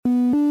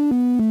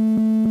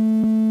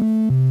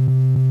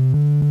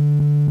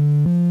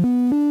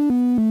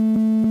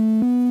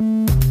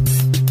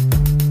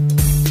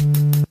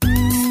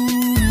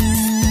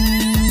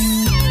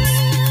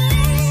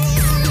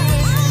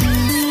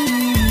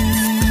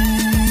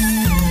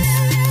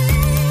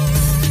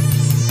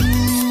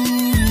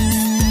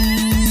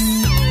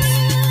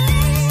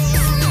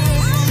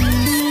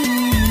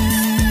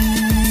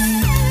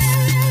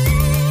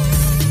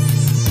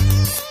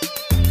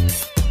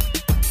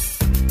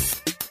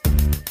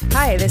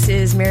Hi, this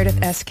is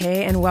Meredith SK,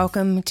 and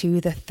welcome to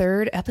the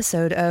third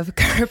episode of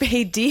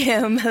Carpe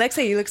Diem.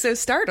 Alexei, you look so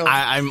startled.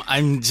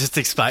 I'm just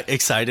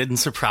excited and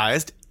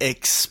surprised.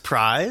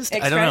 Surprised?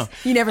 I don't know.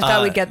 You never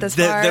thought we'd get this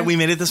far? That we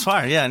made it this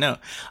far. Yeah, no.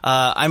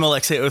 I'm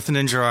Alexei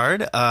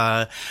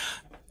Othinen-Girard.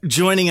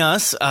 Joining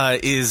us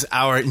is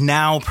our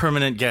now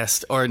permanent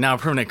guest, or now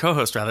permanent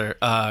co-host, rather,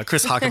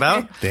 Chris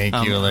Hockabout. Thank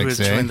you,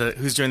 Alexei.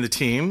 Who's joined the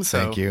team. So.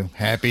 Thank you.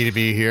 Happy to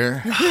be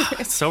here.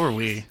 So are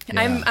we.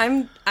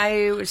 Yeah.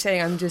 I was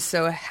saying I'm just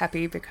so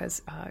happy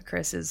because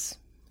Chris is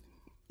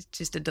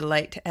just a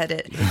delight to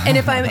edit. And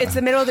it's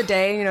the middle of the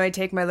day, I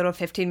take my little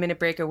 15-minute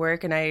break at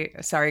work, and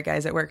sorry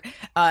guys at work,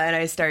 and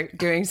I start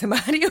doing some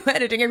audio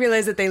editing. I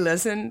realize that they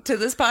listen to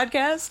this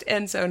podcast,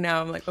 and so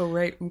now I'm like, oh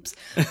right, oops.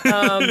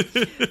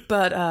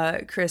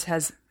 But Chris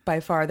has by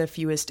far the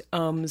fewest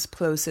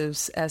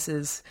plosives,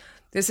 s's.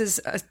 This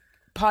is a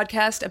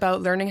podcast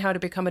about learning how to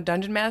become a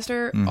dungeon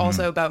master,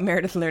 also about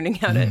Meredith learning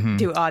how to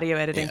do audio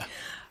editing. Yeah.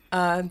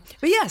 But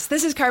yes,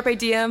 this is Carpe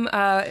Diem.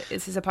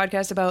 This is a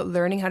podcast about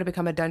learning how to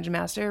become a dungeon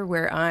master,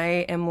 where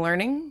I am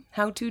learning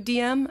how to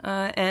DM,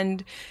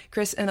 and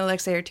Chris and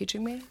Alexei are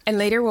teaching me. And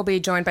later we'll be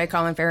joined by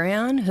Colin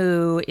Farion,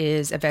 who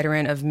is a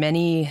veteran of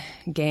many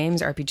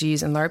games,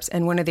 RPGs, and LARPs,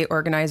 and one of the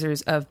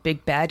organizers of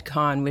Big Bad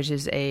Con, which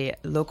is a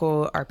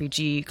local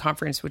RPG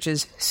conference, which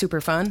is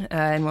super fun,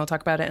 and we'll talk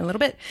about it in a little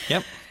bit.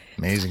 Yep.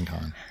 Amazing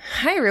con.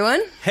 Hi,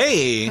 everyone.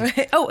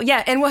 Hey. Oh,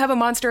 yeah, and we'll have a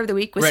monster of the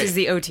week, which is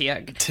the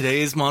Otyugh.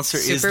 Today's monster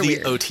is the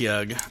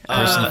Otyugh.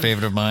 Personal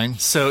favorite of mine.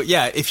 So,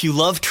 yeah, if you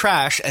love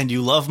trash and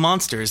you love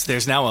monsters,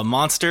 there's now a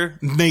monster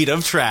made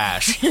of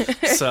trash.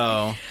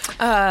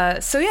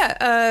 Last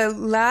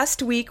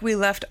week we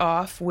left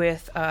off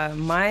with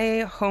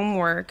my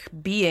homework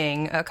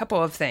being a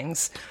couple of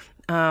things,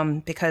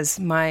 because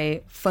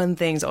my fun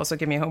things also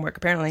give me homework,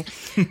 apparently,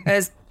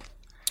 as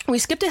we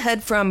skipped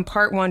ahead from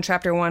part 1,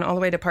 chapter 1, all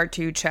the way to part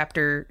 2,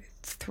 chapter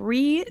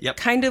 3. Yep.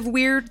 Kind of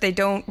weird. They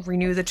don't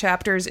renew the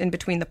chapters in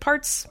between the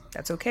parts.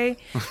 That's okay.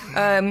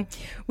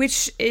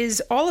 Which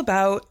is all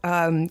about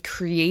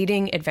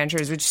creating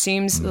adventures, which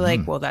seems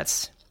like, well,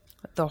 that's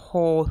the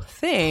whole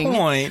thing.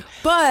 Point.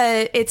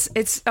 But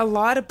it's a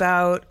lot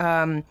about...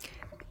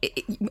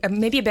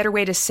 maybe a better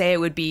way to say it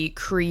would be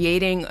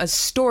creating a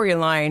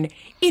storyline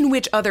in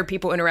which other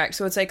people interact.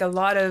 So it's like a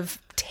lot of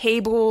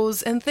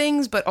tables and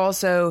things, but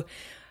also...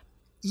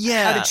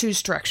 Yeah, how to choose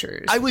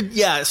structures.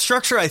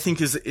 Structure I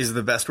think is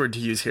the best word to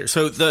use here.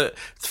 So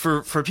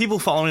for people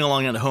following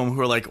along at home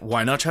who are like,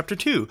 why not chapter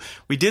 2?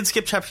 We did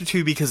skip chapter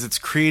 2 because it's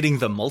creating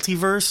the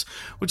multiverse,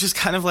 which is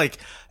kind of like,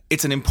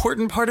 it's an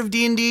important part of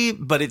D&D,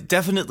 but it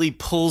definitely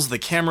pulls the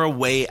camera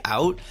way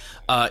out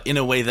in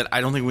a way that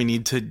I don't think we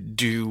need to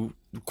do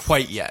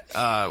quite yet.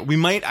 We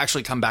might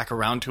actually come back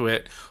around to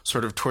it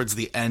sort of towards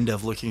the end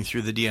of looking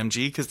through the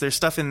DMG, because there's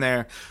stuff in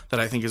there that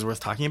I think is worth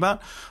talking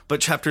about.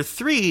 But chapter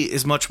 3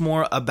 is much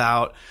more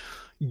about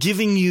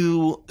giving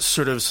you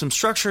sort of some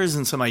structures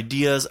and some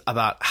ideas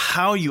about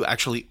how you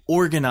actually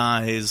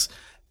organize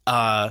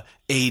a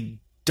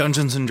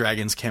Dungeons and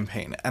Dragons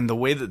campaign. And the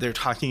way that they're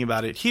talking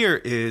about it here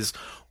is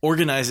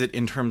organize it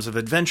in terms of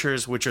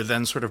adventures, which are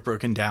then sort of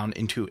broken down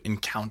into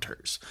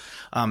encounters.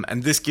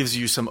 And this gives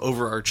you some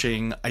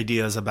overarching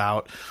ideas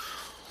about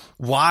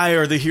why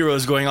are the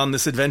heroes going on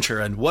this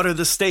adventure, and what are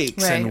the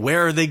stakes, and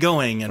where are they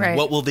going, and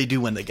what will they do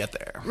when they get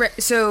there.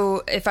 Right.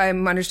 So if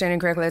I'm understanding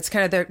correctly, it's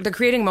kind of the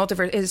creating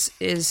multiverse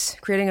is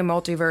creating a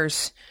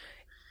multiverse.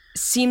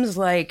 Seems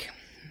like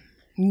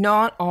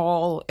not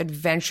all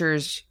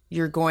adventures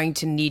you're going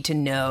to need to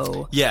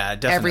know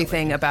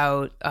everything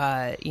about,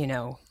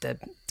 the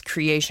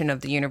creation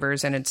of the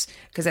universe, and it's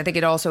because I think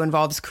it also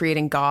involves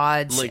creating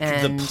gods, like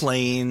and the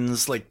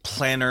planes, like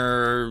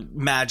planar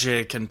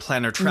magic and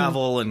planar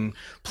travel and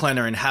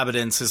planar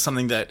inhabitants is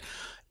something that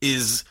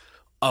is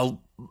a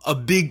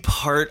big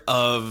part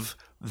of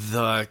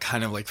the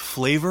kind of like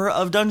flavor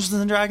of Dungeons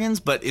and Dragons,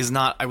 but is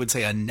not, I would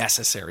say, a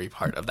necessary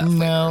part of that flavor.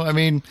 No, I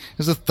mean,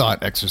 it's a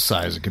thought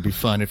exercise. It could be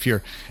fun if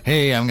you're,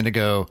 hey, I'm going to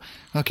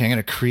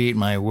create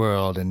my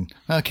world, and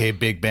okay,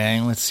 Big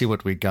Bang, let's see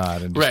what we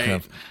got, and just kind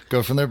of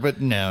go from there. But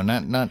no,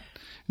 not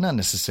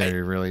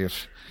necessary, really.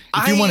 If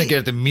you want to get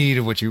at the meat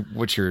of what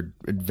you're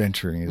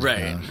adventuring is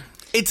about.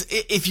 It's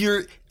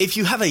if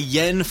you have a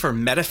yen for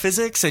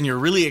metaphysics and you're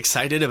really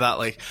excited about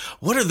like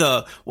what are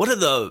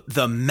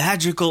the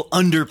magical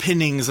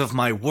underpinnings of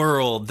my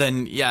world,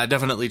 then yeah,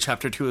 definitely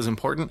chapter 2 is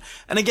important.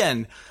 And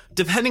again,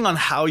 depending on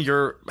how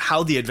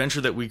the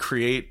adventure that we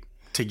create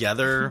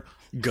together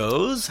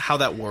goes, how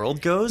that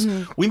world goes,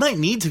 we might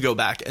need to go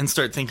back and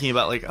start thinking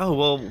about like, oh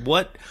well,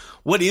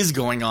 what is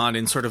going on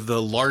in sort of the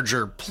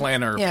larger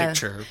planner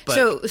picture.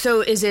 But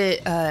so is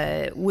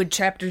it would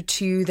chapter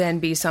 2 then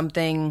be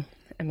something?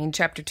 I mean,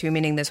 chapter 2,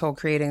 meaning this whole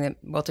creating the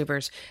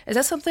multiverse, is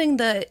that something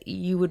that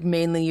you would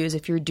mainly use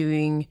if you're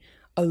doing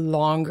a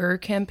longer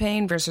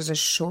campaign versus a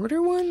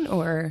shorter one,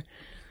 or?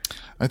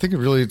 I think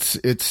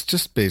it's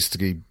just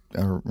basically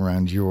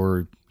around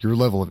your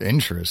level of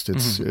interest.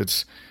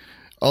 It's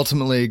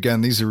ultimately,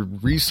 again, these are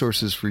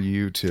resources for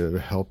you to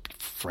help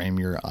frame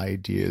your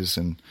ideas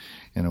in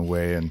a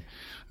way,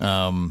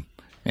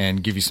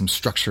 and give you some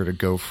structure to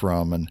go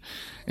from.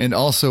 And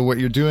also what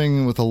you're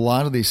doing with a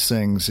lot of these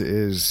things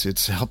is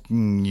it's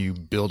helping you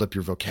build up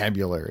your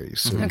vocabulary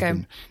so you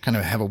can kind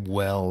of have a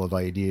well of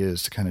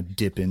ideas to kind of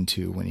dip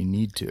into when you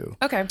need to.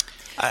 Okay.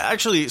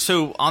 Actually,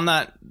 so on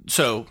that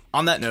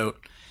note,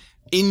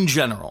 in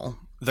general,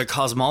 the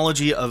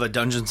cosmology of a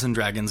Dungeons and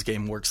Dragons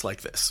game works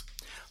like this.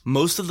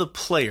 Most of the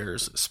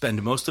players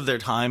spend most of their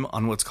time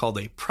on what's called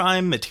a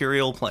prime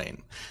material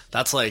plane.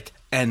 That's like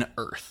an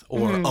Earth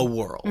or a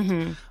world.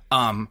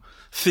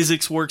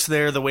 Physics works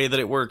there the way that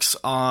it works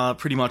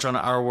pretty much on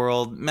our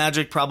world.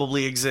 Magic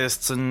probably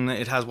exists and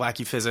it has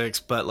wacky physics,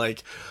 but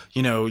like,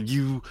 you know,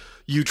 you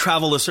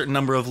travel a certain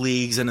number of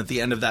leagues, and at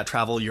the end of that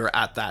travel, you're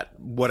at that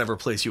whatever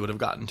place you would have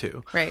gotten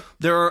to. Right.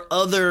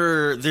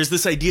 There's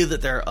this idea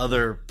that there are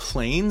other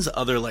planes,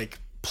 other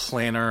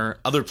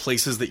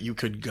places that you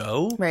could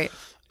go. Right.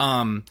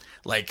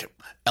 Like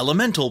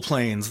elemental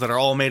planes that are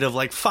all made of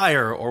like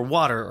fire or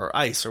water or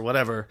ice or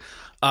whatever.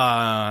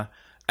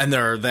 And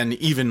there are then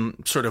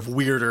even sort of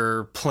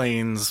weirder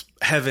planes,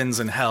 heavens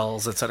and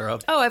hells, etc.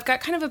 Oh, I've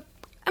got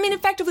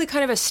effectively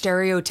kind of a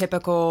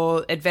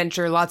stereotypical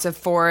adventure, lots of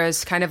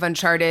forests, kind of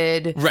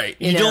Uncharted. Right.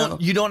 We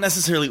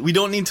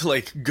don't need to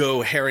like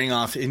go herring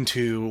off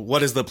into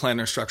what is the plan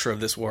or structure of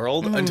this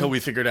world until we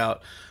figured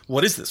out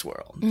what is this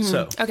world.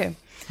 So okay.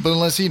 But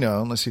unless you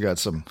got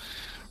some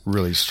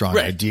really strong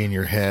idea in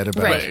your head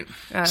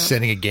about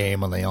setting a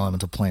game on the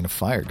elemental plane of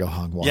fire, go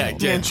hog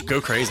wild. Yeah, go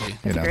crazy.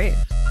 That's great.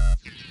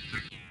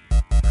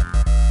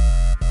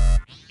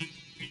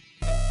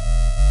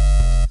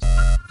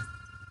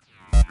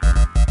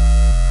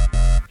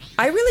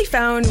 I really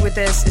found with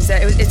this is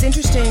that it's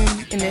interesting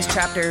in this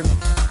chapter.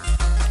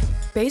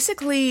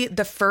 Basically,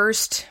 the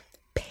first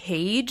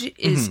page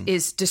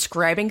is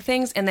describing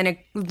things, and then it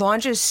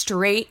launches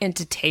straight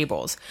into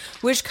tables,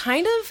 which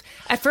kind of,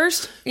 at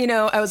first,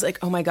 I was like,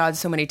 oh my God,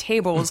 so many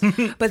tables.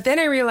 But then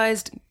I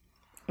realized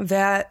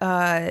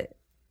that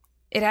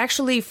it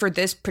actually, for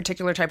this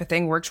particular type of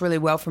thing, works really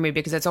well for me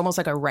because it's almost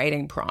like a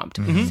writing prompt.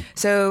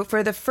 So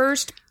for the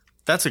first...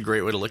 That's a great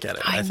way to look at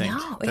it, I think.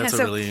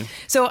 Know.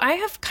 So I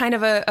have kind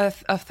of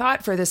a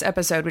thought for this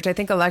episode, which I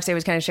think Alexei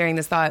was kind of sharing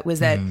this thought,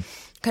 was that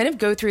kind of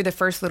go through the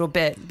first little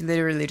bit,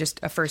 literally just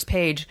a first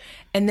page,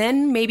 and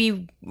then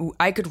maybe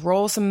I could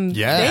roll some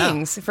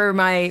things for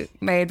my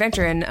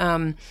adventure,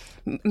 and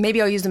maybe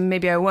I'll use them,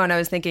 maybe I won't. I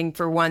was thinking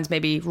for ones,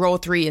 maybe roll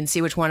 3 and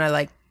see which one I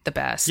like the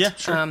best. Yeah,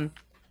 sure.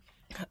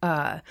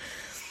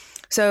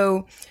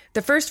 So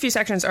the first few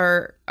sections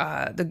are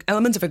the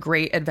elements of a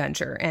great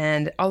adventure.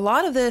 And a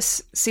lot of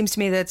this seems to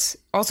me that's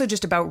also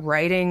just about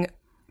writing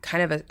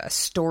kind of a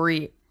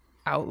story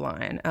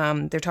outline.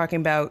 They're talking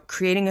about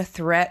creating a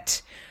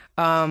threat,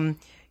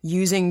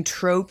 using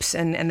tropes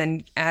and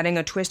then adding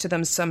a twist to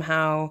them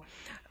somehow.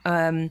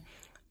 And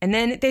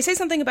then they say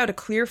something about a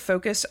clear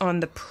focus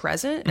on the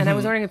present. And I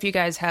was wondering if you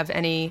guys have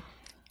any...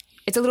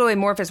 It's a little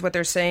amorphous what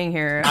they're saying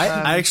here.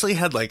 I actually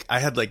had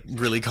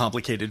really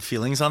complicated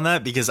feelings on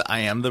that because I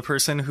am the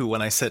person who,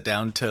 when I sit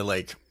down to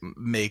like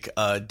make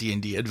a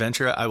D&D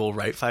adventure, I will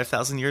write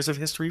 5,000 years of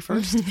history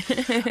first.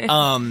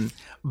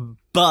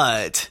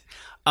 But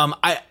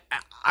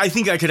I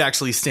think I could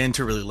actually stand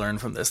to really learn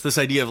from this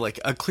idea of like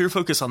a clear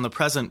focus on the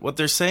present. What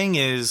they're saying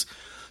is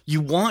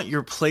you want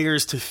your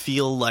players to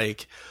feel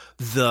like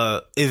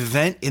the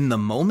event in the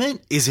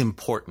moment is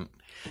important.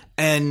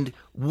 And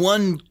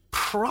one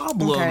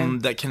problem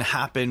that can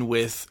happen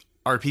with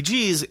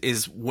RPGs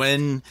is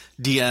when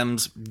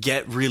DMs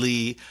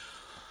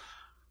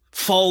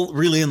fall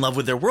really in love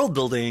with their world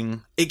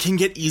building, it can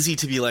get easy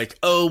to be like,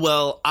 oh,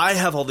 well, I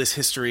have all this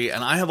history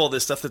and I have all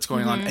this stuff that's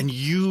going on, and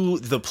you,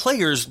 the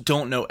players,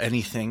 don't know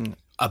anything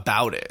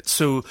about it.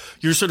 So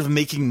you're sort of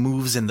making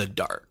moves in the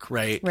dark,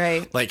 right?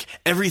 Right. Like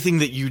everything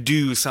that you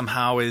do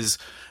somehow is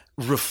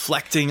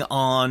reflecting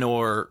on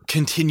or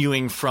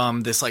continuing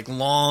from this like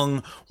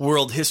long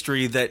world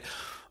history that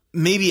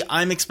maybe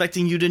I'm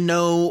expecting you to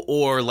know,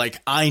 or like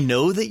I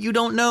know that you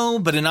don't know,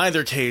 but in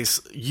either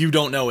case, you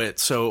don't know it.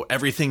 So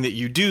everything that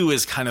you do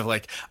is kind of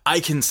like, I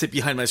can sit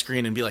behind my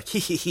screen and be like,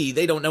 hee,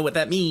 they don't know what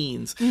that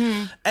means.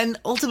 And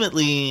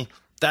ultimately,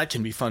 that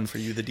can be fun for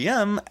you, the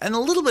DM, and a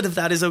little bit of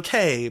that is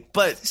okay.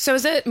 But so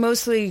is it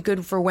mostly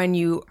good for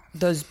when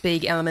those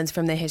big elements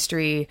from the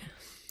history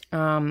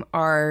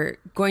are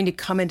going to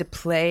come into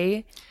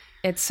play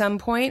at some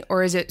point,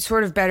 or is it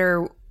sort of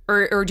better,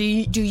 or do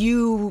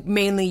you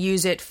mainly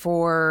use it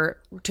to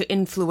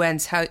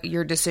influence how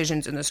your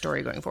decisions in the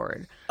story going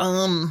forward?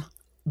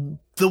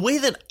 The way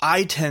that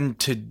I tend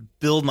to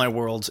build my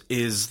worlds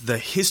is the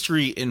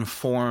history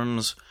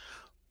informs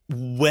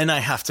when I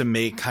have to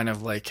make kind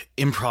of like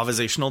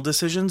improvisational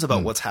decisions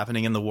about what's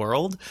happening in the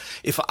world.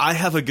 If I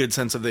have a good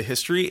sense of the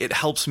history, it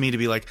helps me to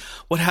be like,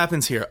 what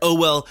happens here? Oh,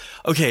 well,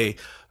 okay,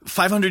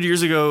 500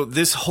 years ago,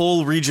 this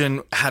whole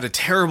region had a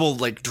terrible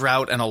like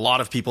drought and a lot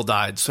of people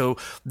died. So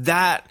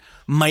that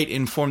might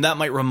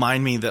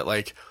remind me that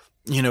like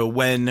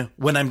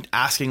when I'm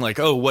asking like,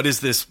 oh, what is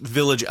this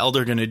village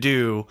elder going to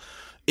do?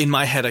 In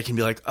my head, I can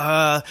be like,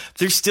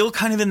 they're still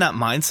kind of in that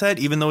mindset,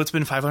 even though it's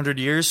been 500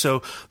 years.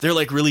 So they're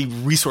like really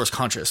resource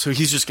conscious. So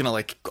he's just going to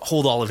like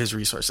hold all of his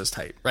resources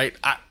tight, right?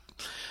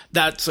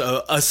 That's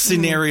a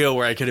scenario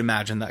where I could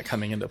imagine that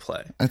coming into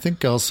play. I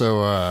think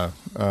also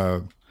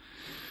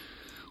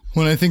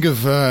when I think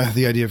of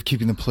the idea of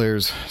keeping the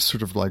players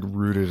sort of like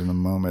rooted in the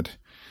moment,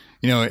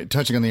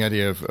 touching on the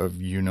idea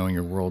of knowing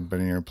your world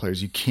better than your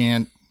players, you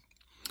can't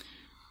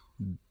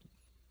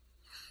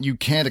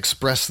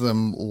express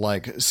them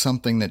like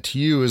something that to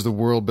you as the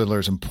world builder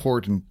is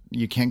important.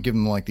 You can't give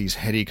them like these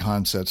heady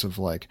concepts of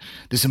like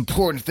this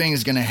important thing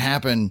is going to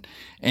happen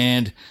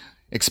and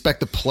expect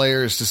the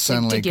players to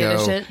suddenly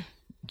go,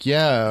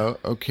 yeah,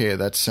 okay,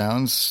 that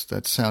sounds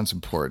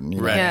important.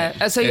 Right.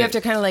 Yeah. So you have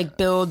to kind of like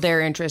build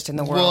their interest in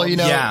the world.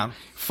 Well,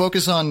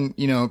 focus on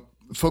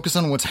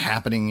what's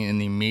happening in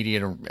the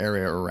immediate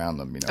area around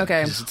them.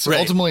 Okay.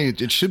 Ultimately,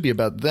 it should be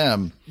about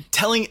them.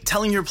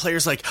 Telling your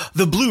players like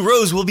the blue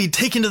rose will be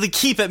taken to the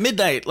keep at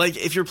midnight. Like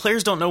if your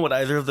players don't know what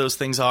either of those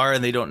things are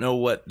and they don't know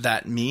what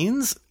that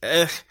means,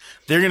 they're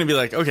going to be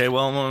like, okay,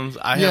 well,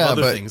 I have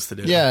other things to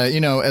do. Yeah,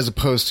 as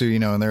opposed to,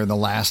 and they're in the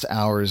last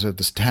hours of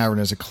this tavern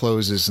as it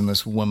closes and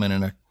this woman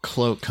in a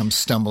cloak comes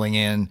stumbling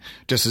in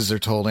just as they're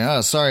told,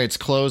 oh, sorry, it's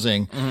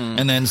closing. Mm-hmm.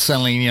 And then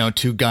suddenly,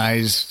 two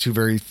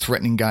very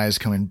threatening guys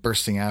come in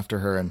bursting after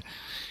her. And,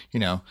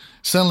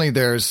 suddenly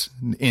there's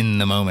in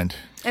the moment.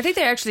 I think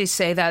they actually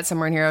say that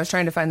somewhere in here. I was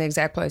trying to find the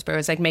exact place, but it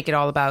was like, make it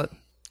all about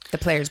the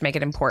players, make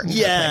it important.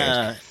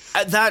 Yeah.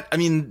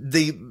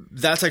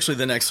 That's actually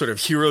the next sort of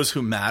heroes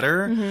who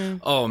matter. Mm-hmm.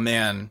 Oh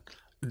man,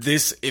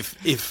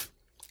 if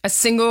a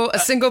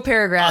single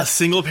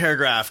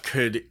paragraph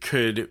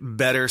could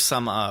better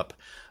sum up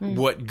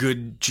what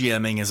good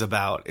GMing is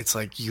about. It's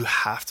like you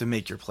have to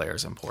make your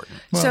players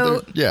important.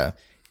 Well,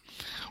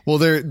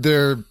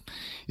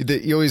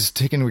 you always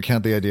take into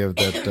account the idea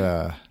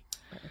that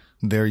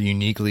they're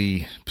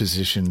uniquely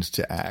positioned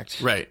to act.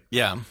 Right.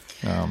 Yeah.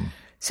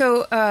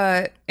 So,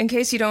 in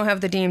case you don't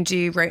have the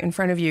DMG right in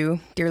front of you,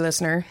 dear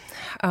listener,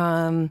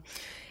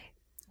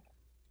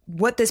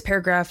 what this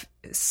paragraph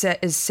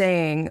is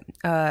saying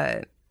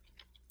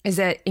is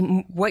that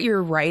what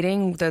you're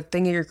writing, the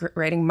thing that you're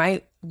writing,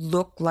 might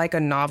look like a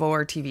novel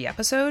or TV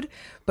episode,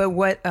 but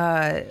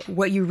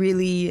what you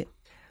really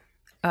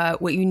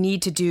what you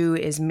need to do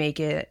is make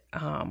it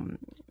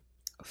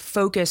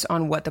focus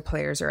on what the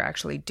players are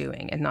actually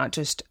doing and not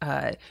just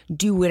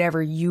do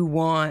whatever you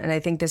want. And I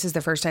think this is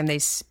the first time they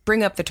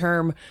bring up the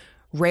term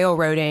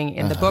railroading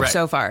in the book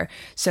so far.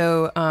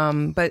 So,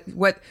 but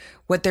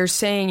what they're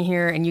saying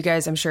here, and you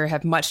guys, I'm sure,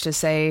 have much to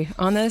say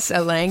on this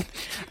at length,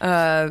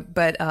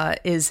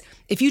 is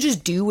if you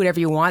just do whatever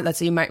you want, let's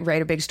say you might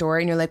write a big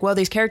story and you're like, well,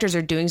 these characters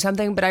are doing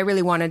something, but I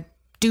really want to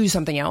do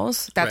something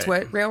else. That's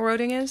what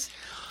railroading is.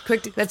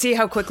 Let's see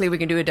how quickly we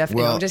can do a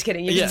definite. I'm just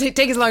kidding. You can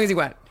take as long as you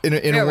want.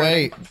 In a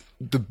way,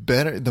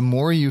 the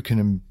more you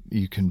can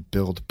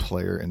build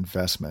player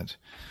investment,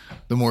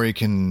 the more you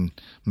can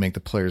make the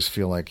players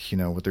feel like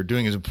what they're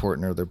doing is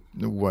important, or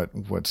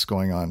what's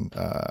going on,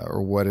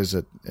 or what is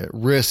at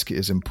risk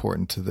is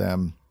important to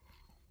them.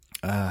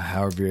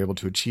 However, you're able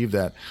to achieve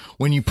that.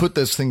 When you put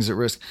those things at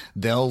risk,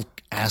 they'll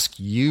ask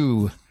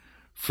you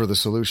for the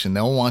solution.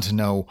 They'll want to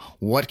know,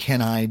 what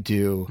can I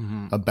do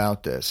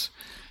about this?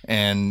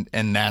 And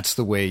that's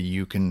the way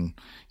you can,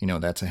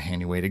 that's a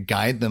handy way to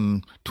guide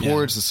them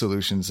towards the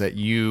solutions that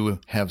you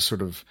have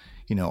sort of,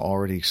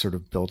 already sort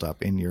of built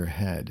up in your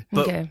head.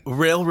 But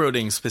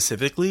railroading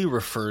specifically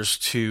refers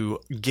to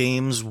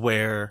games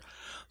where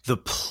the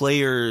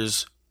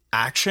players'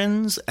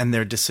 actions and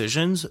their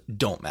decisions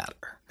don't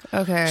matter.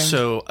 Okay.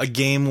 So a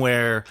game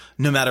where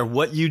no matter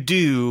what you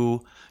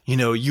do,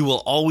 you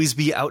will always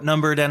be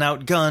outnumbered and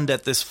outgunned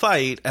at this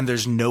fight, and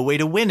there's no way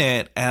to win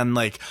it. And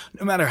like,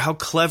 no matter how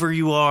clever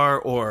you are,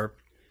 or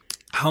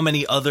how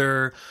many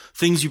other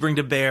things you bring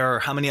to bear, or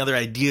how many other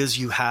ideas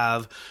you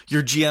have,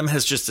 your GM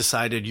has just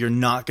decided you're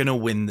not going to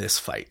win this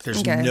fight.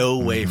 There's no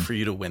way for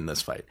you to win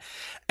this fight.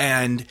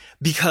 And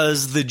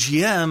because the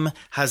GM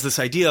has this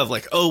idea of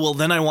like, oh, well,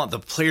 then I want the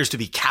players to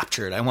be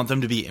captured. I want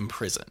them to be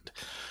imprisoned.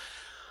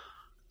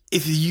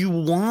 If you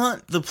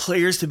want the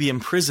players to be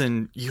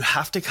imprisoned, you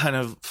have to kind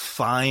of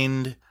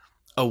find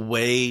a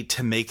way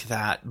to make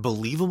that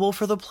believable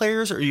for the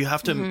players, or you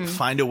have to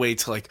find a way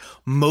to like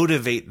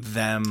motivate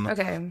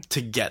them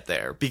to get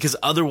there, because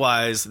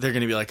otherwise they're going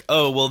to be like,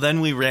 oh, well,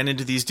 then we ran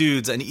into these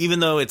dudes, and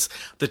even though it's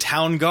the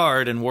town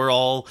guard and we're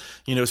all,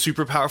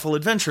 super powerful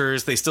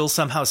adventurers, they still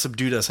somehow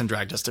subdued us and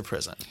dragged us to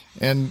prison.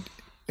 And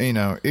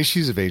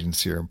issues of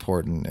agency are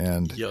important,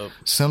 and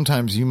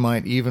sometimes you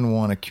might even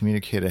want to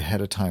communicate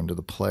ahead of time to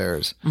the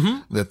players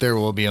that there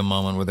will be a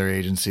moment where their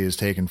agency is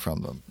taken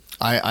from them.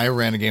 I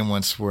ran a game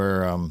once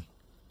where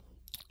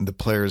the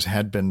players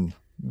had been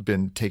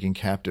taken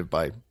captive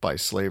by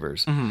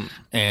slavers,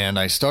 and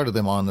I started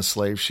them on the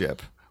slave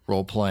ship,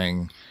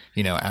 role-playing,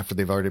 after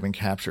they've already been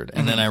captured.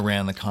 And then I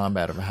ran the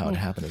combat of how it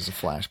happened as a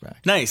flashback.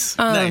 Nice.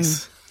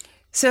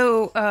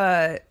 So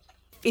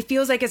it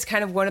feels like it's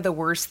kind of one of the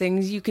worst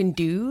things you can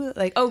do.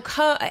 Like, oh,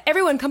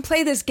 everyone come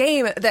play this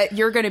game that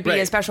you're going to be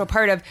a special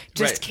part of.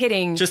 Just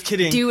kidding. Just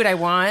kidding. Do what I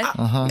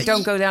want.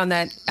 Don't go down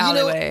that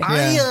alleyway.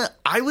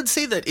 I would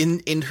say that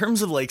in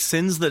terms of like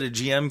sins that a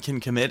GM can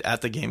commit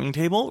at the gaming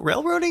table,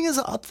 railroading is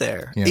up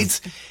there. Yeah.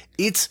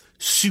 It's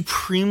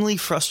supremely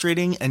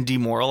frustrating and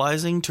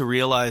demoralizing to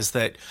realize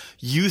that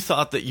you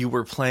thought that you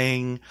were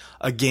playing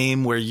a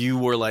game where you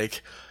were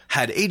like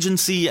had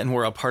agency and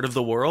were a part of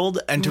the world,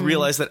 and to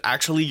realize that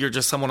actually you're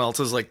just someone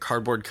else's like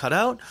cardboard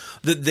cutout,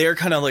 that they're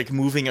kind of like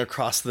moving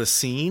across the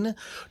scene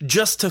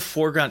just to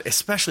foreground.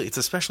 It's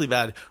especially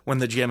bad when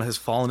the GM has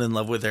fallen in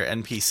love with their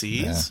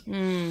NPCs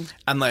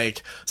and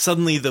like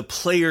suddenly the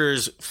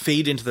players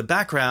fade into the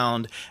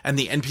background and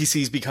the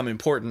NPCs become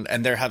important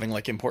and they're having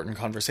like important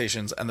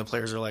conversations and the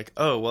players are like,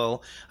 oh,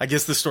 well, I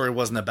guess the story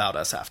wasn't about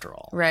us after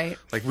all. Right.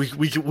 Like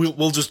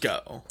we'll just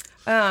go.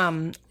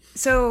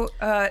 So,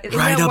 in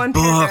write that a one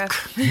book.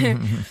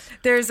 paragraph,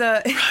 there's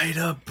a... Write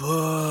a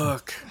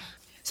book.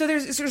 So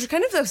there's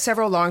kind of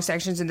several long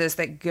sections in this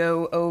that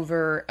go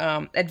over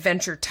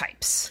adventure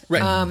types.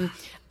 Right.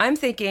 I'm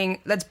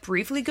thinking, let's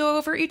briefly go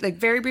over each, like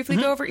very briefly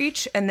go over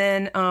each. And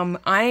then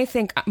I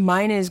think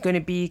mine is going to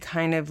be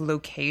kind of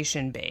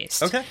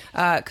location-based. Okay.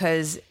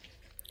 Because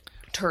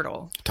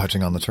turtle.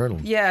 Touching on the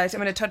turtle. Yeah, I'm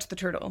going to touch the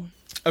turtle.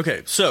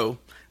 Okay, so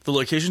the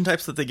location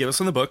types that they give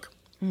us in the book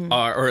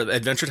or the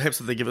adventure types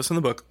that they give us in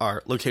the book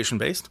are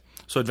location-based.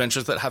 So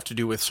adventures that have to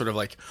do with sort of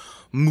like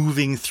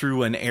moving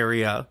through an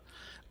area,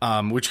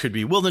 which could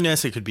be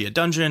wilderness, it could be a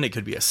dungeon, it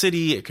could be a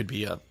city, it could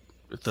be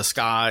the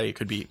sky, it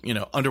could be,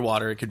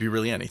 underwater, it could be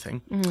really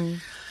anything.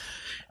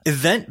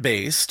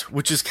 Event-based,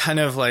 which is kind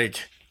of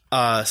like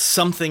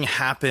something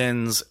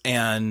happens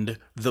and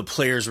the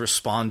players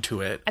respond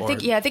to it.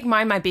 I think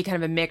mine might be kind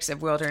of a mix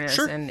of wilderness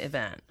and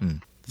event.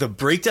 The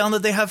breakdown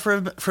that they have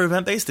for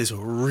event-based is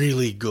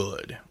really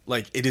good.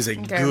 Like, it is a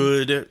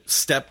good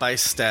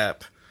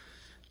step-by-step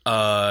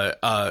checklist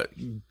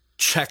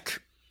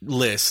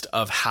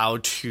of how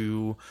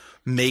to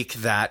make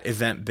that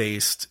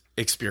event-based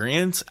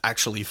experience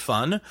actually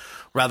fun,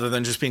 rather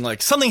than just being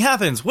like, something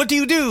happens, what do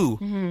you do?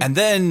 And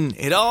then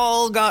it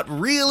all got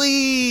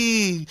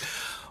really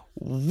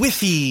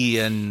whiffy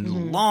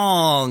and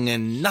long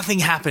and nothing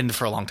happened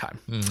for a long time.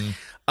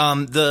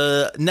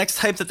 The next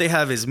type that they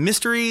have is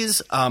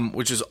mysteries,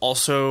 which is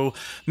also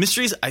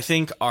mysteries. I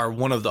think are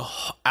one of the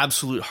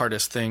absolute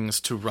hardest things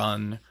to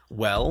run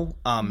well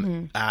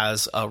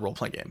as a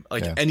role-playing game.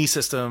 Like any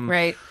system,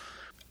 right?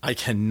 I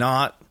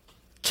cannot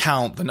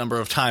count the number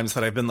of times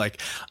that I've been like,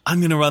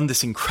 I'm going to run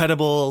this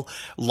incredible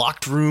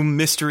locked room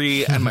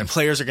mystery and my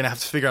players are going to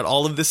have to figure out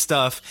all of this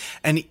stuff.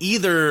 And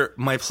either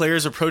my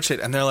players approach it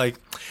and they're like,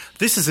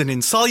 this is an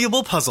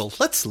insoluble puzzle,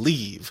 let's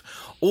leave.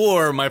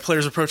 Or my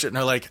players approach it and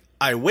they're like,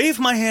 I wave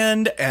my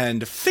hand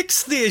and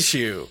fix the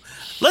issue,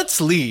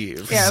 let's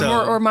leave.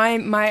 Yeah, or my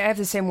I have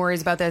the same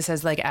worries about this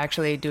as like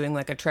actually doing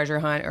like a treasure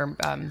hunt or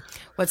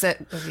what's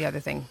the other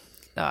thing?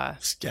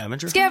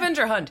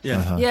 Scavenger hunt.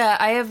 Yeah. Yeah,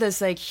 I have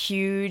this like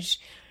huge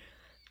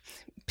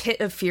pit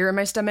of fear in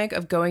my stomach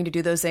of going to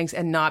do those things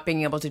and not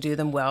being able to do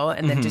them well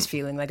and then just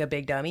feeling like a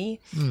big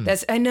dummy.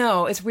 I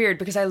know, it's weird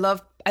because I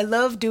love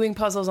doing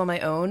puzzles on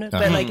my own,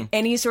 but like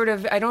any sort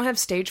of, I don't have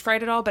stage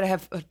fright at all, but I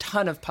have a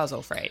ton of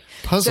puzzle fright.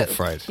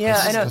 Fright. Yeah,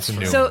 I know.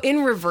 So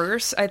in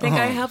reverse, I think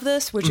I have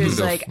this, which is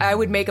like, I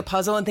would make a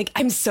puzzle and think,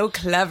 I'm so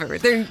clever.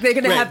 They're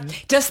going to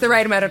have just the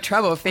right amount of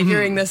trouble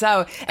figuring this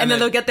out. And then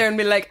they'll get there and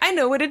be like, I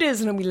know what it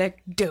is. And I'll be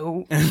like,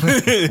 don't.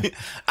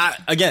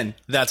 Again,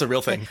 that's a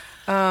real thing.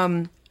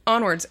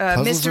 Onwards.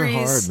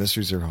 Mysteries.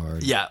 Mysteries are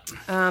hard. Yeah.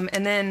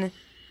 And then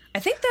I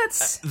think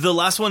that's... the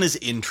last one is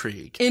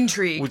intrigue.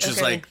 Which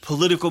is like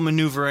political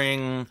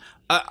maneuvering.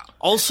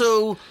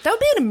 Also... That would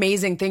be an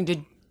amazing thing to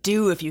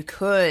do if you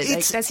could.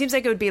 Like, that seems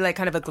like it would be like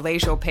kind of a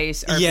glacial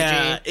pace RPG.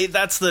 Yeah,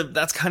 that's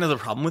kind of the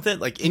problem with it.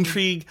 Like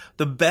intrigue,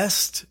 the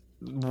best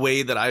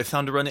way that I've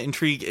found to run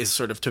intrigue is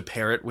sort of to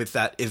pair it with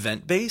that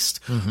event based,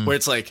 where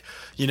it's like,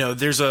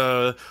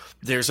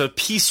 there's a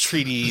peace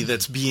treaty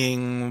that's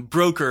being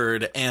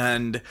brokered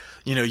and,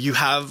 you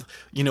have,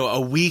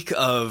 a week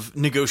of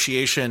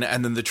negotiation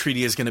and then the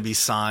treaty is going to be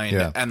signed.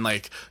 Yeah. And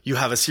like you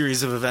have a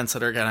series of events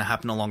that are going to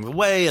happen along the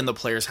way and the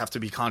players have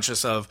to be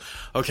conscious of,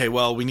 okay,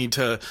 well, we need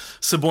to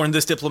suborn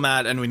this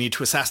diplomat and we need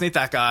to assassinate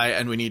that guy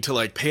and we need to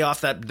like pay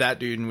off that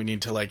dude and we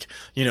need to like,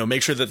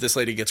 make sure that this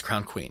lady gets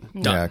crowned queen.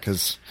 Done. Yeah,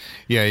 because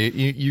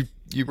you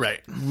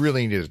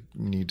really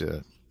need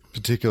a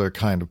particular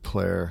kind of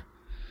player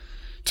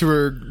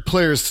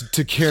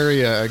to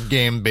carry a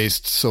game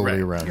based solely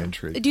around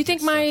intrigue. Do you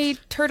think my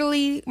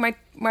turtle, what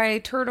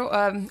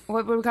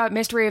do we call it,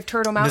 Mystery of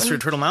Turtle Mountain? Mystery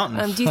of Turtle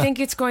Mountain. Do you think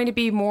it's going to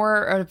be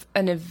more of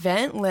an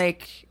event,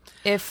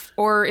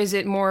 or is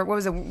it more, what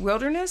was it,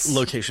 wilderness?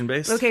 Location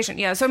based. Location,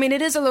 yeah. So, I mean,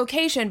 it is a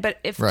location, but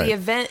if the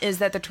event is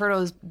that the turtle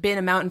has been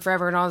a mountain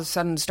forever and all of a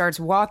sudden starts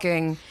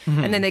walking,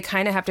 and then they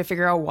kind of have to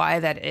figure out why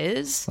that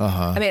is.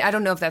 I mean, I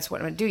don't know if that's what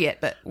I'm going to do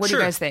yet, but what do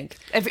you guys think?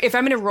 If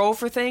I'm going to roll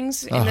for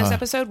things in this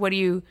episode, what do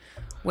you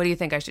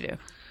think I should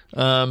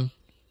do?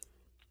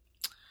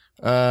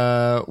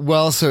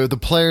 Well, so the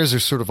players are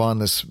sort of on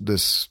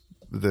this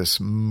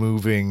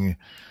moving,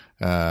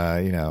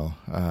 giant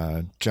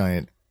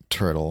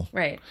turtle,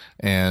 Right.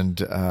 and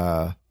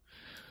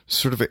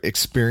sort of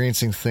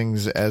experiencing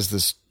things as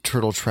this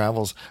turtle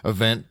travels.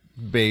 Event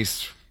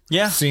based,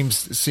 Yeah.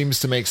 seems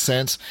to make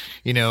sense.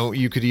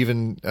 You could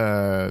even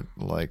have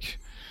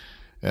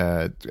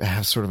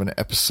sort of an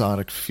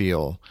episodic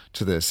feel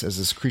to this as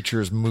this creature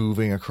is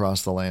moving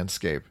across the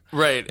landscape.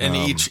 Right, and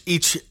each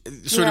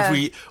sort of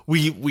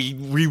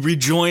we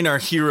rejoin our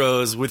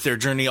heroes with their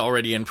journey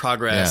already in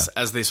progress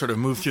as they sort of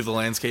move through the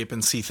landscape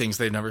and see things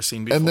they've never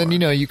seen before. And then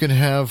you can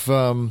have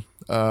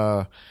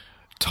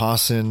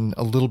toss in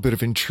a little bit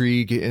of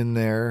intrigue in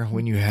there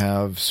when you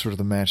have sort of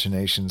the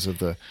machinations of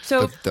the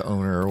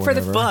owner or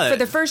whatever. For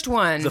the first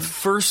one. The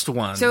first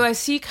one. So I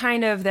see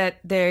kind of that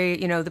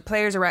the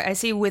players arrive. I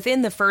see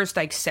within the first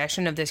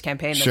session of this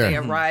campaign that they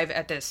arrive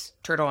at this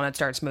turtle and it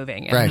starts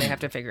moving and they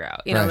have to figure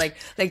out, like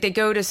they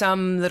go to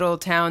some little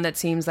town that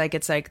seems like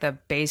it's like the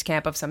base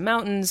camp of some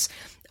mountains,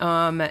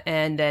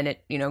 and then it,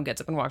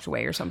 gets up and walks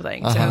away or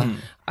something. So,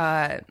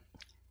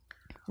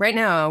 right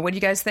now, what do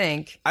you guys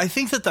think? I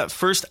think that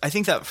first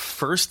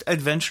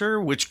adventure,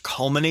 which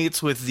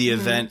culminates with the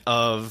event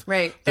of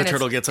the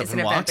turtle gets up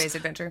and walks. It's an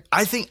event-based adventure.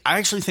 I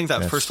actually think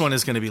that first one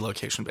is going to be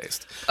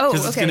location-based. Oh,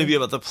 because it's going to be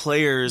about the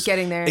players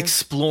getting there,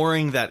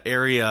 exploring that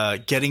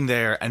area, getting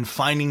there, and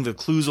finding the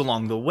clues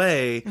along the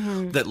way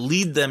that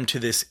lead them to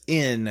this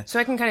inn. So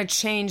I can kind of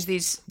change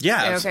these.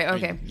 Yeah.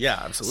 Okay.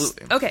 Yeah,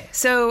 absolutely. Okay,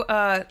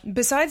 so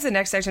besides the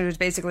next section, which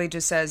basically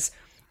just says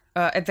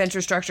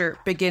adventure structure,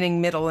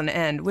 beginning, middle, and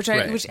end, which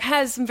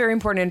has some very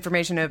important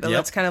information in it, but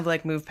let's kind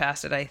of move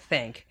past it, I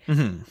think.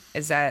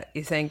 Is that,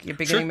 you think, your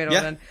beginning, middle,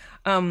 and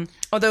end?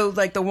 Although,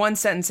 the one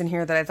sentence in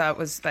here that I thought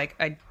was,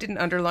 I didn't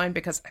underline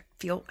because I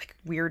feel,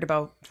 weird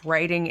about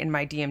writing in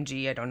my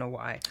DMG. I don't know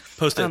why.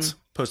 Post-it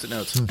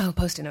notes. Oh,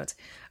 Post-it notes.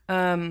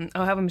 I'll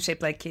have them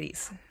shaped like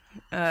kitties.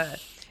 Totally.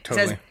 It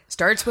says,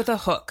 starts with a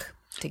hook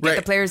to get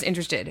the players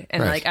interested.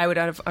 And, I would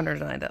have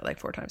underlined that,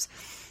 4 times.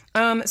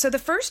 So the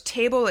first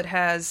table it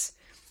has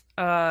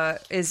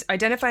is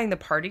identifying the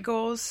party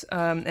goals,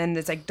 and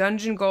it's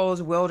dungeon goals,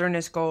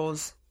 wilderness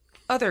goals,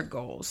 other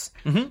goals.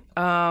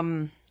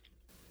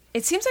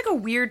 It seems like a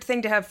weird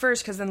thing to have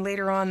first, because then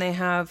later on they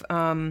have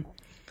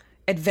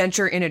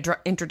adventure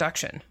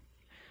introduction.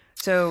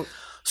 So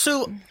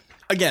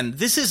again,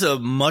 this is a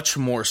much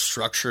more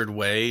structured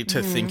way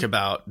to think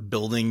about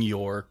building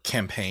your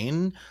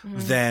campaign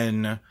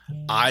than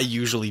I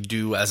usually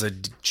do as a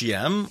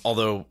GM,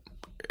 although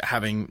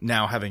having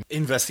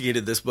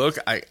investigated this book,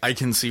 I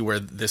can see where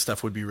this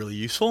stuff would be really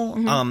useful.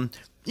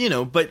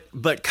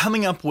 But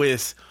coming up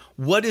with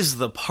what is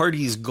the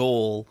party's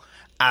goal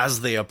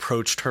as they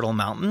approach Turtle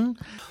Mountain,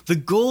 the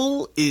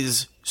goal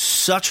is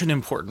such an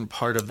important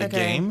part of the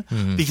game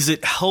because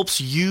it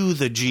helps you,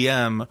 the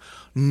GM,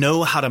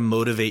 know how to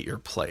motivate your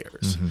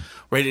players,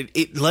 right?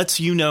 It lets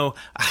you know,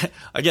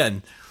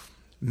 again,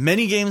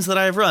 many games that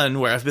I've run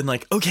where I've been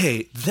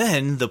okay,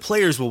 then the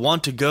players will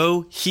want to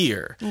go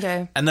here.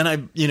 Okay. And then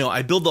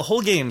I build the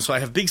whole game so I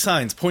have big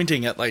signs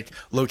pointing at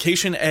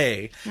location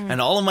A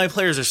and all of my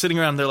players are sitting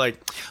around, they're like,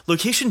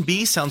 location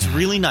B sounds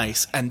really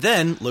nice, and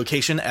then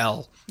location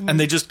L. And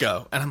they just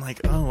go. And I'm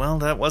like, oh, well,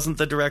 that wasn't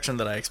the direction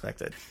that I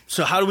expected.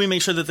 So how do we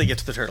make sure that they get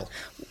to the turtle?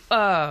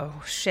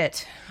 Oh,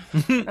 shit.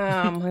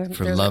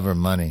 For love or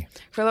money.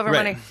 For love or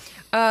money.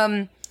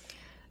 I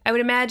would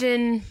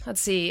imagine,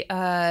 let's see,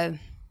 I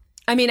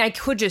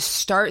could just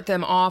start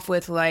them off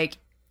with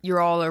you're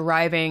all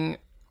arriving,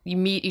 you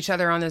meet each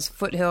other on this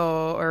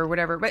foothill or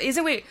whatever. But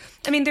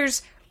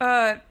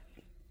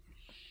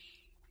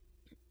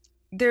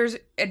there's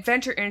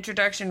adventure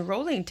introduction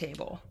rolling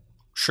table.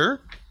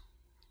 Sure.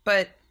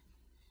 But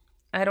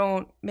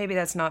maybe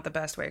that's not the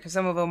best way, because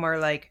some of them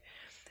are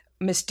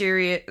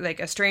mysterious,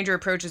 a stranger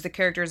approaches the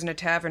characters in a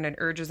tavern and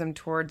urges them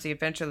towards the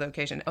adventure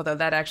location. Although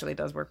that actually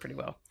does work pretty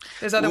well.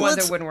 There's other ones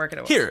that wouldn't work at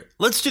all. Here,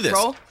 let's do this.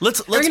 Roll?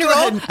 Let's go roll?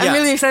 ahead. I'm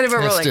really excited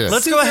about rolling.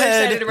 Let's go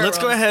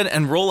ahead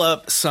and roll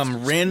up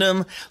some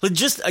random.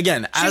 Just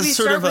again, should we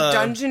start with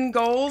dungeon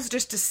goals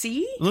just to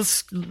see?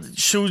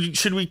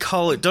 Should we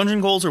call it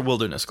dungeon goals or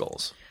wilderness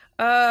goals?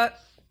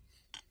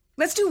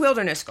 Let's do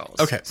wilderness goals.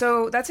 Okay.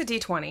 So that's a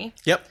D20.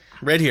 Yep.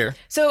 Right here.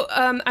 So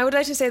I would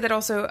like to say that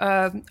also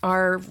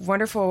our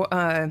wonderful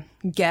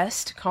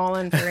guest,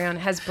 Colin Ferrion,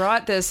 has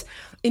brought this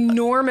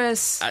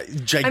enormous...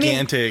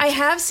 gigantic... I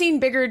have seen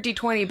bigger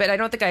D20, but I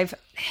don't think I've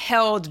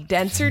held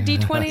denser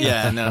D20.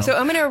 Yeah, no. So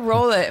I'm going to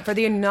roll it for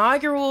the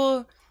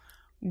inaugural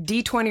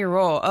D20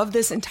 roll of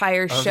this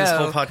entire show. This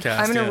whole podcast,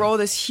 I'm going to roll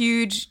this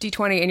huge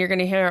D20, and you're going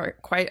to hear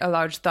quite a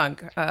large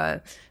thunk.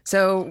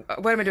 So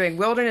what am I doing?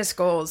 Wilderness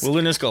goals.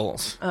 Wilderness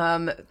goals.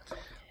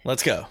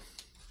 Let's go.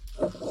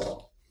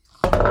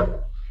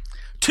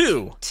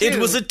 2. It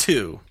was a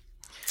 2.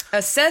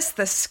 Assess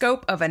the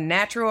scope of a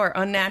natural or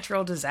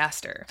unnatural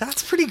disaster.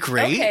 That's pretty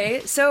great.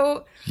 Okay,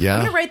 so I'm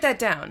going to write that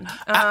down.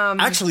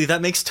 Actually,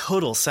 that makes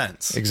total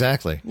sense.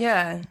 Exactly.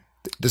 Yeah.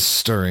 The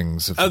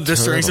stirrings of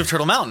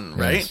Turtle Mountain,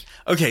 right? Yes.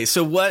 Okay,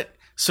 so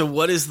So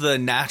what is the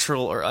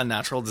natural or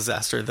unnatural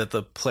disaster that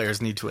the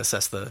players need to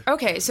assess the...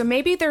 Okay, so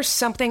maybe there's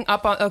something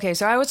up on... Okay,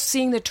 so I was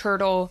seeing the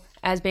turtle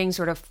as being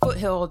sort of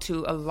foothill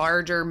to a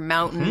larger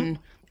mountain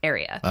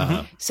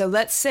area. So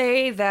let's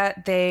say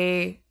that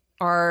they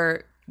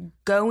are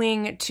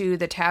going to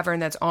the tavern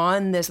that's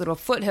on this little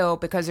foothill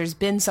because there's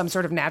been some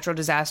sort of natural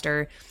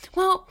disaster.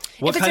 Well,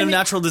 what kind of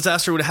natural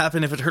disaster would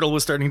happen if a turtle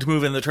was starting to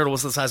move and the turtle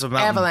was the size of a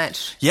mountain?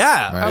 Avalanche.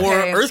 Yeah, Right. or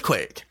Okay.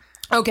 earthquake.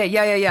 Okay,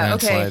 yeah.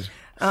 Landslide.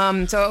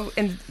 Okay. So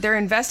they're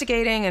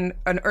investigating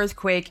an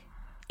earthquake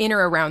in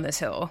or around this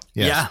hill.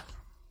 Yes. Yeah,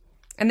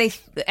 And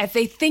if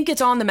they think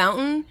it's on the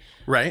mountain,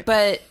 right.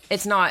 but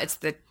it's not, it's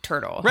the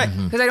turtle. Right.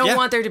 Because I don't Yeah.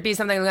 want there to be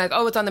something like,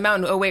 oh, it's on the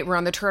mountain. Oh, wait, we're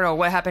on the turtle.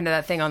 What happened to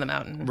that thing on the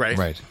mountain? Right.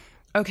 Right.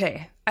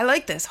 Okay. I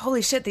like this.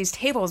 Holy shit, these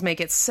tables make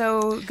it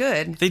so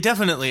good. They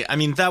definitely, I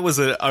mean, that was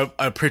a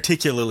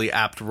particularly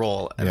apt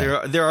role.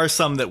 Yeah. There are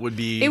some that would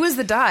be... It was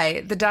the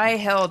die. The die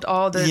held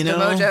all the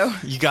mojo.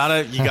 You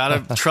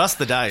gotta trust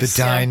the dice.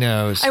 The die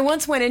knows. I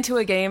once went into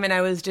a game and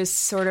I was just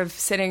sort of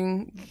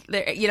sitting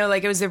there,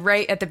 like it was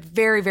right at the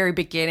very, very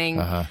beginning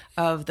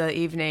of the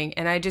evening.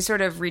 And I just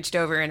sort of reached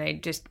over and I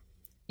just,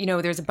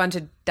 there's a bunch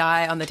of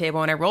die on the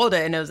table and I rolled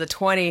it and it was a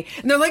 20.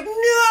 And they're like,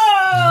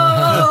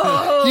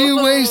 no!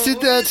 You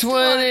wasted that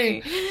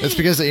 20. That's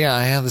because,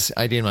 I have this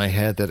idea in my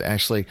head that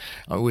actually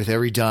with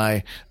every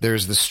die,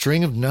 there's the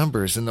string of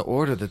numbers in the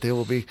order that they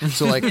will be.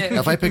 So like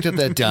if I picked up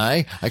that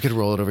die, I could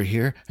roll it over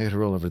here. I could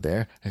roll over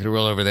there. I could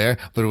roll over there,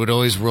 but it would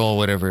always roll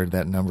whatever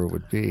that number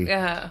would be.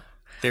 Yeah.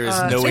 There is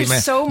no way.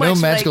 there's so no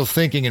much, magical like-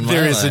 thinking in my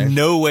There is life.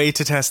 no way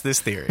to test this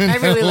theory. I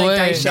really like way.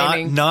 die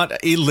shaming.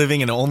 Not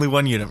living in only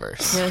one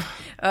universe.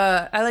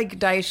 I like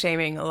die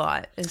shaming a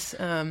lot. It's,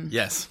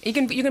 Yes. You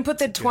can put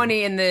the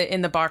 20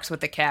 in the box with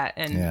the cat,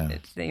 and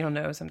you'll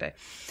know someday.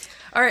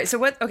 All right. So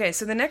what? Okay.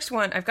 So the next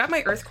one, I've got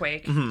my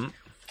earthquake.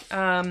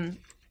 And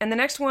the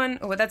next one,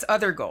 that's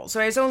other goals. So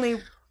there's only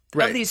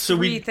of these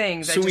three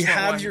things. I So just we got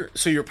have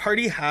one. your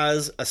party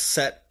has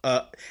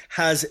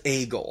has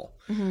a goal.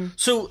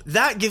 So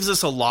that gives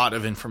us a lot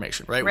of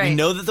information, right? We Right.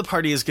 know that the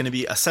party is going to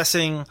be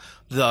assessing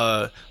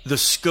the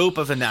scope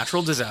of a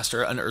natural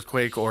disaster, an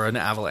earthquake or an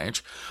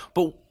avalanche,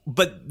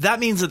 but that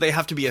means that they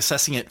have to be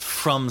assessing it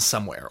from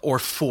somewhere or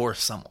for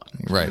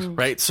someone. Right.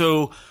 Right.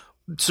 So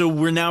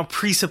we're now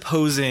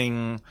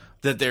presupposing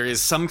that there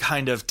is some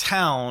kind of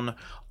town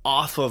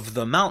off of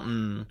the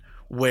mountain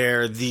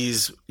where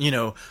these,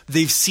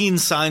 they've seen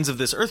signs of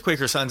this earthquake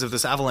or signs of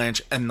this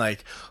avalanche, and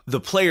like the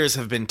players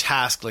have been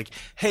tasked like,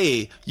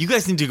 hey, you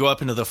guys need to go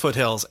up into the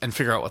foothills and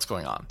figure out what's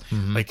going on.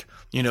 Like,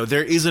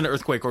 there is an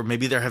earthquake, or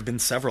maybe there have been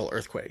several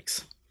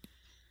earthquakes.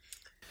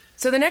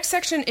 So the next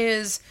section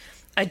is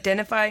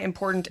identify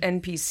important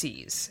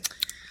NPCs.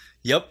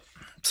 Yep.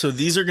 So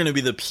these are going to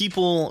be the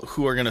people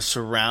who are going to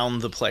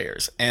surround the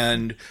players.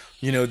 And,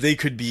 they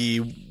could be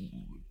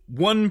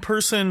one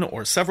person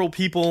or several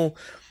people.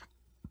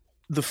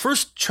 The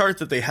first chart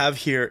that they have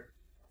here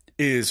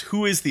is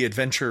who is the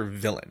adventure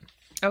villain.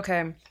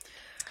 Okay.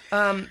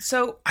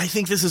 So I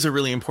think this is a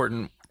really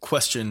important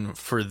question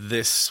for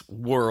this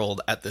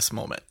world at this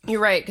moment.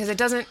 you're right, because it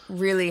doesn't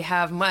really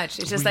have much.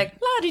 It's just like,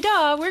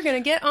 la-di-da, we're going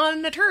to get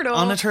on a turtle.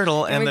 On a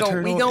turtle, and we the go,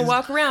 turtle we go is-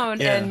 walk around,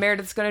 Yeah. and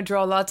Meredith's going to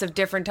draw lots of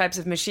different types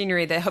of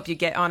machinery that help you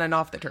get on and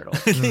off the turtle.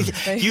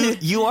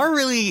 You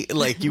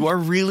are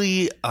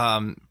really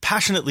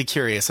passionately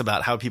curious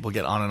about how people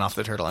get on and off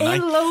the turtle, and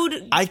And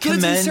load I goods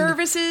commend- and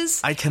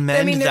services. I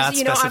commend there's,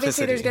 that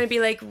obviously there's specificity. going to be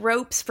like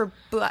ropes for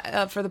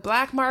the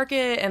black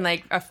market and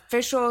like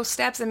official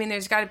steps. I mean,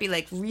 there's got to be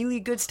like really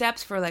good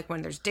steps for like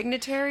when there's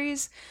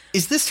dignitaries.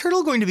 Is this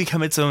turtle going to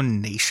become its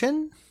own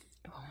nation?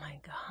 Oh my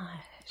gosh.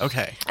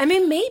 Okay. I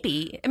mean,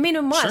 maybe. I mean,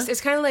 it must. Sure.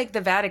 It's kind of like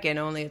the Vatican,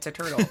 only it's a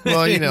turtle.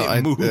 Well,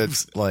 It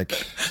moves. it's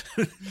like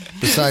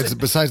besides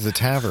the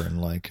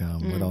tavern, like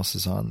what else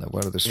is on there?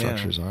 What other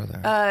structures are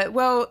there?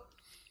 Well,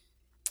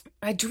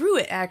 I drew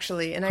it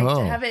actually, and I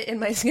Oh. have it in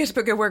my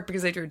sketchbook at work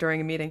because I drew it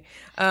during a meeting,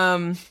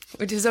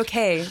 which is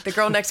okay. The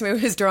girl next to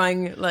me was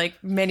drawing like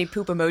many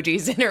poop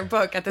emojis in her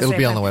book at the It'll same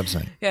be time. on the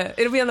website. Yeah,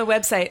 it'll be on the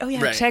website. Oh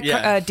yeah, Right, check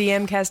yeah.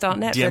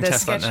 dmcast.net for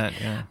this sketch,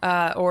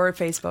 DMcast.net, or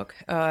Facebook,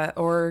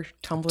 or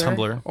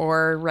Tumblr,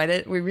 or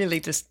Reddit. We really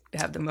just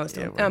have the most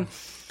of them.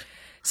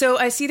 So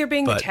I see there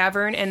being the But-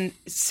 tavern and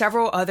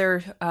several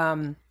other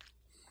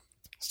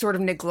sort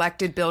of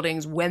neglected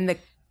buildings when the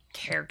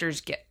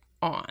characters get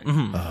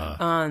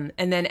on.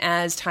 And then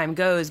as time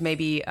goes,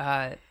 maybe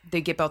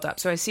they get built up.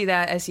 So I see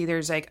that. I see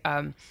there's like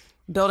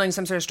building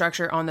some sort of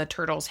structure on the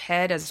turtle's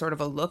head as sort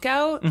of a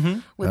lookout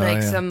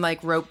with some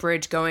like rope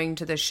bridge going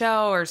to the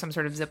shell or some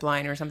sort of zip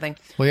line or something.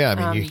 Well, yeah,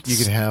 I mean, you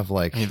could have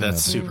like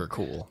That's super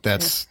cool.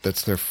 that's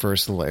their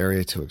first little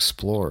area to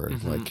explore.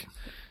 Like,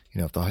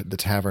 if the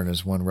tavern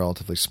is one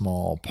relatively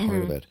small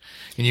part of it,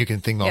 and you can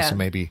think also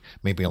Yeah.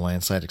 maybe a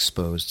landslide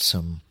exposed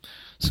some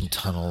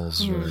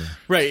tunnels or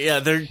Right, yeah,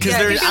 because Yeah, I there's think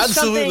there's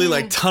absolutely something-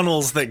 like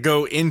tunnels that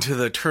go into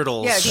the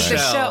turtle's Yeah, 'cause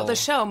shell. the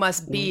shell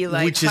must be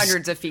like Which is-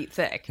 hundreds of feet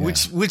thick.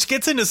 Which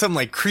gets into some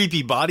like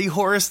creepy body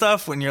horror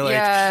stuff when you're like,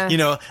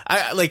 Yeah.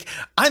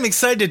 I'm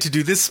excited to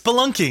do this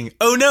spelunking.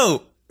 Oh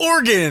no,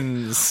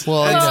 organs.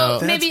 Well,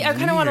 Well, maybe I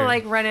kind of want to weird.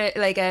 like run it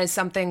like as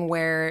something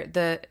where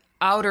the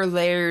outer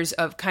layers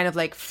of kind of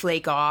like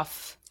flake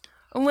off.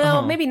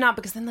 Well, maybe not,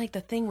 because then like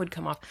the thing would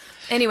come off.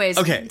 Anyways,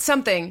 Okay.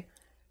 something.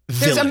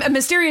 There's Villain. a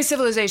mysterious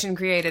civilization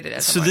created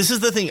it. So this is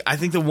the thing. I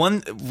think the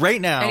one right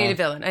now. I need a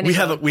villain. I need we a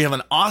have villain. we have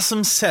an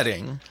awesome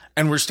setting,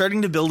 and we're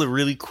starting to build a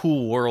really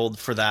cool world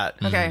for that.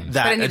 Okay, but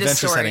that I need a adventure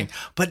story. setting.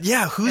 But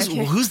yeah, who's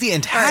Okay. who's the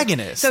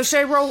antagonist? So should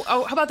I roll?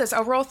 Oh, how about this?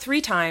 I'll roll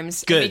 3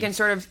 times. Good. And we can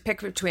sort of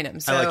pick between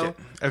them. So, I like it.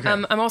 Okay.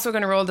 I'm also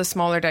going to roll the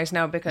smaller dice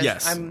now because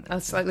Yes. I'm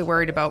slightly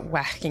worried about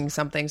whacking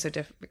something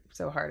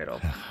so hard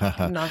it'll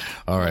knock.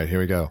 All right, here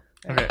we go.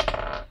 okay,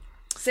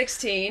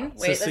 16.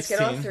 so Wait, let's get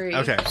all 16. 3.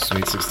 Okay,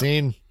 Sweet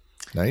 16.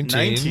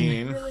 19.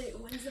 19. Really,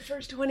 when's the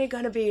first 20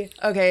 going to be?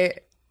 Okay,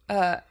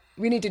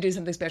 we need to do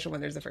something special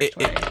when there's the first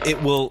 20.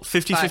 It will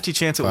 50-50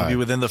 chance it will be Five.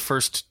 within the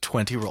first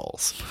 20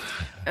 rolls.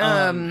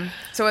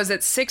 So is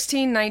it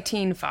 16,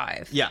 19,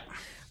 5? Yeah.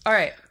 All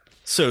right.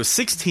 So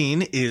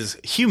 16 is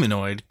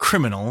humanoid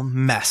criminal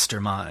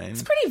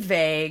mastermind. Pretty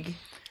vague.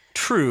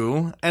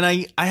 True, and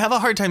I have a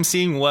hard time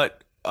seeing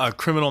what a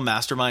criminal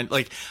mastermind,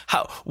 like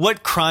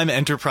what crime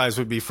enterprise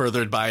would be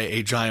furthered by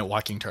a giant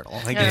walking turtle.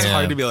 Like it's Yeah.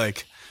 hard to be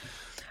like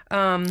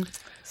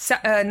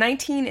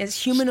 19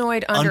 is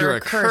humanoid under Under a a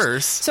curse.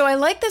 curse. So I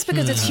like this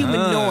because it's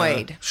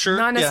humanoid. Sure,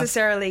 Not yeah.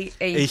 necessarily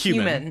a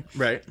human.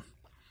 right?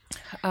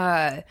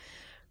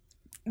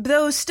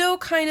 Though still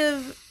kind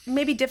of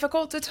maybe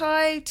difficult to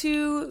tie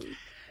to.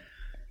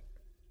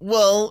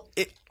 Well,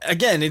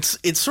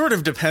 it sort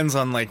of depends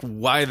on like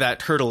why that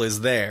turtle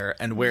is there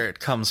and where it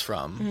comes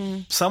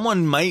from.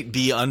 Someone might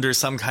be under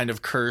some kind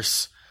of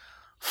curse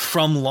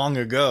from long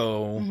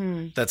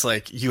ago that's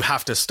like you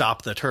have to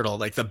stop the turtle.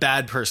 Like the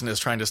bad person is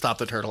trying to stop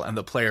the turtle and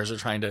the players are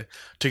trying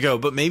to go.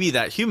 But maybe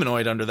that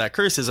humanoid under that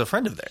curse is a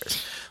friend of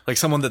theirs, like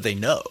someone that they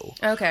know.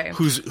 Okay.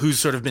 Who's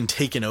sort of been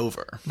taken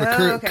over. But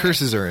okay.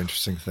 curses are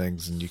interesting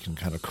things, and you can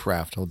kind of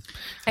craft a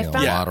found-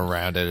 lot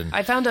around it. And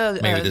I found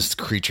maybe this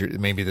creature,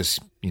 maybe this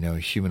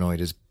humanoid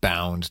is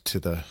bound to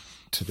the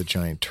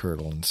giant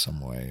turtle in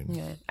some way.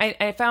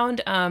 I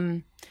found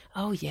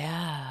oh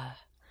yeah.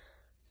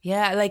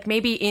 Yeah, like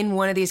maybe in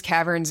one of these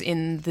caverns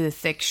in the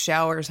thick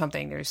shell or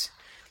something, there's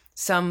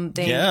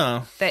something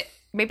Yeah. that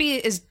maybe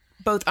is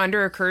both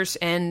under a curse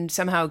and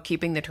somehow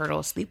keeping the turtle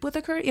asleep with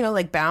a curse,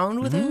 like bound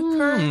with a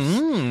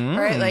curse.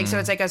 Right? Like, so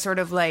it's like a sort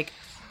of like,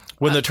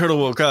 When the turtle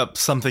woke up,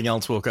 something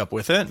else woke up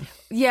with it.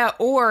 yeah,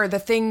 or the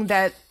thing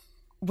that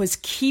was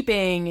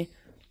keeping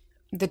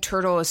the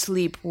turtle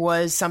asleep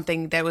was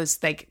something that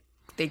was like,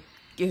 it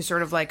was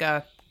sort of like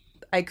a,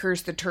 I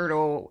cursed the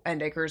turtle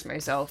and I cursed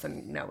myself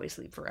and now we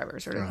sleep forever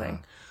sort of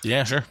thing.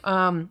 Yeah, sure.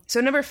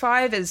 So number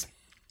 5 is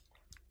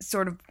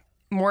sort of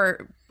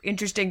more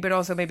interesting, but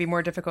also maybe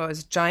more difficult.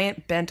 Is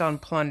giant bent on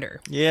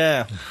plunder.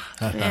 Yeah.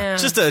 Yeah.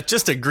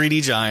 Just a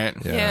greedy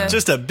giant. Yeah.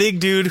 Just a big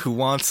dude who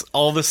wants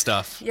all the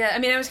stuff. Yeah, I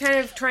mean, I was kind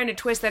of trying to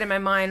twist that in my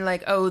mind,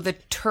 like, oh, the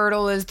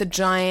turtle is the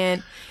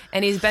giant,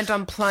 and he's bent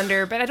on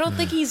plunder, but I don't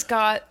think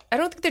I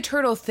don't think the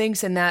turtle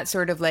thinks in that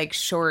sort of like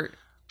short,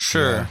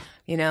 Sure.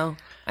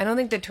 I don't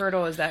think the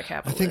turtle is that I think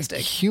capitalistic.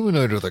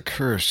 humanoid or the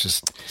curse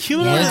just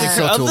Humanoid lends or the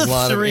itself Curse- to of a the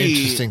lot three- of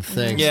interesting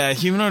things. Yeah,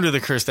 humanoid or the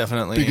curse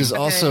definitely. Because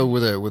also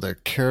with a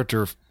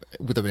character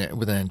with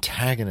an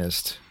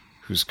antagonist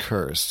who's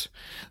cursed,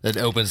 that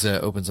opens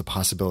a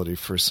possibility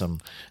for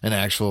an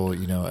actual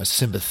a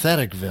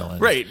sympathetic villain.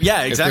 Right,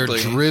 yeah, exactly.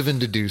 If they're driven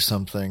to do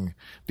something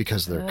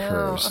because they're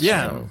cursed.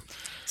 Yeah.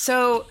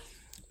 So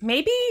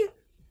maybe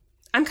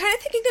I'm kind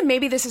of thinking that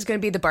maybe this is going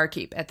to be the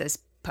barkeep at this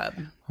pub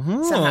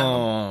somehow.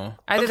 Oh,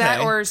 Either that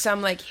okay. or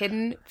some like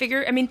hidden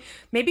figure. I mean,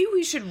 maybe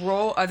we should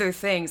roll other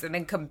things and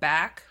then come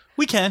back.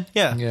 We can,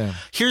 yeah. Yeah.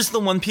 Here's the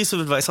one piece of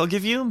advice I'll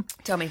give you.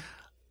 Tell me.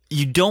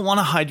 You don't want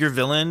to hide your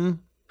villain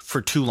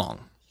for too long.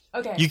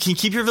 Okay. You can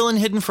keep your villain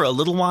hidden for a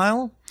little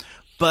while,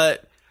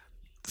 but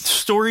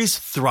stories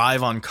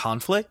thrive on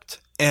conflict.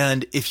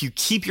 And if you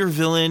keep your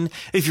villain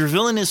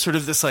is sort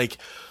of this like,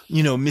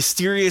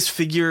 mysterious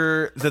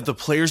figure that the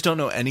players don't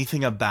know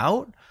anything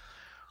about,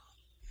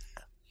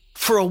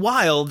 for a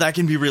while, that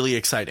can be really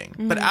exciting.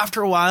 But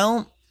after a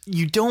while,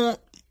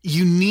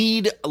 you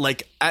need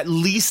like at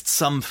least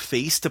some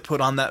face to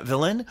put on that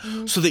villain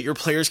so that your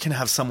players can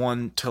have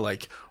someone to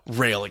like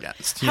rail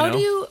against.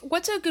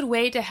 What's a good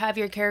way to have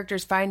your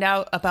characters find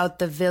out about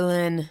the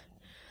villain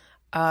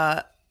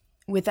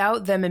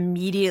without them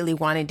immediately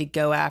wanting to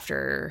go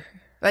after?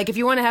 Like, if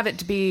you want to have it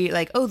to be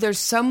like, oh, there's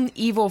some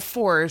evil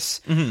force,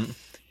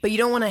 but you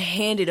don't want to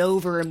hand it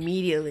over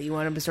immediately. You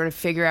want them to sort of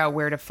figure out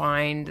where to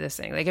find this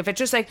thing. Like, if it's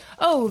just like,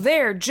 oh,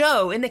 there,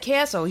 Joe in the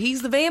castle,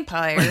 he's the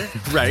vampire.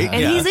 Right.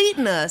 And he's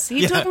eating us.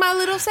 He took my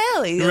little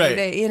Sally the other Right.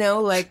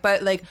 day,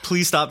 but like,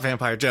 Please stop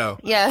Vampire Joe.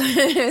 yeah,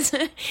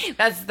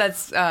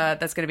 that's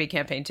going to be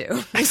campaign 2.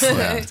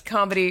 It's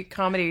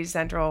Comedy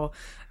Central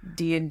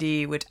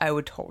D&D, which I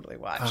would totally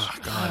watch. Oh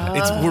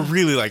God, we're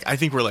really like, I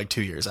think we're like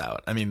 2 years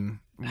out. I mean,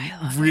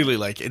 really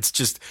like,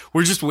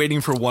 we're just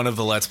waiting for one of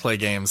the Let's Play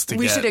games to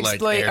We get should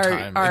exploit like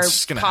airtime. our It's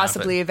just gonna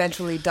possibly happen.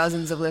 eventually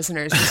dozens of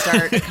listeners to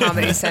start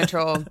Comedy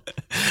Central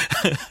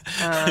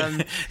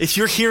If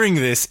you're hearing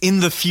this in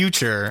the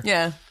future,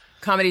 Yeah.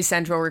 Comedy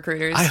Central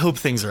recruiters. I hope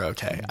things are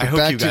okay. I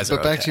hope you guys are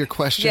okay. But back to your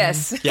question.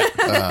 Yes.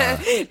 Yeah.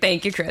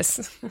 Thank you,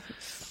 Chris.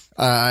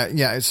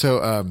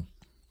 So,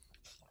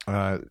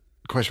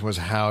 question was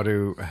how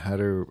do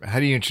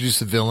you introduce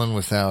the villain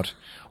without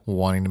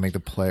wanting to make the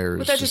players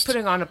Without just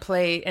putting on a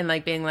plate and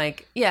like being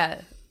like,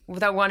 yeah,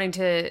 without wanting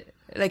to,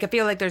 like, I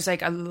feel like there's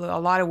like a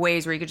lot of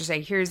ways where you could just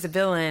say, here's the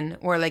villain,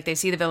 or like they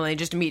see the villain, they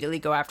just immediately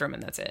go after him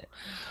and that's it.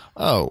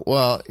 Oh,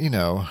 well,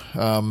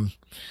 the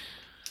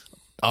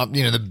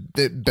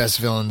best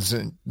villains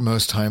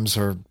most times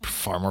are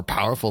far more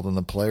powerful than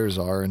the players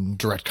are, and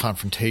direct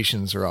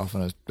confrontations are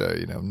often,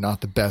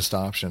 not the best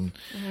option.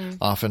 Mm-hmm.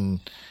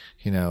 Often,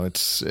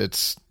 it's a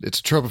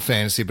trope of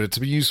fantasy, but it's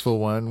a useful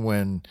one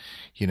when,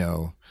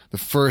 the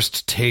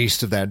first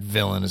taste of that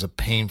villain is a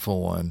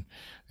painful one.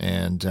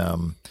 And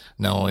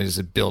not only does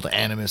it build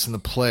animus in the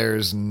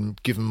players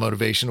and give them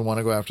motivation to want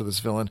to go after this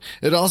villain,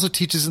 it also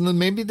teaches them that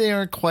maybe they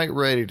aren't quite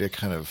ready to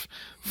kind of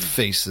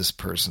face this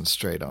person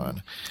straight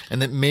on,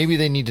 and that maybe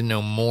they need to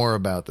know more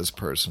about this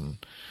person.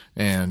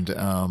 And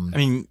I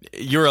mean,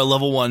 you're a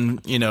level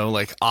 1,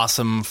 like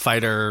awesome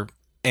fighter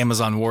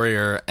Amazon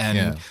warrior,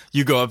 and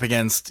you go up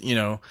against,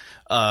 Joe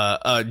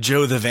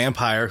the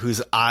vampire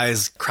whose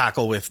eyes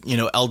crackle with,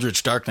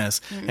 eldritch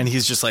darkness, and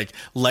he's just like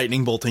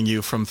lightning bolting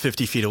you from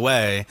 50 feet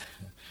away.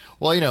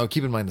 Well,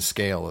 keep in mind the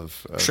scale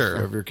of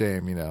your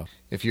game.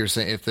 If you're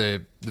saying if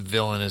the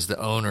villain is the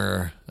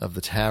owner of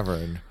the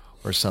tavern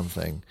or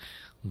something,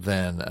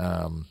 then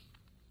I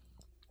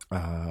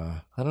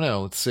don't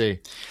know. Let's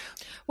see.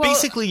 Well,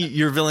 basically,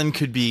 your villain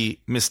could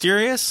be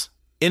mysterious,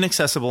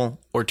 inaccessible,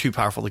 or too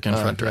powerful to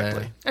confront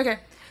directly. Okay.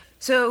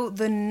 So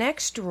the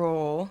next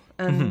roll,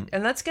 and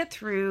let's get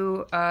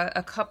through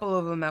a couple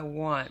of them at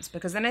once,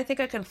 because then I think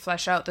I can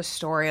flesh out the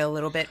story a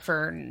little bit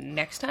for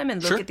next time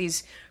and look at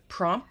these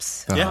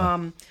prompts.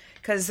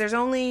 Because there's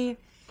only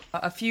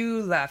a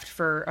few left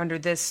for under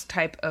this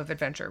type of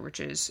adventure, which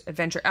is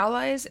Adventure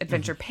Allies,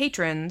 Adventure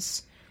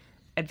Patrons,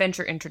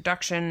 Adventure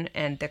Introduction,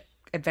 and the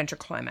Adventure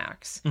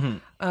Climax.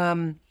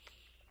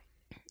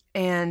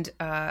 And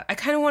I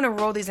kind of want to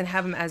roll these and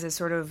have them as a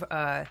sort of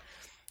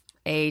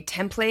a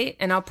template,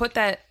 and I'll put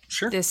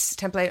this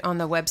template on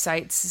the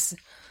website's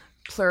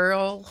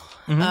plural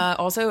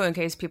also, in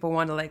case people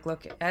want to like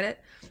look at it.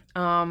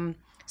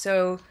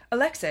 So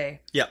Alexei,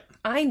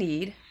 I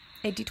need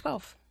a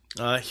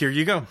D12. Here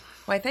you go.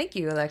 Why, thank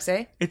you,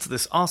 Alexei. It's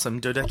this awesome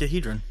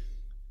dodecahedron.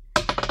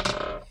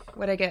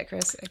 What'd I get,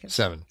 Chris?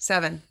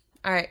 7.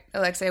 All right,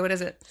 Alexei, what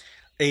is it?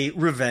 A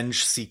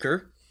revenge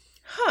seeker.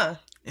 Huh.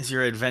 Is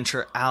your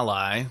adventure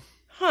ally.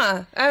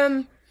 Huh.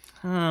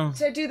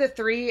 Should I do the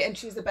 3 and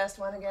choose the best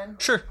one again?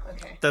 Sure.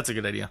 Okay. That's a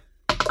good idea.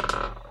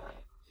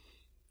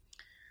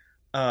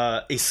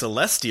 A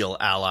celestial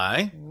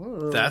ally.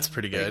 Ooh, that's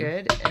pretty good.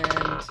 Pretty good.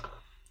 And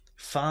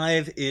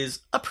 5 is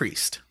a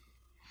priest.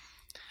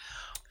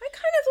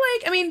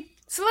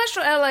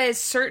 celestial ally is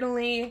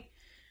certainly,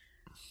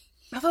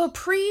 although a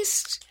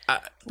priest.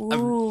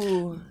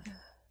 Ooh.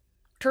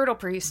 Turtle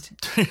priest.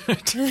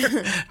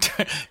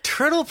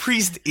 Turtle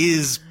priest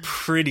is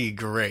pretty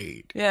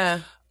great. Yeah.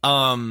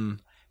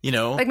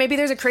 Like maybe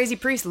there's a crazy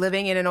priest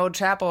living in an old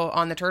chapel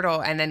on the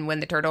turtle, and then when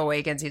the turtle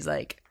awakens, he's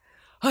like,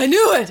 I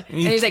knew it! And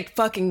he's like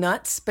fucking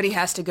nuts, but he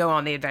has to go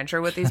on the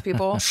adventure with these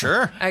people.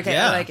 Sure. Okay,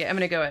 yeah. I like it. I'm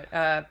gonna go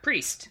with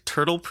priest.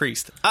 Turtle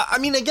priest.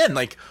 Again,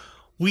 like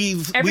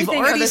we've Everything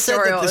already on said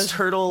the that this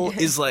turtle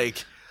is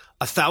like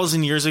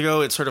 1,000 years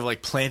ago, it sort of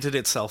like planted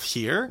itself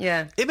here.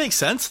 Yeah. It makes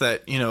sense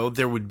that,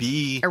 there would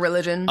be a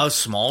religion, a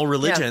small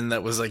religion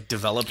that was like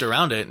developed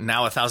around it. And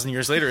now 1,000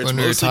 years later, it's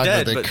mostly mostly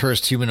dead. About the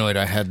cursed humanoid,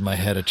 I had in my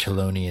head a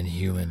Chelonian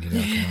human, kind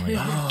of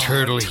like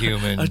turtle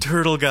human. A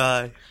turtle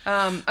guy.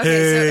 Okay, so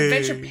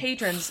adventure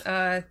patrons,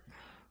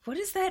 what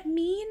does that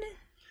mean?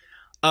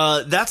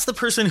 That's the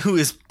person who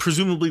is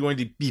presumably going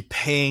to be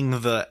paying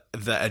the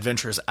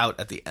adventurers out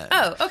at the end.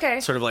 Oh, okay.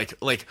 Sort of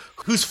like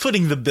who's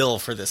footing the bill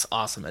for this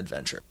awesome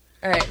adventure.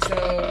 All right,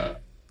 so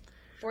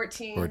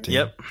 14.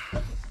 Yep.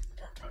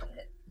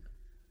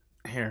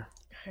 Here.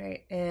 All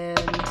right, and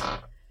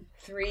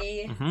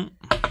 3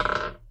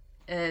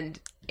 and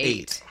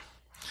 8.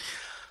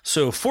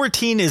 So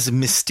 14 is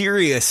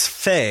Mysterious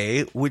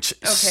Fae, which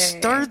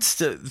starts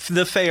to...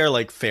 The Fae are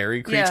like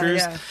fairy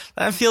creatures. Yeah.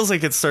 That feels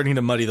like it's starting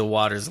to muddy the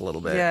waters a little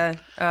bit.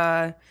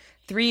 Yeah.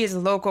 3 is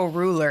Local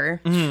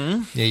Ruler.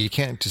 Mm-hmm. Yeah, you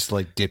can't just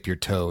like dip your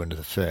toe into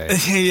the Fae.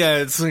 Yeah,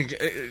 it's like...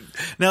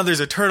 now there's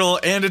a turtle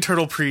and a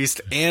turtle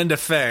priest and a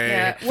Fae.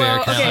 Yeah.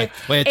 Well, okay.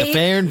 Wait, the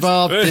Fae are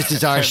involved? This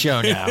is our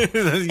show now.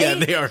 Yeah,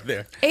 they are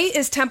there. 8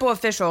 is Temple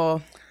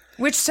Official.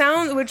 Which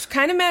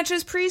kind of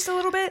matches priest a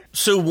little bit.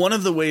 So one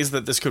of the ways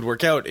that this could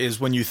work out is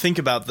when you think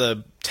about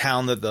the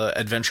town that the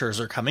adventurers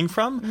are coming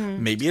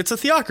from, maybe it's a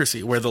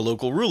theocracy where the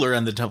local ruler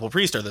and the temple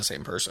priest are the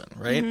same person,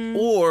 right?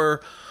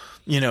 Or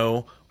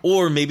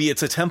or maybe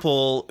it's a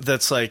temple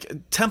that's like,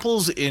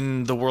 temples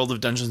in the world of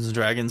Dungeons and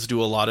Dragons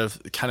do a lot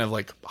of kind of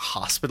like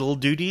hospital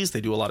duties.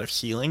 They do a lot of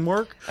healing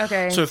work.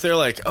 Okay. So if they're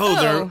like,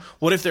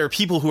 what if there are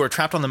people who are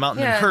trapped on the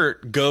mountain and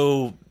hurt?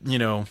 Go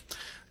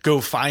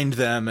find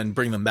them and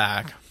bring them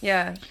back.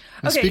 Yeah.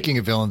 And speaking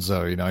of villains,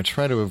 though, I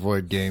try to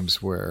avoid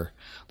games where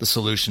the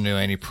solution to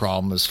any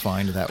problem is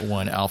find that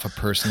one alpha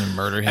person and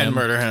murder him.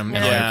 And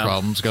all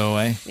problems go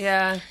away.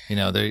 Yeah.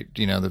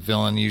 The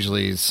villain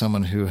usually is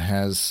someone who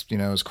has,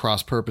 is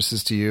cross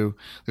purposes to you.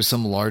 There's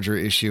some larger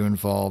issue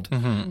involved.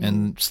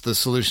 And the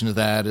solution to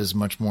that is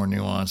much more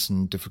nuanced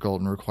and difficult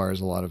and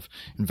requires a lot of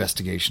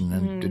investigation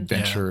and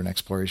adventure and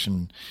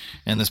exploration.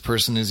 And this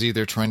person is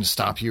either trying to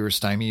stop you or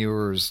stymie you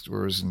or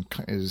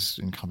is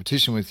in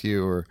competition with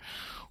you or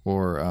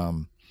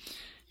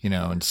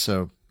and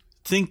so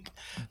think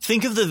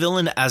of the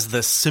villain as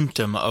the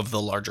symptom of the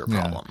larger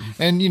problem.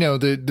 Yeah. And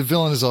the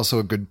villain is also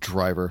a good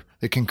driver.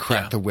 It can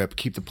crack the whip,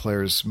 keep the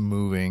players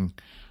moving,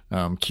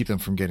 keep them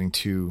from getting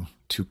too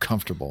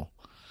comfortable.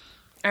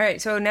 All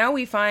right, so now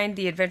we find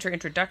the adventure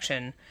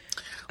introduction.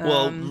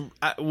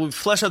 We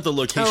flesh out the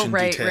location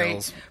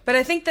details. Right. But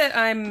I think that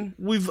I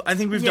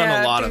think we've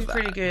done a lot of that.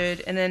 Pretty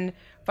good. And then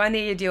find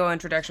the ideal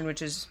introduction,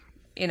 which is,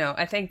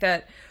 I think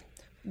that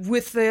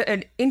with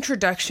an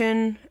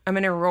introduction, I'm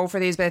going to roll for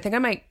these, but I think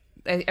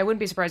I wouldn't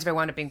be surprised if I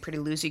wound up being pretty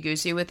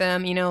loosey-goosey with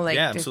them, just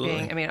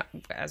absolutely. being,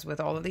 as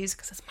with all of these,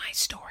 because it's my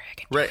story. I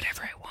can do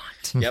whatever I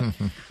want. Yep.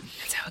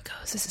 That's how it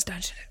goes. This is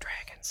Dungeons &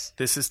 Dragons.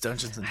 This is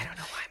Dungeons & I don't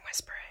know why I'm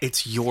whispering.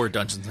 It's your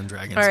Dungeons &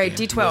 Dragons All right,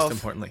 game, D12. most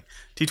importantly.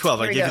 D12,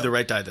 I gave you the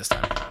right die this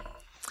time.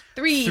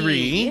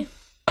 3.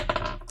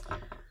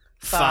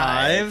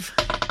 5.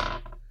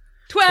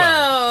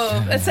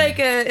 12.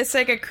 It's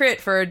like a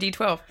crit for a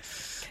D12.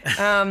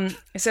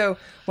 So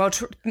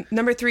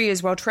number 3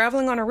 is while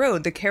traveling on a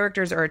road, the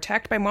characters are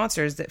attacked by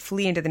monsters that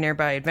flee into the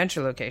nearby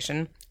adventure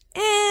location.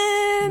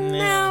 And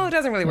no, it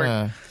doesn't really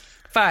work.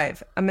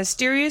 5, a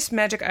mysterious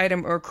magic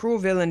item or cruel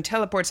villain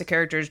teleports the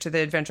characters to the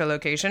adventure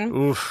location.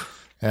 Oof.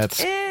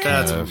 That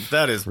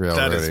is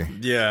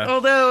yeah.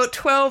 Although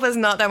 12 is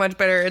not that much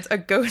better. It's a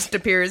ghost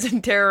appears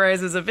and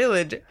terrorizes a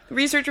village.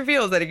 Research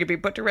reveals that it can be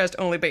put to rest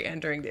only by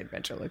entering the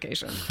adventure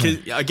location.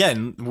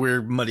 Again,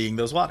 we're muddying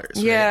those waters.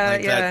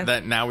 Right? Yeah,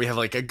 That now we have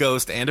like a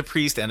ghost and a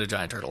priest and a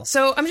giant turtle.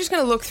 So I'm just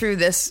going to look through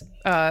this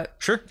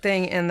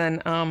thing, and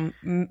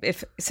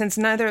then since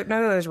none of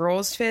those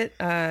roles fit,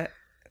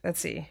 let's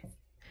see.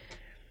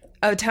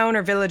 A town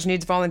or village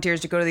needs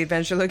volunteers to go to the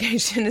adventure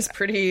location is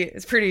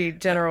pretty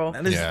general.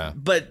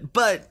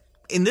 But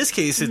in this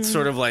case, it's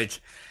sort of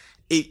like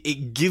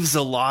it gives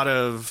a lot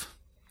of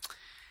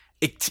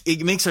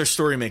it makes our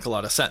story make a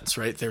lot of sense,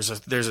 right? There's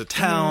a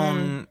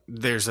town,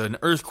 there's an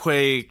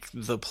earthquake,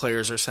 the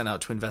players are sent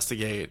out to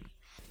investigate.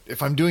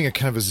 If I'm doing a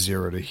kind of a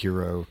zero to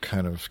hero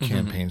kind of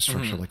campaign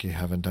structure like you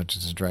have in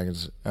Dungeons and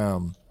Dragons, I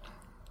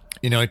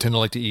tend to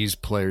like to ease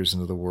players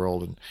into the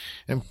world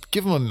and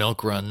give them a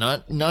milk run,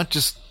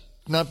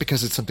 not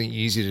because it's something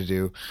easy to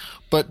do,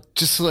 but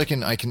just so I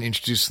can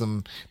introduce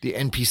them the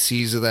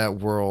NPCs of that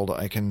world.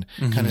 I can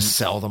kind of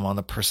sell them on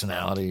the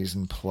personalities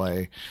and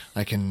play.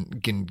 I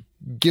can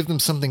give them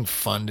something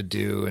fun to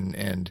do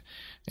and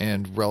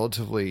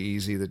relatively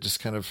easy that just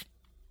kind of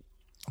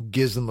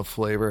gives them a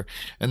flavor.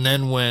 And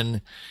then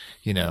when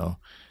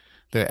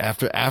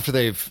after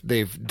they've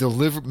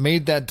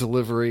made that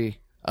delivery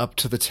up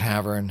to the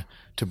tavern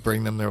to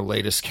bring them their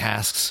latest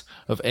casks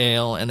of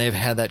ale, and they've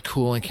had that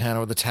cool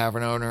encounter with the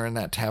tavern owner, and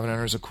that tavern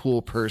owner is a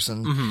cool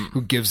person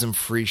who gives them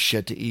free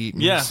shit to eat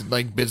and just,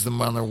 bids them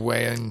on their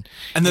way. And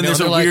then there's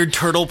a weird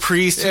turtle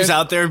priest who's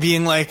out there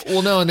being like...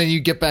 Well, no, and then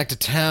you get back to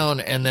town,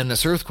 and then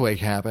this earthquake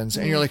happens,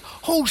 and you're like,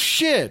 oh,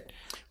 shit!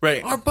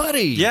 Right. Our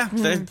buddy. Yeah,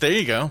 there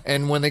you go.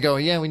 And when they go,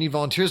 we need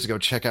volunteers to go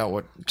check out.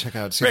 Right,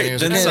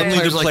 then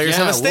suddenly the players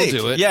have a stake.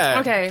 We'll do it.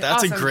 Yeah, okay,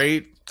 that's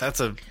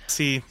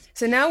awesome.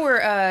 So now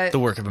we're... the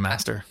work of a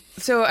master.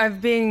 So I'm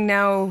being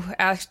now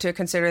asked to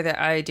consider the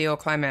ideal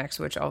climax,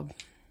 which I'll,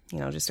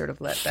 just sort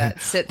of let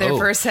that sit there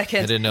for a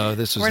second. I didn't know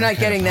this was. We're not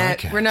getting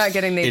that. We're not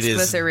getting the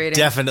explicit rating.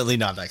 Definitely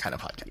not that kind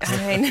of podcast.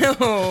 I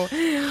know.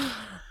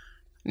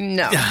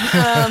 No.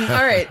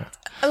 All right,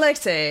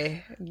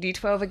 Alexei,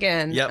 D12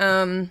 again. Yep.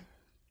 All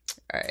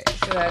right.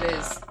 So that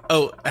is.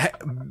 Oh,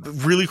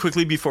 really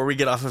quickly before we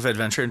get off of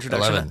adventure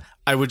introduction, 11.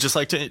 I would just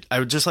like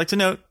to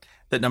note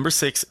that number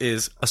 6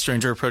 is a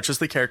stranger approaches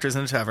the characters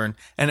in a tavern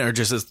and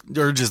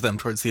urges them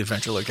towards the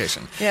adventure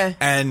location. Yeah.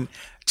 And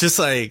just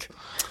like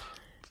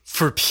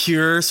for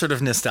pure sort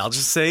of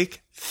nostalgia's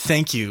sake,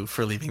 thank you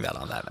for leaving that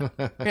on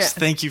that. Just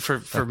thank you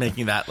for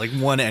making that like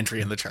one entry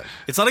in the chart.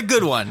 It's not a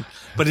good one,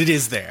 but it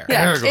is there.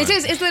 Yeah.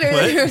 It's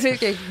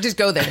literally just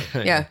go there.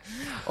 Yeah.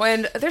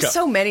 And there's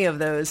so many of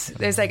those.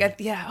 There's like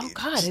oh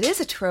God, it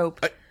is a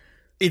trope.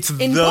 It's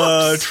in the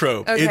books.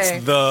 trope. Okay.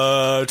 It's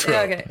the trope.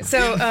 Yeah, okay.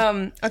 So,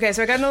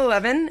 so I got an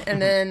 11,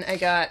 and then I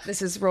got,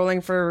 this is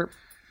rolling for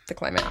the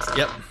climax.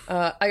 Yep.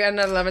 I got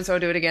another 11, so I'll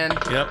do it again.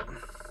 Yep.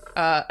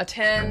 A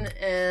 10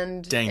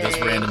 and Dang, those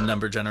random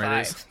number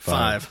generators.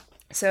 5.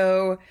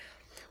 So,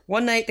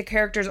 One night, the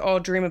characters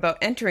all dream about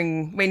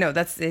entering... Wait, no,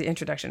 that's the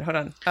introduction. Hold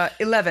on.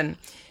 11,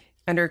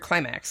 under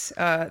climax.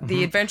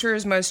 The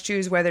adventurers must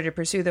choose whether to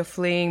pursue the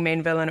fleeing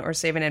main villain or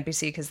save an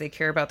NPC because they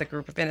care about the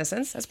group of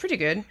innocents. That's pretty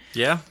good.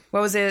 Yeah.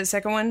 What was the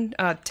second one?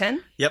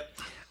 10? Yep.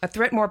 A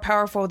threat more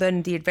powerful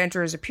than the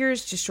adventurers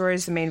appears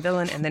destroys the main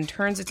villain and then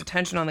turns its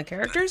attention on the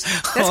characters.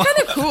 That's kind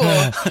of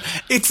cool.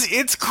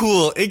 It's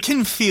cool. It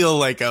can feel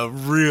like a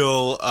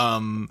real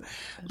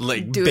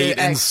like Deus bait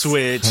and Ex.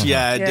 switch.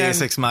 Yeah,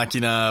 Deus Ex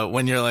Machina,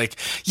 when you're like,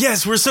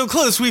 yes, we're so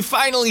close. We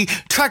finally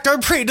tracked our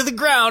prey to the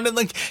ground. And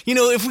like, you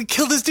know, if we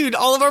kill this dude,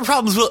 all of our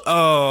problems will,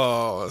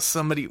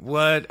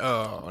 what?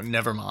 Oh,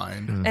 never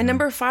mind. And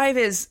number 5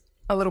 is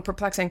a little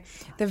perplexing.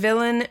 The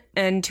villain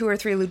and 2 or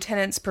 3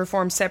 lieutenants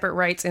perform separate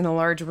rites in a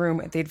large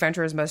room. The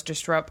adventurers must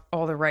disrupt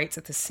all the rites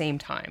at the same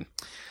time.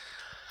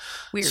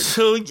 Weird.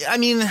 So, I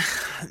mean,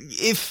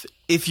 if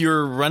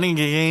you're running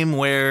a game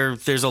where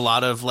there's a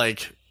lot of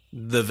like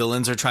the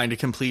villains are trying to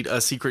complete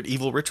a secret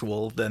evil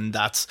ritual, then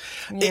that's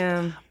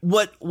Yeah.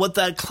 what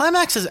that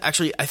climax is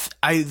actually.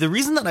 The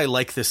reason that I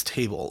like this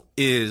table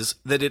is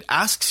that it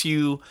asks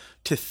you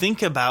to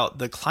think about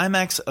the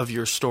climax of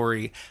your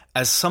story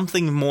as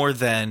something more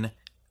than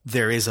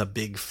there is a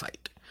big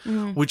fight.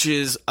 Which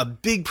is a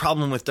big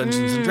problem with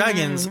Dungeons and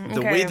Dragons.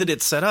 The way that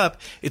it's set up,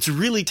 it's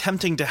really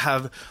tempting to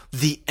have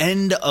the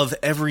end of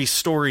every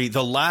story,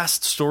 the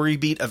last story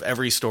beat of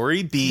every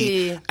story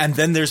be, and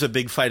then there's a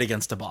big fight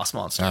against a boss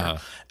monster.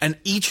 And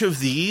each of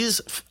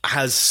these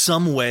has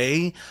some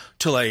way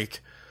to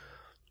like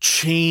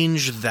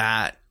change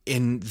that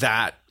in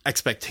that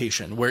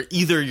expectation where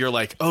either you're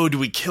like, oh, do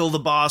we kill the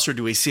boss or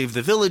do we save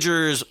the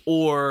villagers,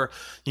 or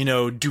you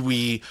know, do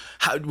we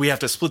have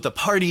to split the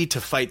party to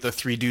fight the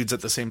 3 dudes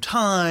at the same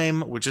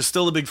time, which is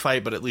still a big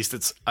fight, but at least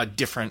it's a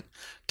different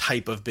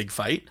type of big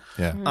fight.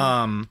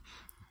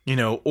 You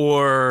know,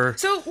 or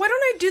So why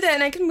don't I do that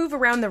and I can move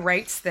around the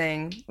rights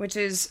thing, which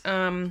is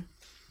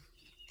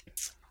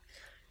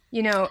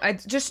you know,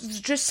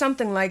 just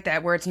something like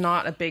that where it's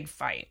not a big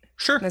fight.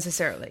 Sure.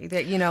 Necessarily.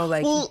 That, you know,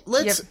 like, well,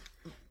 let's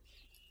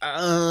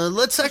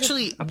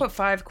actually, I'll put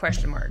 5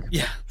 question mark.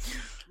 yeah.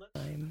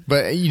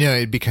 But you know,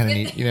 it'd be kind of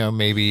neat. You know,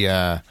 maybe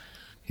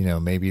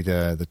maybe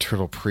the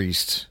turtle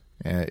priest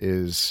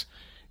is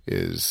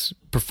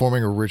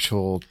performing a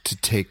ritual to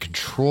take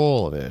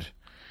control of it,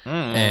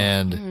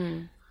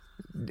 and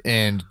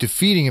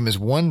defeating him is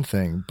one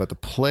thing, but the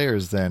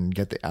players then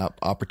get the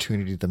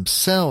opportunity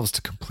themselves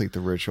to complete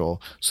the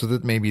ritual, so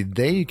that maybe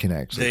they can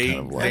actually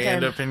They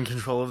end up in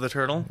control of the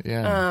turtle.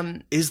 Yeah.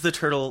 Is the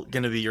turtle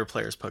going to be your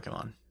player's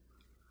Pokemon?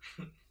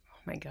 Oh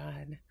my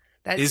God.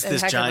 That's Is a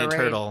this heck of a giant raid.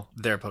 turtle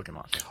their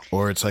Pokemon?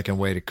 Or it's like a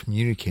way to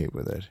communicate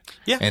with it.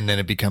 Yeah. And then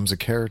it becomes a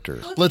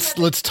character.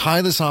 Let's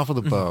tie this off with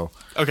a bow.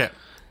 Okay.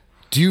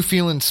 Do you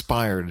feel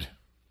inspired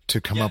to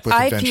come up with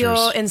I adventures?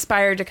 feel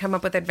inspired to come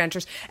up with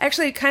adventures.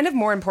 Actually, kind of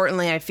more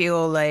importantly, I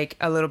feel like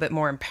a little bit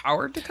more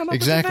empowered to come up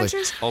with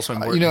adventures. Also You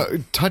important.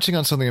 know, touching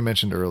on something I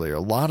mentioned earlier, a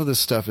lot of this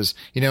stuff is,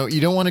 you know,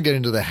 you don't want to get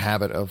into the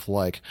habit of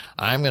like,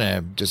 I'm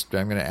gonna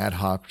ad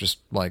hoc just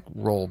like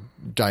roll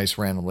dice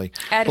randomly.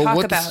 Ad But hoc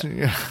what about.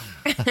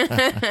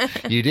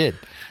 you did.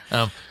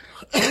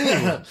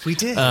 we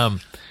did.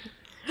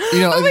 You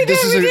know,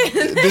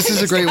 this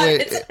is a great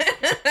way.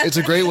 It's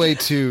a great way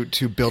to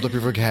build up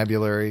your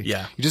vocabulary.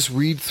 Yeah. You just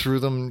read through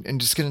them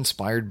and just get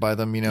inspired by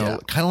them. You know, Yeah.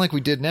 kind of like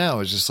we did now.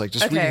 Is just like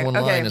reading one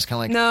line is kind of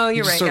like, no, you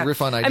you're just right. start Yeah.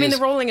 riff on ideas. I mean, the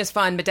rolling is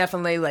fun, but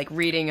definitely like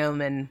reading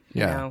them and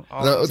you know.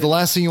 All the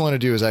last thing you want to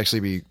do is actually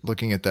be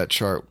looking at that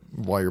chart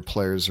while your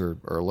players are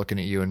looking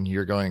at you and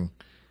you're going.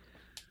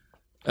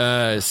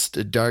 A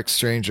dark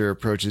stranger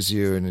approaches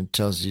you and it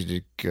tells you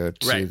to go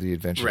to the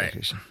adventure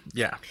location.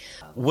 Yeah.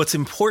 What's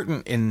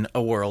important in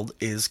a world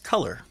is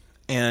color.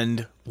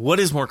 And what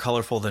is more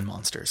colorful than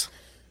monsters?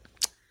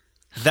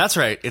 That's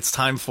right. It's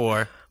time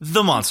for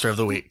the Monster of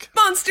the Week.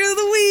 Monster of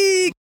the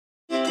Week.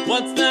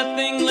 What's that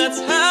thing? Let's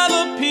have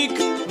a peek.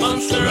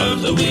 Monster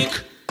of the Week.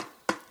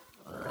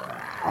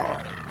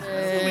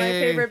 My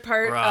favorite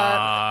part.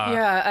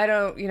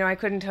 Yeah, I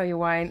couldn't tell you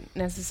why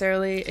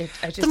necessarily.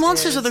 The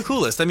monsters are the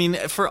coolest. I mean,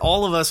 for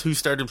all of us who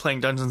started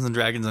playing Dungeons and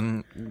Dragons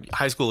in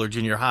high school or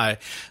junior high,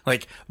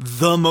 like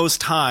the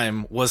most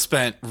time was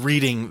spent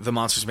reading the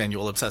Monsters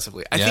Manual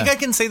obsessively. I think I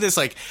can say this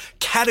like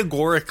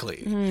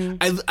categorically.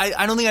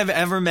 I don't think I've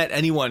ever met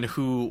anyone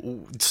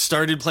who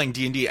started playing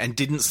D&D and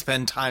didn't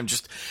spend time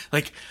just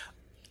like,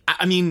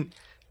 I mean,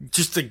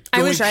 just like I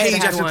going wish I had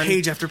page had after one.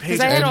 page after page. Because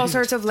I had after all page.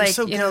 sorts of They're like,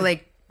 so you know, good.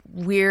 like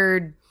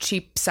weird,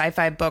 cheap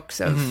sci-fi books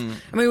of,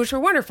 I mean, which were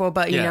wonderful,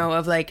 but you Yeah. know,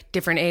 of like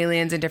different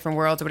aliens and different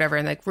worlds or whatever.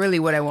 And like, really,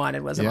 what I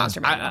wanted was a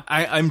monster manual.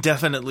 I'm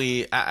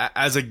definitely,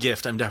 as a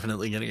gift, I'm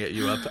definitely going to get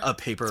you a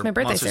paper my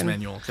birthday Monsters soon.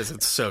 Manual because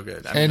it's so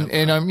good. I mean,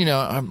 And I'm, you know,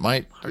 I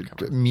might,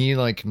 me,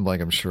 like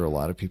I'm sure a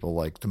lot of people,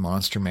 like the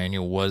Monster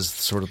Manual was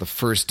sort of the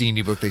first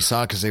D&D book they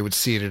saw because they would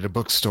see it at a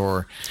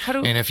bookstore.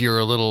 And if you're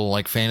a little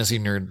like fantasy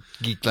nerd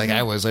geek like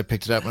I was, I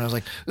picked it up and I was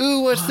like,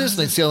 ooh, what's this?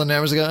 And they'd see all the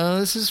numbers and go, oh,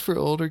 this is for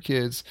older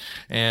kids.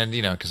 And,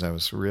 you know, because I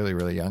was really,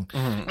 really young.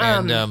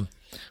 And,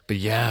 but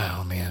yeah,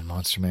 oh man,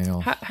 Monster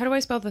Manual. How do I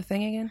spell the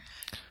thing again?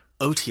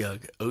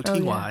 Otyugh.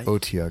 O-T-Y.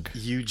 Otyugh.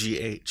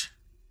 U-G-H.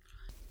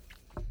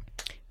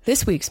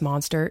 This week's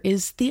monster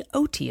is the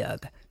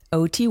Otyugh.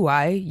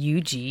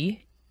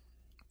 O-T-Y-U-G-H.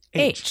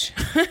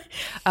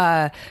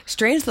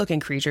 Strange-looking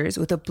creatures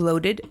with a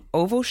bloated,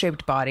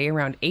 oval-shaped body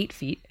around 8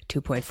 feet,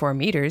 2.4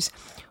 meters,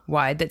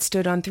 wide that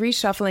stood on 3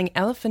 shuffling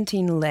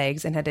elephantine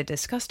legs and had a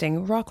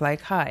disgusting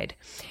rock-like hide.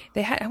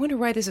 I wonder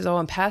why this is all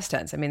in past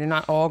tense. I mean, they're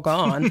not all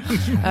gone.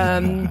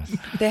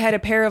 They had a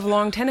pair of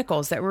long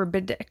tentacles that were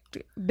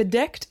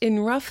bedecked in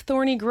rough,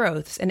 thorny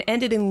growths and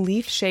ended in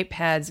leaf-shaped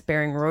pads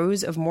bearing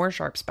rows of more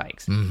sharp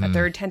spikes. A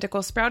third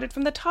tentacle sprouted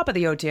from the top of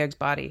the Otyugh's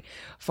body,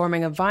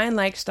 forming a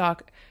vine-like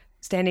stalk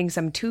standing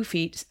some 2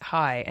 feet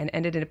high and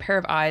ended in a pair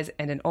of eyes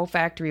and an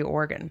olfactory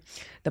organ.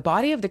 The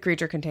body of the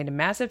creature contained a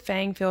massive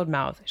fang-filled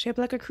mouth shaped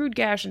like a crude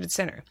gash in its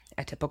center.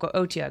 A typical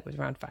Otyugh was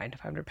around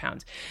 500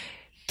 pounds.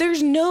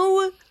 There's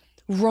no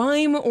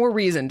rhyme or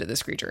reason to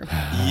this creature.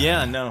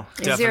 Yeah, no,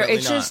 definitely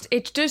not.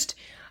 It's just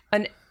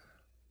an...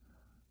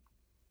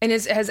 And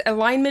it has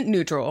alignment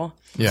neutral.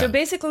 Yeah. So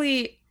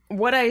basically,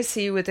 what I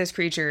see with this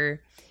creature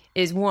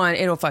is, one,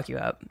 it'll fuck you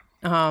up.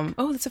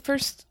 That's the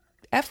first...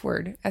 F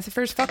word as the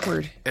first fuck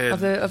word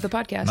of the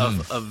podcast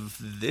of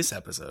this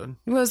episode.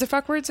 Was there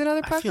fuck words in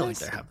other podcasts? I feel like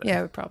there have been.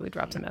 Yeah, we probably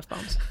dropped some F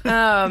bombs.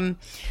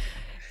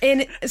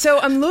 And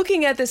so I'm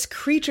looking at this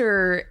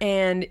creature,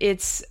 and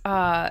it's.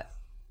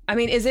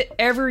 Is it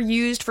ever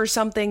used for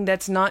something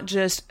that's not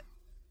just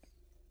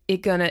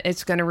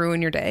it's gonna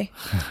ruin your day?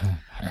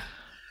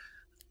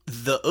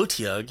 The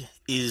Otyugh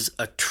is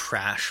a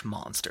trash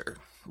monster.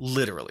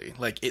 Literally,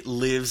 like, it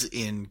lives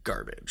in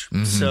garbage.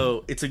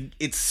 So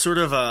it's sort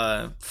of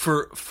a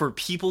for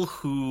people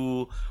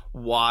who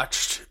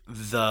watched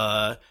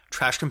the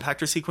trash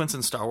compactor sequence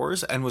in Star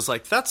Wars and was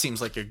like, that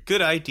seems like a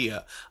good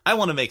idea, I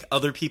want to make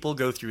other people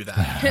go through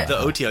that. The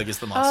Otyugh is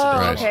the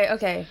monster. Oh,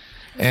 okay.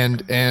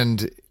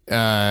 And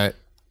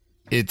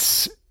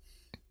it's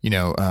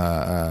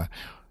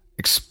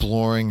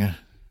exploring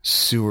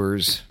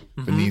sewers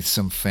beneath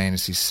some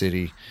fantasy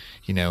city,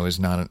 is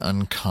not an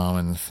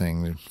uncommon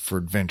thing for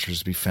adventurers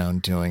to be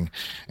found doing.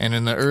 And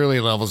in the early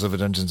levels of a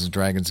Dungeons &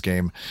 Dragons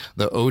game,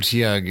 the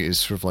Otyugh is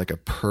sort of like a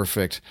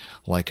perfect,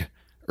 like,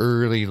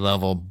 early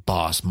level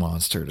boss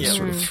monster to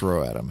sort of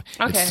throw at him.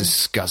 Okay. It's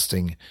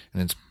disgusting,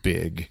 and it's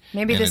big.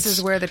 Maybe this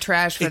is where the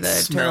trash for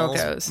the turtle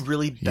goes.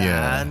 Really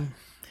bad.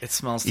 It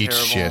smells Eat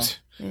terrible. shit.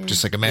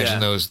 Just like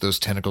imagine those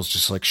tentacles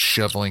just like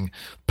shoveling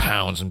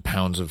pounds and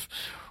pounds of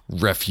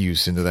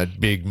refuse into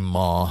that big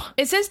maw.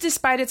 It says,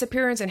 despite its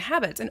appearance and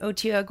habits, an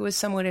Otyugh was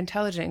somewhat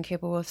intelligent and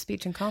capable of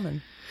speech in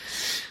common.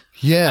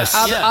 Yes.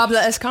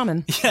 Habla es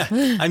common. Yeah.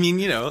 I mean,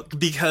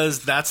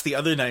 because that's the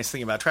other nice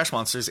thing about trash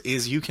monsters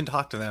is you can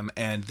talk to them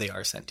and they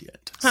are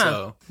sentient.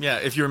 So, yeah,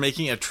 if you're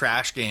making a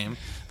trash game,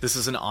 this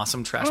is an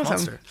awesome trash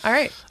monster. All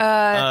right.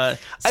 I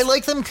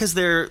like them because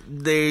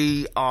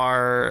they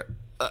are,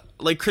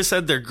 like Chris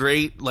said, they're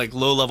great, like,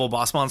 low-level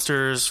boss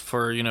monsters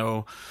for,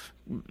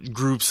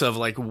 groups of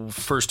like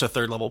first to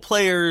third level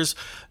players.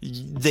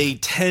 They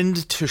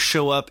tend to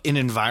show up in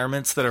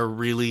environments that are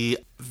really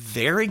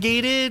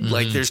variegated.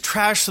 Like, there's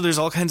trash, so there's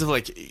all kinds of,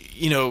 like,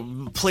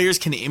 players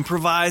can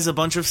improvise a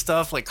bunch of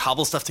stuff, like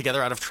cobble stuff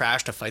together out of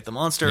trash to fight the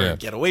monster and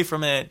get away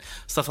from it,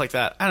 stuff like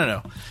that. I don't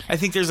know. I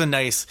think there's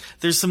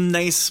some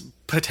nice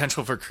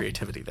potential for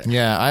creativity there.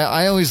 Yeah,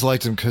 I always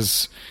liked them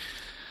because,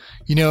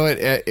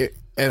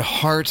 at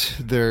heart,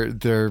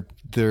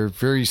 they're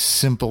very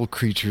simple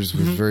creatures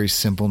with very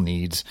simple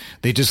needs.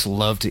 They just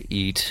love to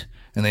eat,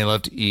 and they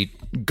love to eat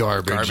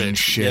garbage and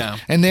shit. Yeah.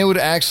 And they would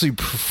actually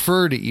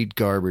prefer to eat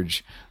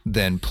garbage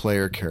than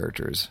player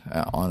characters,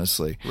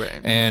 honestly. Right.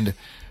 And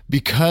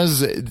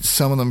because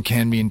some of them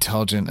can be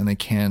intelligent and they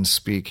can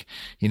speak,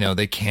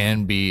 they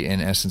can be, in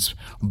essence,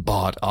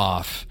 bought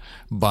off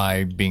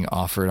by being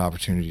offered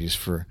opportunities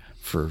for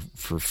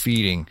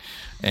feeding.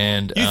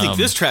 And you think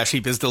this trash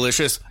heap is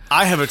delicious?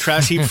 I have a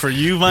trash heap for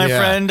you, my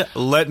friend.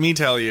 Let me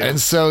tell you. And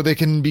so they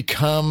can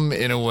become,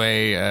 in a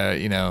way,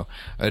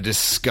 a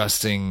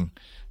disgusting,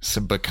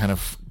 but kind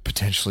of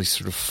potentially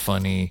sort of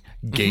funny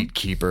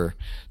gatekeeper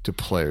to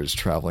players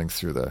traveling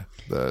through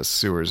the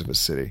sewers of a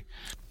city.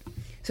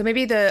 So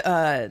maybe the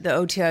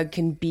Otyugh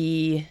can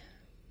be...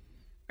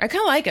 I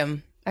kind of like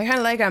him.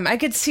 I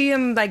could see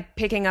him, like,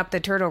 picking up the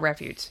turtle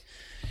refuse.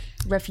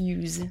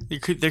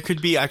 There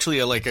could be actually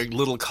a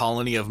little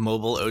colony of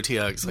mobile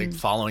Otyughs like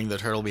following the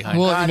turtle behind.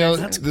 Well,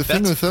 that's the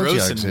thing with gross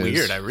Otyughs and is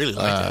weird. I really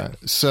like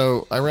it.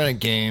 So I ran a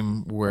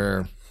game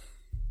where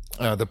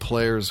the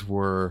players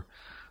were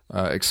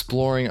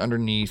exploring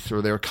underneath,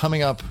 or they were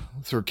coming up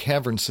through a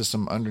cavern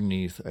system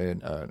underneath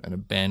an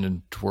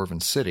abandoned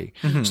dwarven city.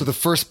 So the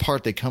first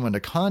part they come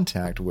into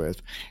contact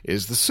with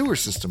is the sewer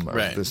system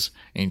of this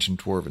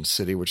ancient dwarven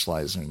city, which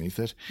lies underneath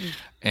it,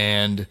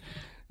 and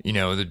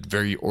the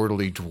very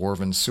orderly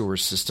dwarven sewer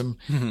system.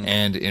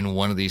 And in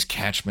one of these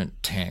catchment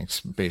tanks,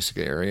 basic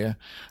area,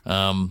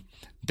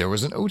 there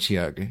was an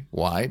Otyugh.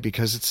 Why?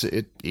 Because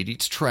it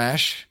eats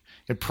trash.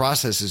 It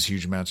processes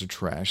huge amounts of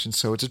trash, and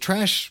so it's a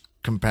trash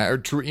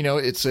compared to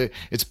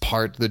it's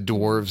part the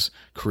dwarves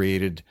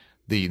created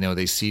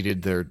they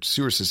seeded their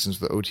sewer systems,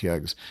 the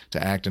Otyughs,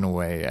 to act in a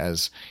way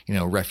as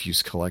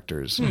refuse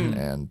collectors,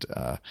 and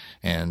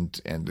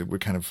they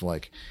would kind of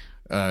like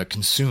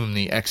consume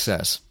the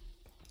excess.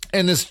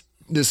 And this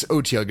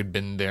Otyugh had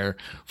been there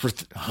for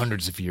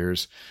hundreds of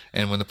years,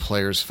 and when the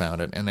players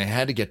found it, and they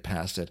had to get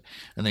past it,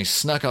 and they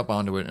snuck up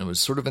onto it, and it was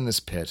sort of in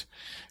this pit,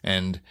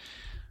 and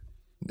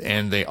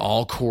they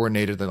all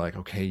coordinated. They're like,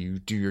 okay, you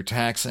do your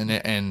attacks,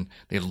 and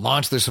they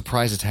launched their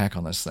surprise attack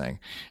on this thing,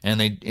 and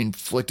they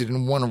inflicted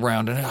in one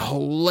round a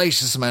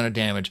hellacious amount of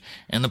damage,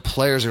 and the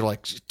players are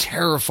like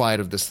terrified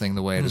of this thing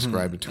the way I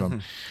described it to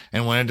them.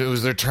 And when it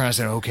was their turn, I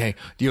said, okay,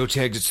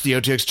 it's the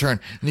Otyugh's turn,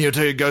 and the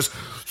Otygh goes,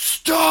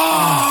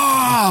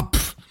 stop!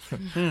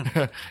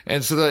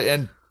 And so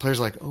the players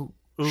are like, oh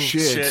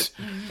shit.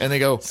 And they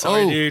go,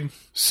 sorry, dude.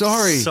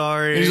 Sorry.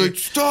 And he's like,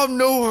 stop,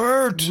 no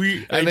hurt.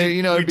 And they,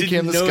 it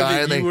became this guy.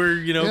 And you were,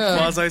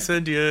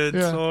 quasi-sentient.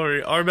 Yeah.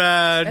 Sorry. Our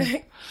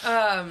bad.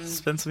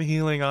 Spend some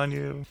healing on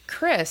you.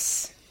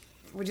 Chris,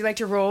 would you like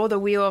to roll the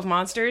Wheel of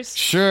Monsters?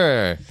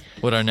 Sure.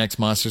 What our next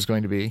monster is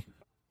going to be?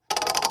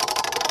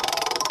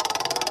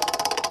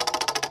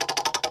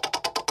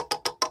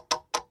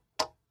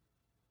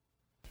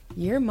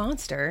 Your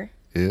monster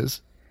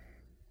is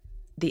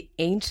the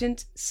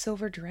Ancient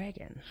Silver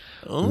Dragon.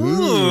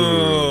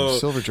 Ooh,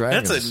 Silver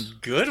Dragon. That's a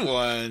good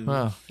one.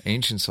 Wow,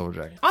 Ancient Silver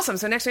Dragon. Awesome.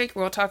 So next week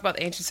we'll talk about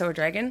the Ancient Silver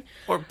Dragon,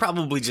 or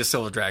probably just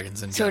Silver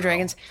Dragons in general. Silver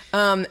Dragons,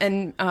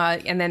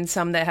 and then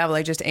some that have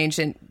like just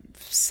ancient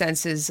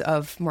senses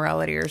of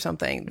morality or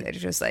something. They're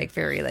just like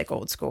very like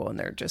old school, and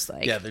they're just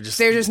like they're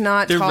just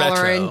not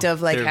tolerant retro.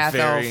 of like half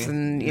elves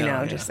and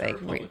just like.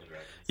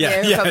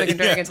 Republican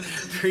dragons.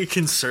 Very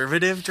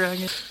conservative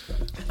dragon.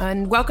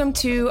 And welcome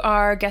to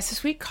our guest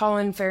this week,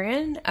 Colin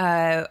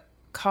Farian.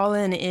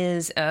 Colin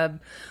is a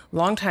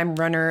longtime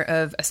runner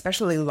of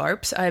especially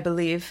LARPs, I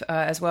believe,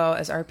 as well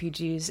as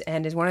RPGs,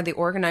 and is one of the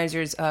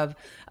organizers of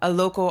a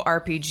local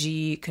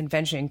RPG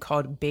convention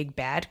called Big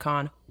Bad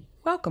Con.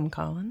 Welcome,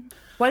 Colin.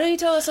 Why don't you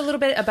tell us a little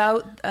bit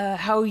about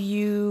how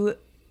you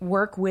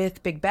work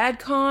with Big Bad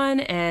Con,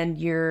 and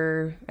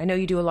I know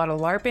you do a lot of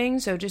LARPing,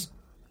 so just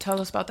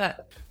tell us about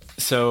that.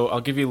 So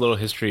I'll give you a little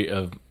history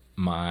of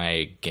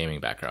my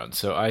gaming background.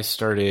 So I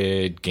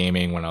started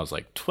gaming when I was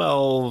like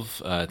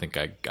 12. I think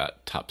I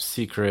got Top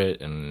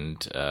Secret,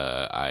 and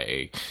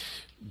I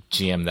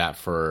GM'd that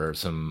for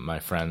some of my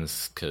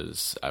friends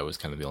because I was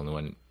kind of the only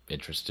one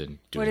interested in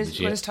doing the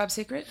GM. What is Top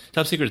Secret?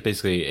 Top Secret is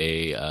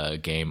basically a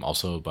game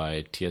also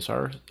by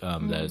TSR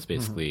that is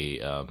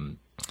basically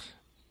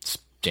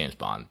James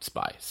Bond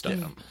spy stuff.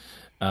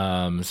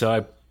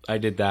 So I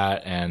did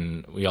that,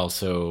 and we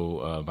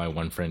also my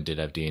one friend did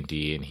have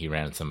D&D, and he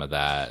ran some of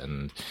that,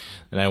 and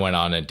then I went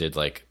on and did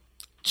like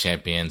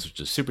Champions, which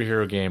is a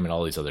superhero game, and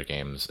all these other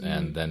games,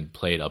 and then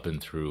played up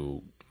and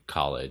through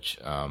college.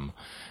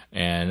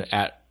 And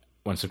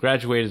once I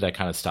graduated, I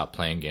kind of stopped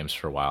playing games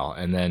for a while,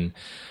 and then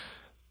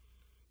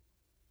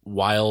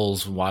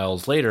whiles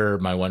later,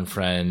 my one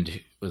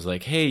friend was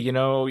like, hey,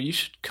 you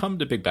should come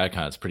to Big Bad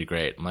Con. It's pretty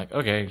great. I'm like,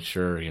 okay,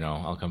 sure,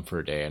 I'll come for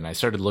a day. And I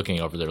started looking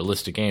over their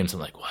list of games. I'm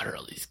like, what are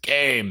all these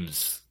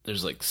games?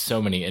 There's like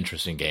so many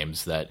interesting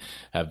games that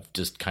have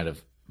just kind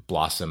of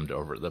blossomed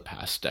over the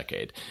past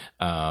decade.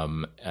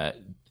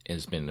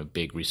 Has been a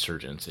big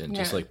resurgence in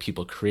just like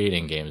people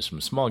creating games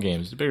from small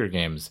games to bigger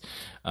games.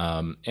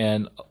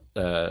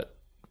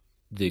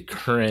 The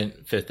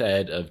current fifth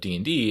ed of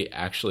D&D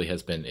actually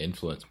has been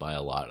influenced by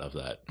a lot of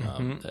that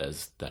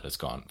that has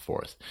gone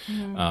forth.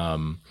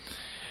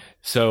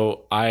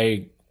 So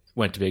I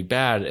went to Big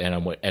Bad, and I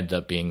ended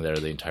up being there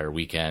the entire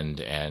weekend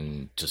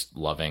and just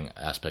loving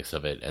aspects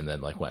of it. And then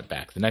like went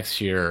back the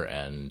next year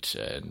and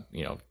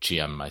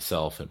GM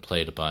myself and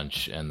played a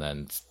bunch, and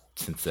then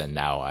since then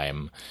now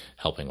I'm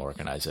helping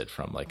organize it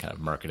from like kind of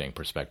marketing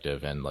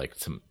perspective and like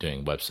some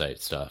doing website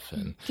stuff,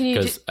 and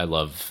because I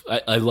love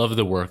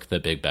the work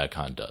that Big Bad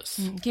Con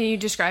does. Can you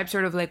describe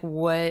sort of like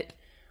what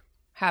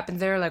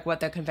happens there, like what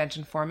the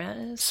convention format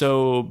is?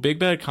 So Big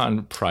Bad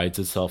Con prides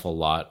itself a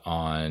lot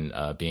on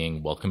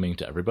being welcoming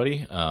to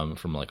everybody,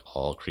 from like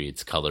all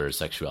creeds, colors,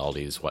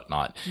 sexualities,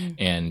 whatnot,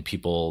 and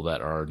people that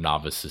are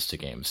novices to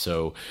games.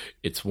 So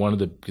it's one of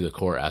the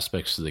core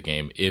aspects of the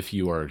game. If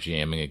you are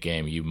GMing a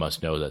game, you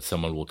must know that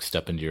someone will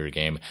step into your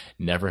game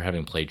never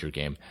having played your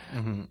game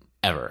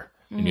ever,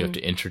 and you have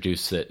to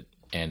introduce it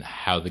and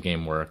how the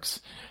game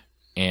works,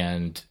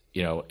 and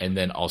and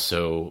then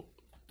also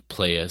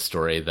play a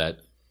story that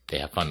they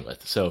have fun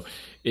with. So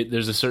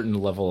there's a certain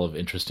level of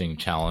interesting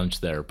challenge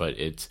there, but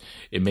it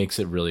makes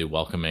it really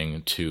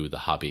welcoming to the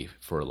hobby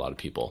for a lot of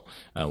people,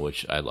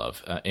 which I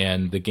love.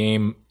 And the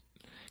game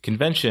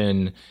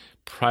convention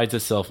prides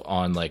itself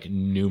on like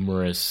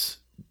numerous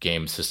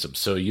game systems.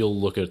 So you'll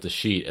look at the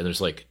sheet and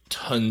there's like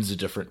tons of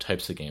different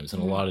types of games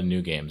and a lot of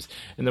new games.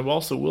 And there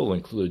also will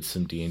include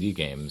some D&D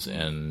games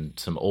and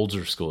some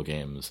older school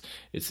games.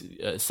 It's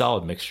a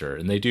solid mixture,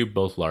 and they do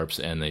both LARPs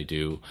and they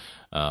do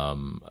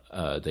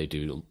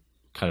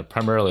kind of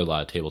primarily a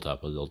lot of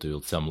tabletop, but they'll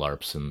do some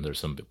LARPs and there's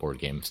some board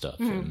game stuff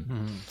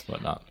and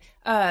whatnot.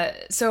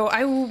 So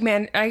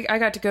I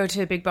got to go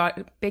to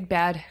Big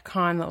Bad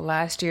Con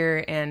last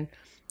year, and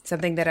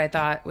something that I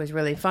thought was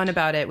really fun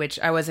about it, which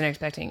I wasn't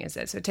expecting, is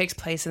that so it takes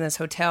place in this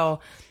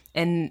hotel,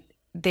 and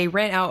they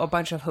rent out a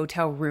bunch of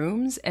hotel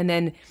rooms, and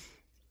then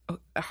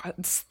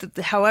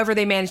however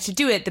they manage to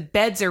do it, the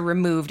beds are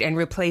removed and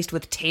replaced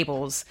with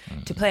tables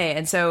to play.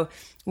 And so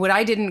what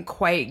I didn't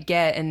quite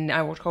get, and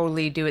I will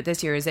totally do it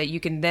this year, is that you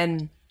can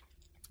then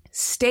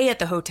stay at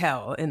the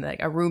hotel in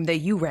like a room that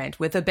you rent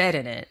with a bed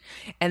in it,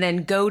 and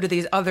then go to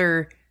these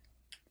other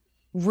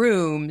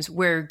rooms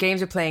where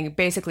games are playing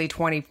basically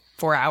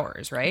 24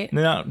 hours, right?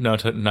 No,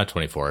 not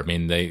 24. I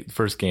mean, they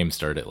first game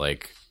start at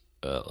like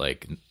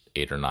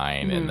 8 or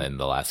 9, and then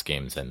the last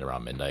games end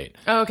around midnight.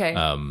 Oh, okay.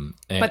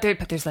 But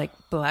there's like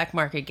black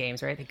market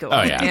games, right? They go.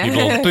 Oh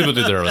yeah, people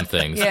do their own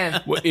things. Yeah,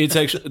 it's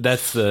actually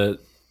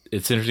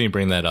it's interesting to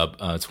bring that up.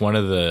 It's one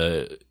of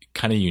the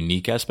kind of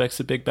unique aspects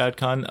of Big Bad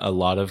Con. A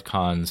lot of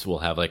cons will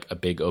have like a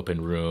big open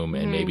room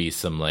and maybe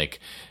some like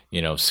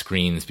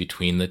screens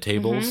between the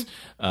tables.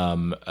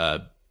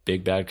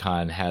 Big Bad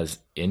Con has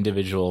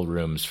individual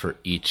rooms for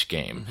each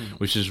game,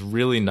 which is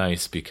really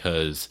nice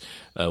because,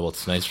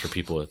 it's nice for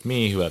people with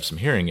me who have some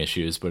hearing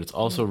issues, but it's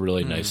also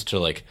really nice to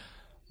like,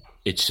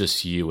 it's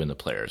just you and the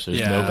players.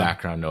 There's no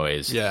background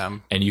noise. Yeah.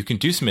 And you can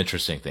do some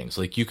interesting things.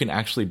 Like you can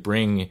actually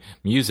bring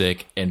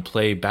music and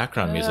play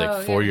background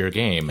music for your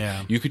game.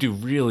 Yeah. You could do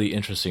really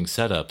interesting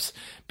setups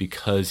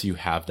because you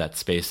have that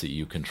space that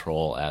you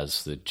control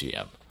as the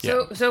GM.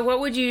 So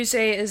what would you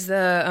say is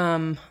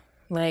the,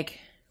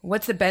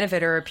 what's the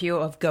benefit or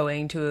appeal of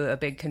going to a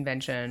big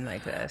convention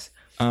like this?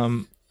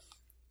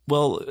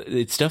 Well,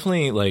 it's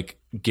definitely like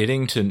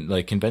getting to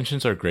like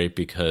conventions are great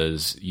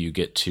because you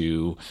get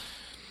to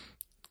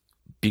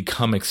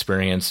become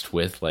experienced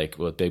with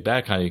Big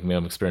Bad Con. You can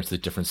become experienced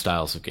with different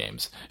styles of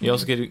games. You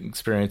also get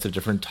experience of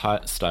different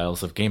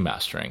styles of game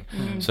mastering.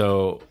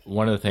 So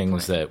one of the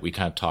things that we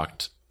kind of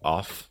talked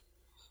off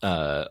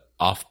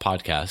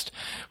podcast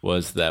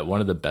was that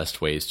one of the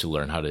best ways to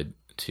learn how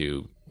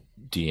to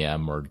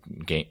DM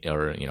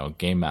or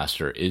game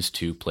master is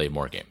to play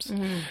more games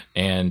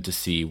and to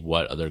see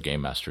what other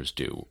game masters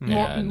do.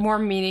 More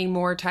meaning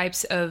more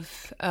types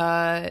of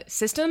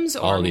systems,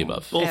 or all of the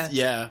above. Both,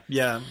 yeah.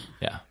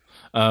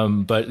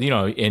 But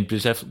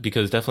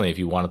because definitely if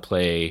you want to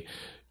play,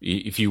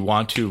 if you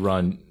want to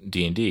run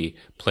D&D,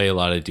 play a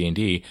lot of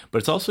D&D, but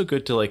it's also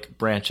good to like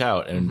branch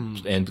out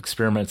and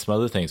experiment some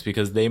other things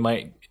because they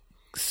might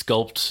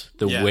sculpt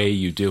the way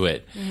you do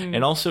it,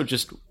 and also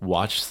just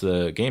watch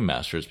the game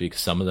masters because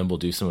some of them will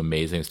do some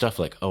amazing stuff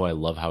like, oh, I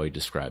love how he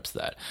describes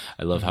that.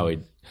 I love how he,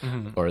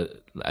 or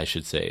I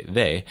should say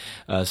they,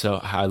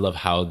 so I love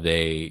how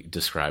they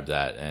describe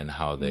that and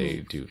how they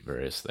do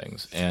various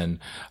things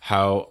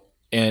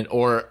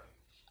or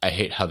I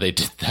hate how they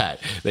did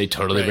that. They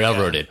totally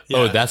railroaded. Yeah.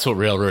 Oh, that's what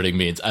railroading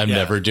means. I'm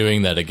never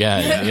doing that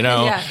again.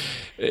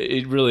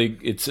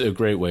 It's a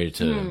great way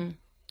to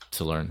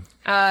learn.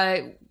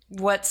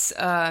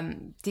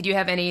 Did you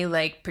have any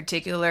like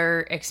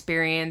particular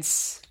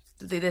experience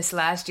this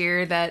last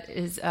year that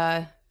is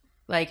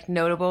like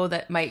notable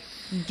that might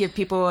give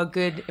people a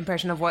good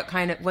impression of what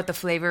the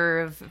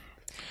flavor of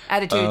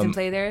attitudes and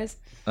play there is?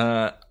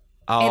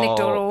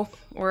 Anecdotal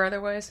or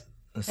otherwise?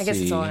 I guess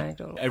it's all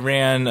anecdotal. I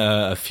ran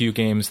a few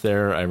games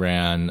there. I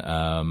ran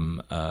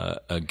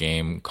a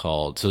game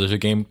there's a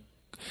game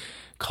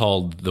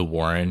called The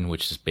Warren,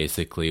 which is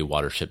basically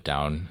Watership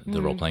Down,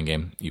 the role-playing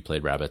game. You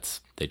played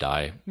rabbits, they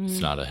die. It's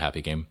not a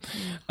happy game.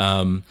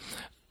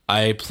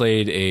 I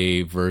played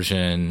a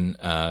version,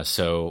 kind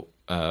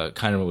of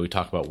when we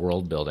talk about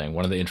world building,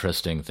 one of the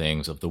interesting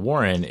things of The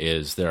Warren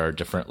is there are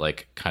different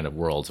like kind of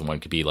worlds, and one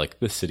could be like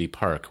this city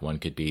park, one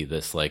could be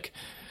this like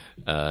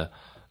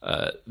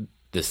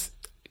this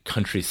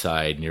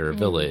countryside near a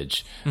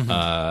village.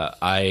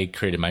 I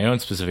created my own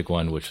specific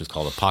one, which was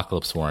called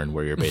Apocalypse Warren,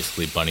 where you're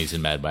basically bunnies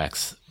in Mad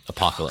Max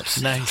Apocalypse,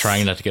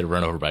 trying not to get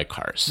run over by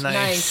cars.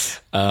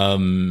 Nice.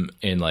 In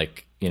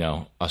like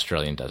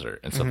Australian desert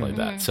and stuff like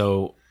that.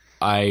 So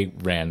I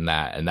ran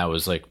that, and that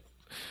was like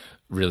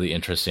really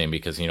interesting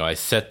because I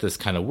set this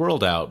kind of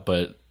world out,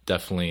 but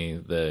definitely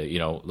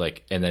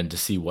the and then to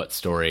see what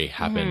story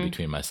happened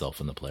between myself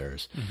and the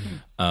players.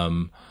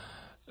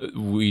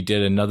 We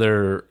did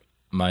another.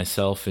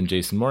 Myself and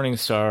Jason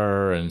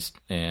Morningstar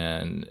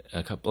and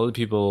a couple other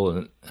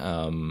people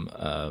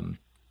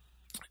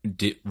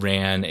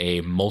ran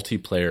a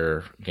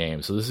multiplayer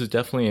game. So this is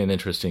definitely an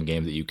interesting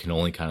game that you can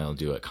only kind of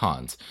do at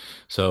cons.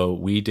 So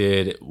we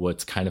did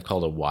what's kind of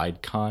called a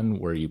wide con,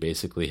 where you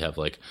basically have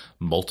like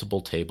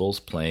multiple tables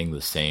playing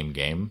the same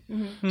game.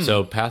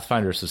 So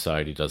Pathfinder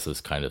Society does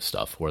this kind of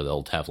stuff where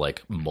they'll have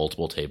like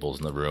multiple tables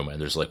in the room and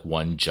there's like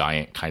one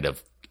giant kind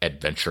of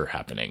adventure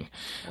happening.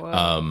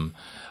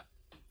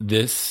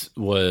 This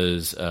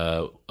was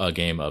a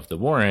game of The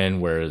Warren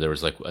where there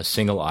was like a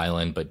single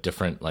island, but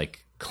different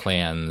like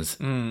clans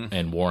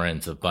and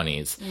warrens of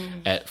bunnies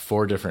at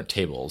 4 different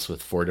tables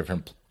with 4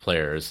 different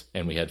players,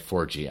 and we had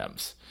 4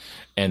 GMs.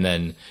 And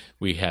then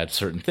we had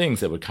certain things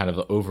that would kind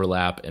of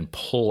overlap and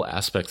pull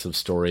aspects of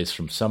stories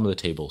from some of the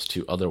tables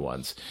to other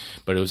ones.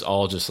 But it was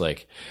all just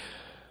like,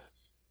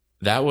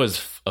 that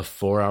was a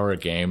 4-hour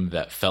game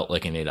that felt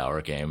like an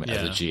 8-hour game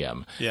as a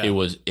GM. Yeah. It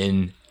was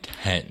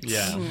intense.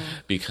 Yeah.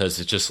 Because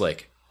it's just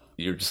like,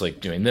 you're just like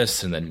doing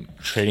this and then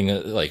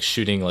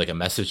shooting like a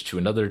message to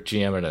another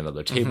GM at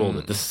another table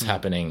that this is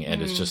happening,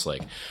 and it's just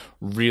like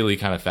really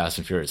kind of fast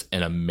and furious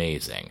and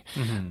amazing.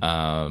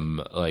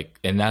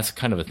 And that's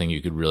kind of a thing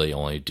you could really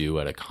only do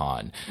at a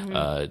con,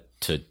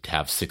 to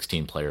have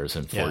 16 players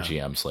and 4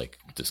 GMs like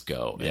just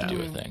go and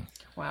do a thing.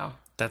 Wow.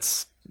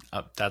 That's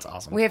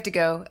awesome. We have to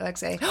go,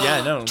 Alexei.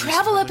 Yeah, no.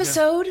 Travel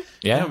episode?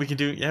 Yeah, we could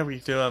do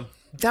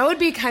That would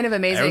be kind of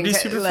amazing. that would be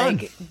super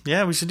fun.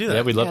 Yeah, we should do that.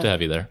 Yeah, we'd love to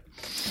have you there.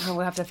 We'll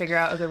have to figure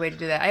out a good way to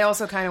do that. I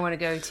also kind of want to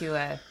go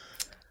to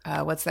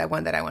what's that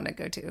one that I want to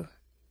go to?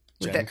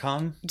 Gen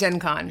Con? Gen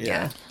Con,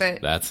 yeah.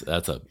 But That's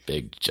a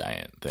big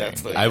giant thing.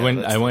 That's the- I yeah, went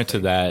that's I the went to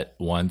that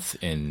once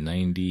in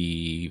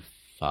 95.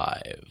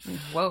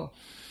 whoa.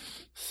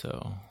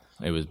 So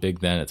it was big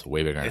then, it's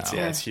way bigger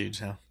now. It's huge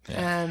now.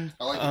 I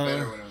liked it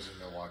better when it was in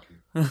Milwaukee.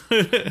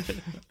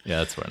 Yeah,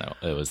 that's where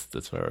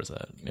that's where I was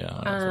at.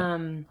 Yeah.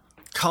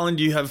 Colin,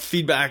 do you have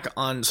feedback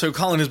on? So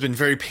Colin has been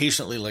very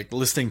patiently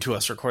listening to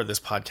us record this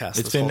podcast.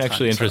 It's been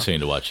actually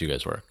interesting to watch you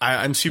guys work.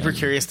 I'm super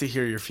curious to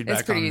hear your feedback.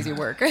 It's pretty on easy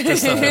work. the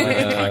stuff that we've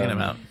been talking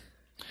about.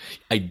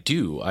 I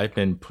do. I've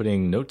been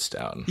putting notes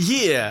down.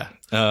 Yeah,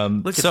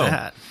 look at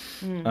that.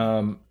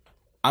 I'm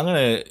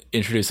going to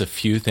introduce a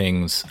few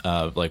things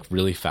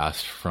really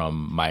fast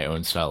from my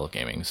own style of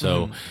gaming.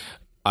 So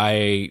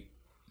I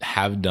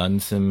have done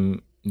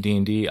some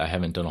D&D. I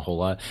haven't done a whole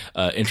lot.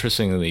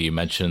 Interestingly, you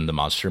mentioned the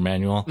Monster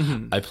Manual.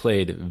 I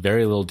played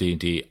very little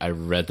D&D. I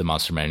read the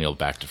Monster Manual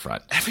back to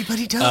front.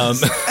 Everybody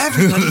does.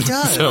 Everybody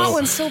does. That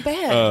one's so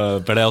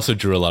bad. But I also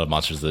drew a lot of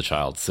monsters as a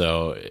child.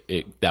 So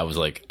that was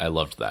I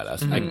loved that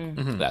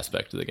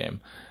aspect of the game.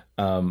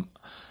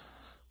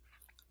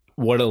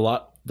 What a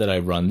lot that I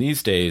run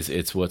these days,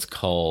 it's what's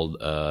called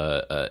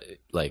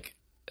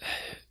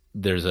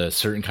there's a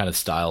certain kind of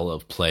style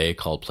of play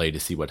called play to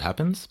see what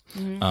happens.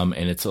 And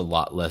it's a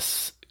lot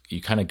less,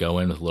 you kind of go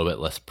in with a little bit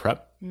less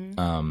prep. And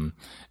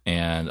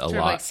a Sort lot of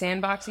like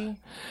sandboxy?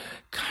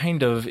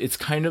 kind of, it's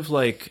kind of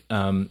like,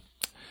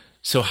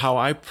 so how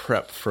I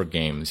prep for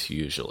games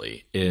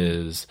usually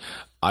is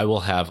I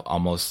will have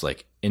almost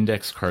like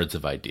index cards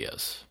of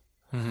ideas.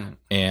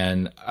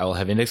 And I will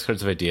have index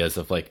cards of ideas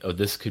of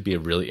this could be a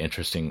really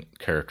interesting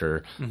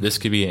character. This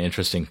could be an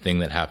interesting thing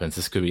that happens.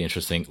 This could be an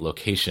interesting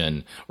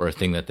location or a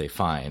thing that they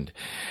find.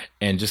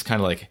 And just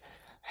kind of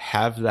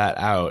have that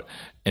out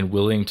and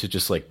willing to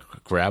just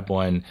grab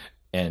one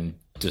and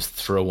just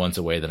throw ones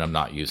away that I'm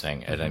not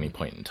using at any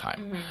point in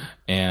time.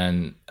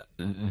 And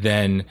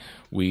then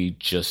we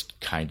just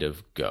kind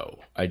of go.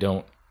 I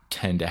don't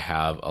tend to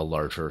have a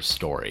larger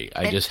story.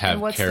 I just have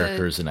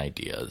characters and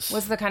ideas.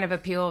 What's the kind of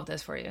appeal of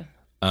this for you?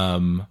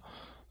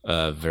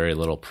 Very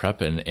little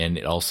prep, and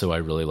it also I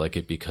really like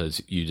it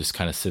because you just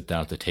kind of sit down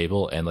at the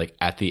table and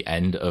at the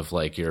end of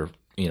your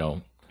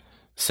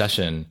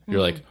session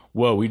you're like,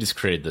 whoa, we just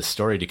created this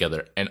story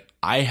together and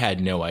I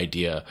had no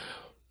idea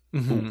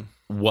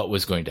what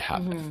was going to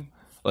happen.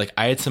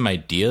 I had some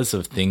ideas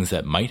of things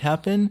that might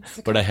happen,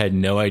 but I had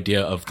no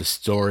idea of the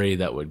story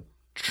that would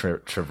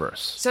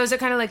traverse. So is it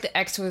kind of like the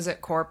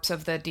exquisite corpse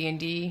of the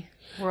D&D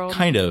world?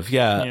 Kind of,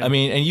 yeah. I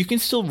mean, and you can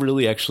still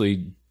really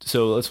actually.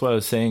 So that's what I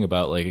was saying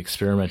about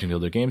experimenting with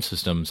other game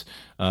systems.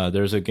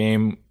 There's a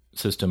game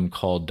system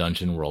called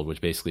Dungeon World,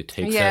 which basically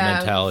takes that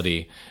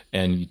mentality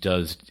and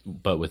does,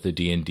 but with the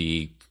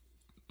D&D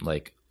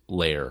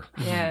layer.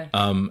 Yeah.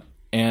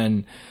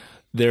 And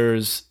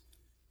there's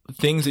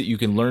things that you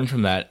can learn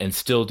from that and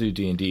still do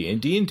D&D. And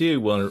D&D,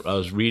 when I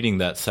was reading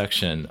that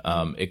section,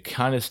 it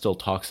kind of still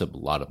talks a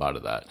lot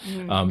about that.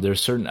 There's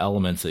certain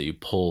elements that you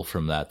pull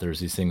from that. There's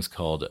these things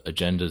called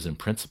agendas and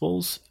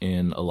principles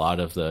in a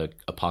lot of the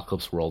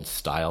Apocalypse World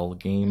style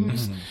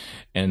games.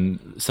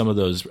 And some of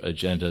those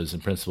agendas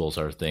and principles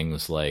are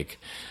things like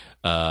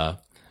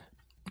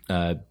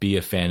be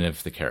a fan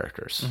of the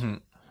characters,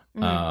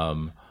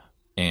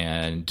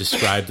 and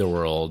describe the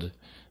world,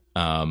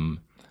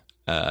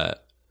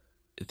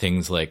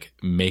 things like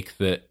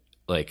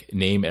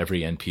name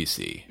every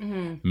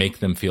NPC, make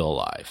them feel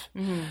alive.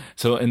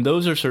 So, and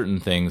those are certain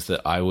things that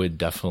I would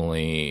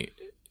definitely,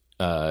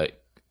 and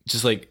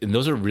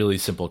those are really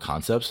simple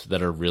concepts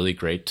that are really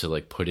great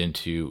to put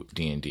into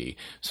D&D.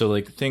 So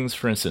things,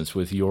 for instance,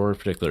 with your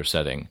particular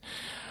setting,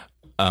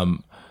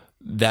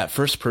 that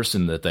first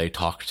person that they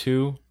talk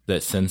to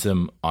that sends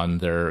them on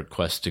their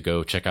quest to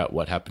go check out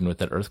what happened with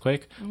that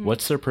earthquake,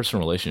 what's their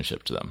personal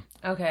relationship to them?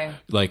 Okay.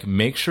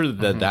 Make sure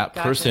that that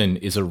person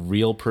is a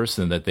real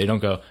person, that they don't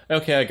go,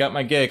 okay, I got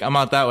my gig, I'm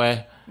out that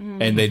way.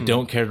 And they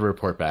don't care to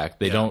report back.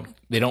 They don't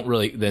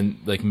really, then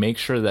make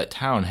sure that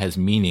town has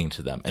meaning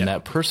to them and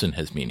that person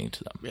has meaning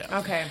to them. Yeah.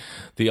 Okay.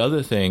 The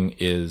other thing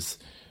is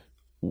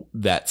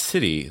that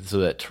city, so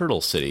that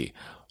turtle city,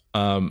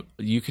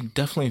 you can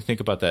definitely think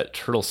about that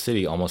turtle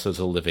city almost as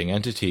a living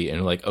entity,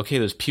 and like, okay,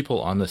 there's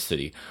people on the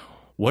city.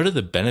 What are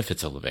the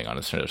benefits of living on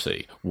a turtle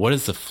city? What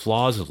is the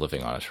flaws of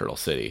living on a turtle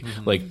city?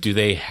 Mm-hmm. Like, do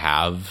they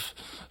have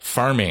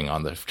farming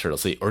on the turtle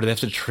city, or do they have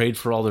to trade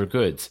for all their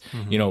goods?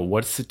 Mm-hmm. You know,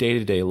 what's the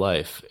day-to-day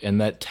life? And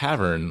that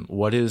tavern,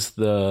 what is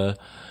the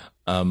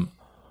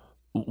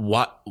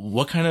what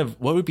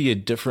would be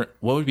different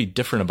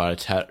about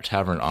a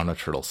tavern on a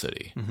turtle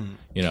city? Mm-hmm.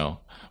 You know,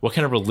 what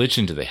kind of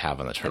religion do they have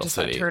on the turtle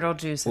city? Turtle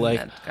juice,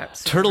 like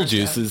turtle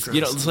juice is,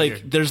 you know, it's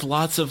like there's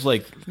lots of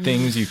like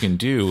things you can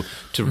do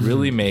to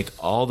really make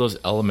all those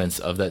elements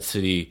of that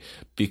city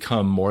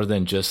become more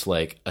than just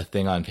like a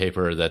thing on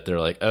paper that they're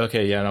like,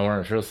 okay, yeah, no, we're on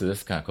a turtle city, this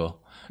is kind of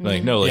cool.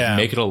 Like, no, like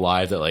make it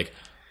alive. That like,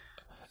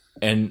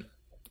 and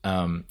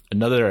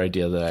another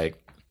idea that I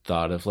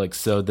thought of, like,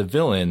 so the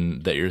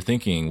villain that you're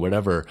thinking,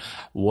 whatever,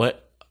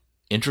 what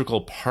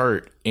integral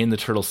part in the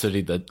turtle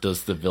city that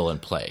does the villain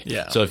play?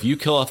 Yeah. So if you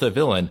kill off the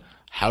villain,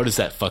 how does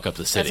that fuck up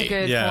the city? That's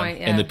a good point.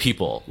 Yeah. And the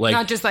people, like,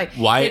 not just like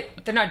why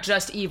they're not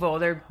just evil;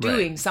 they're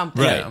doing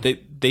something. Right.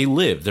 They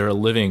live. They're a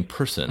living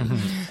person,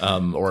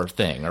 or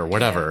thing, or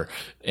whatever.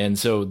 Yeah. And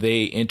so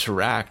they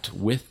interact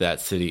with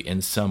that city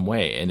in some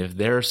way. And if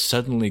they're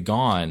suddenly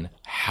gone,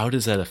 how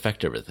does that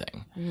affect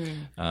everything?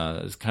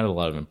 There's kind of a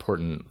lot of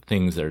important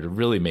things there to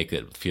really make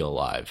it feel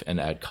alive and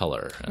add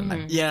color.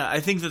 And yeah, I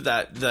think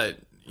that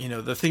you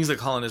know, the things that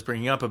Colin is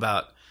bringing up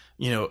about,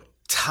 you know,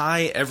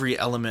 tie every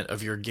element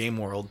of your game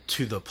world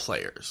to the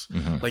players.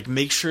 Like,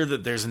 make sure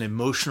that there's an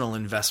emotional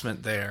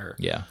investment there.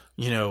 Yeah,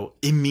 you know,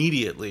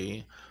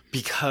 immediately,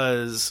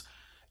 because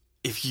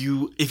if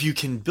you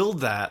can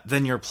build that,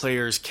 then your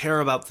players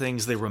care about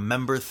things, they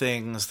remember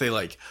things, they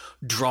like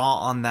draw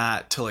on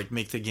that to like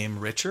make the game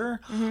richer.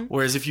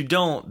 Whereas if you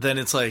don't, then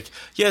it's like,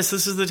 yes,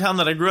 this is the town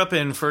that I grew up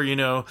in for, you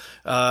know,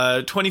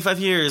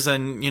 25 years,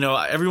 and, you know,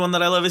 everyone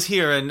that I love is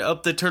here, and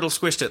the turtle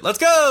squished it, let's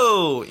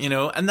go, you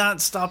know, and that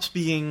stops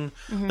being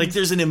like,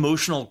 there's an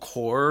emotional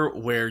core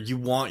where you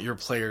want your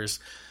players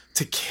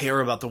to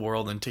care about the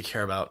world and to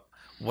care about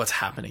what's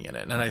happening in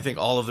it. And I think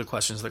all of the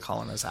questions that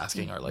Colin is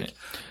asking are like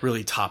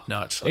really top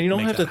notch. And you don't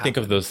have to think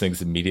of those things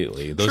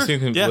immediately. Those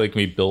things can like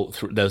be built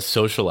through those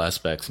social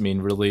aspects. I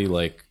mean, really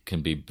like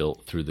can be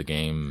built through the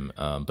game.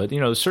 But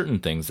you know, there's certain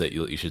things that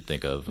you should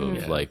think of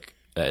like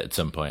at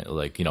some point,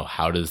 like, you know,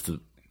 how does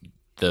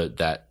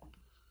that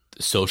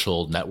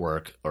social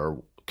network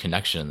or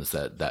connections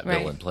that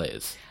villain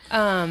plays.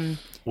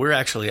 We're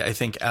actually, I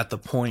think, at the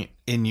point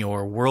in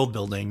your world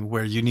building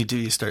where you need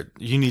to start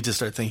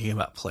thinking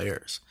about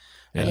players.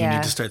 And you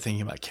need to start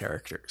thinking about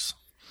characters.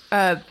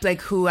 Like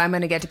who I'm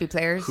going to get to be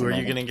players. Who are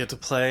you going to get to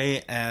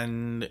play?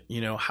 And,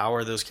 you know, how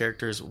are those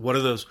characters? What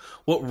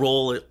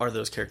role are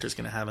those characters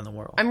going to have in the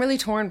world? I'm really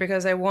torn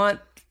because I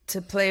want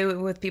to play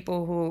with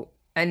people who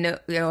I know,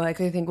 you know, like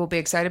I think will be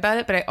excited about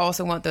it, but I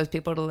also want those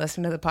people to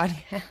listen to the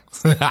podcast.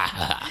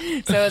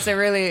 So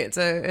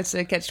it's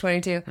a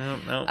catch-22.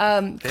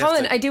 No.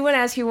 Colin, I do want to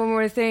ask you one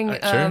more thing.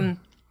 Sure.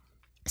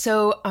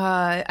 So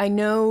I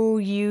know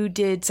you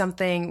did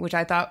something which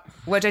I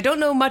don't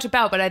know much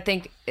about, but I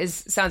think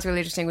sounds really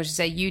interesting, which is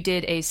that you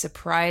did a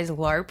surprise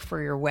LARP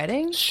for your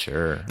wedding.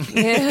 Sure.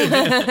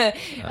 Can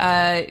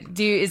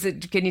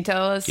you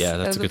tell us? Yeah,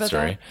 that's a good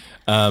story.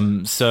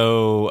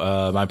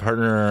 So my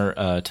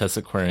partner Tess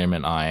Aquarium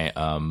and I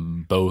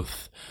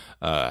both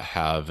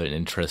have an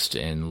interest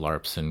in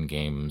LARPs and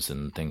games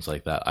and things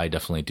like that. I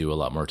definitely do a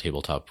lot more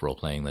tabletop role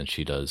playing than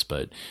she does,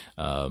 but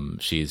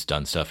she's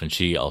done stuff, and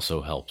she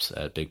also helps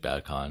at Big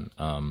Bad Con.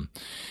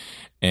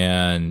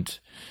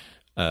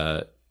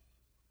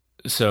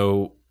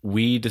 So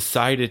we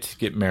decided to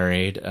get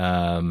married,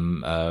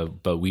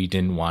 but we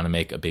didn't want to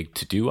make a big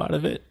to-do out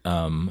of it.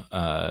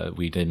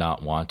 We did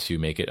not want to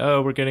make it,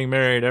 oh, we're getting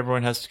married,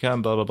 everyone has to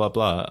come, blah, blah, blah,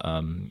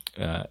 blah.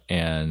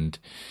 And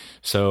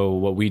so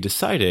what we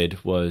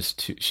decided was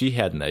she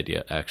had an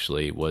idea,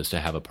 actually, was to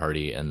have a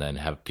party and then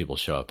have people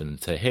show up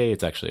and say, hey,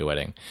 it's actually a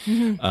wedding.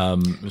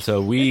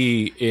 So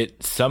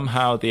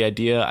somehow the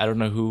idea, I don't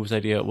know whose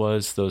idea it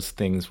was, those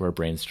things where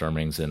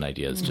brainstormings and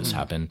ideas just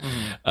happen,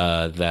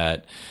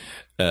 well,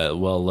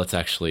 let's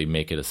actually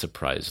make it a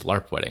surprise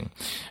LARP wedding.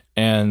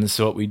 And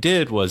so what we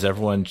did was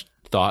everyone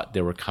thought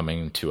they were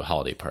coming to a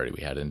holiday party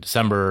we had in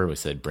December. We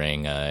said,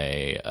 bring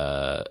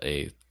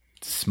a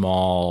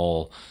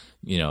small,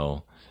 you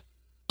know,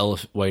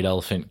 white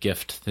elephant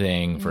gift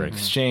thing for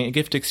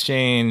gift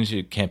exchange.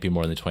 It can't be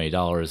more than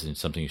 $20, and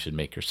something you should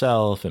make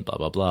yourself, and blah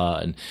blah blah.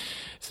 And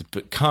so,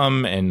 but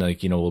come and,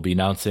 like, you know, we'll be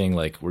announcing,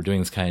 like, we're doing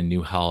this kind of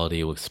new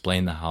holiday. We'll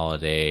explain the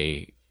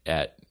holiday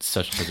at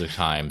such and such a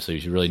time, so you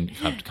should really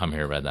have to come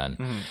here by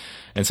then.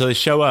 And so they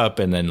show up,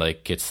 and then,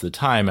 like, gets the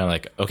time, and I'm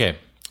like, okay,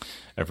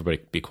 everybody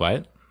be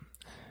quiet.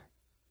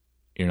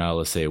 You're not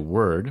allowed to say a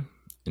word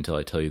until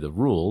I tell you the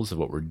rules of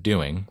what we're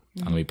doing.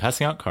 I'm going to be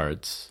passing out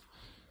cards.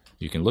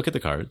 You can look at the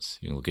cards.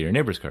 You can look at your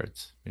neighbor's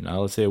cards. You're not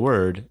allowed to say a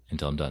word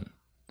until I'm done.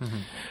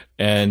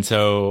 And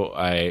so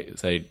I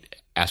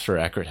asked for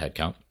an accurate head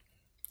count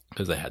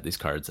because I had these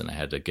cards and I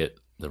had to get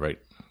the right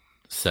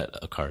set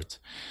of cards.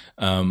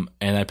 And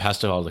I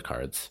passed out all the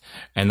cards.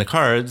 And the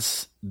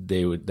cards,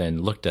 they would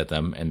then looked at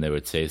them and they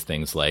would say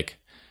things like,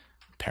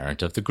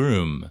 parent of the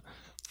groom,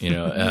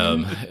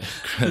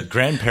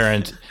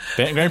 grandparent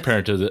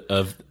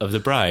of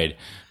the bride,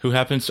 who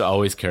happens to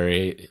always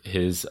carry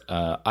his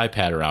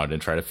iPad around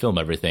and try to film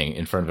everything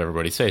in front of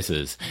everybody's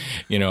faces,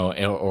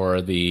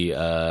 or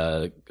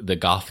the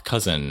goth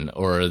cousin,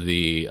 or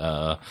the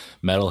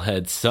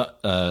metalhead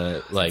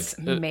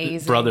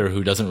brother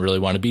who doesn't really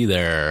want to be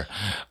there,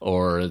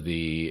 or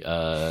the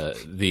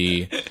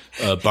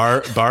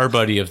bar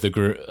buddy of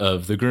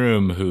the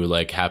groom who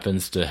like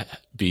happens to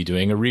be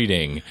doing a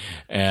reading,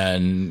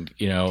 and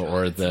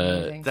or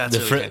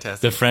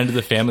the friend of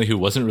the family who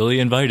wasn't really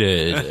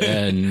invited,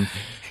 and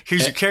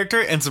here's your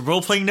character and some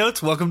role-playing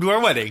notes. Welcome to our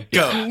wedding.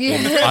 Go.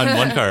 On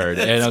one card.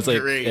 And I was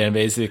like, great. and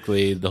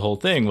basically the whole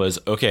thing was,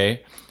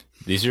 okay,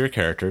 these are your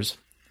characters.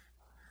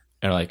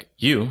 And like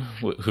you,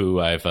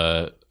 who I've,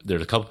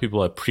 there's a couple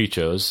people I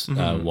pre-chose.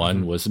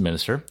 One was a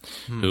minister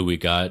who we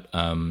got,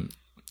 we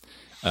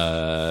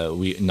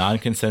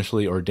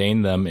non-consensually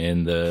ordained them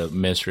in the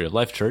Ministry of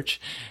Life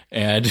Church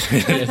and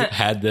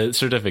had the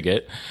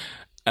certificate,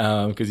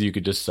 because you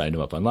could just sign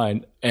them up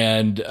online.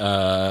 And,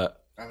 I'm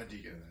a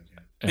deacon.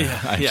 And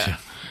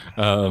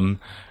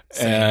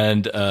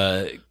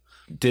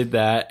did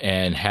that,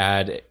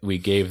 and we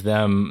gave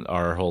them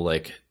our whole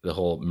the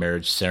whole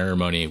marriage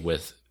ceremony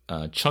with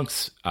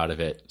chunks out of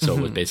it, so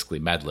it was basically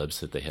Mad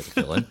Libs that they had to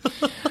fill in.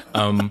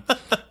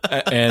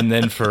 And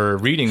then for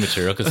reading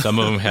material, because some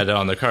of them had it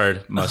on the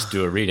card, must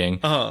do a reading.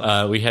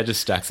 We had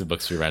just stacks of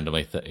books we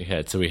randomly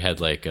had. So we had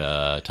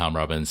Tom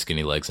Robbins'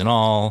 Skinny Legs and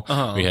All.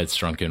 We had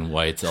Strunken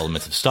White's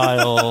Elements of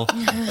Style.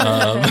 We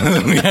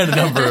had a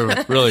number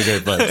of really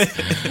great books.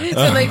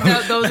 So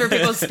those were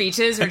people's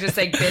speeches, or just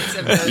bits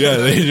of those? Yeah,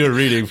 they did a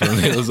reading from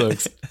those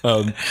books. They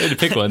had to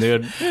pick one.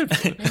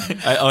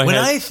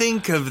 I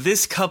think of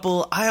this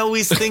couple, I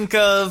always think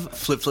of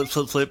flip.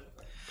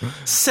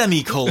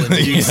 Semicolon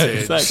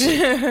usage.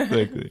 Yeah,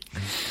 exactly.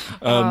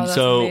 That's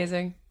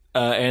amazing.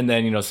 And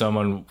then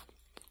someone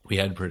we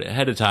had put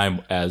ahead of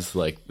time as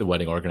the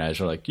wedding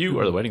organizer, you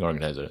are the wedding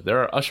organizer. There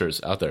are ushers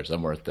out there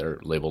somewhere. They're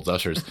labeled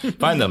ushers.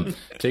 Find them.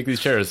 Take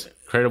these chairs.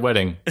 Create a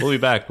wedding. We'll be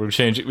back. We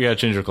gotta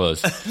change our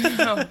clothes.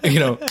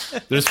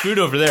 There's food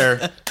over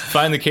there.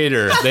 Find the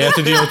caterer. They have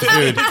to deal with the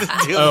food.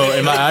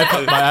 And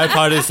my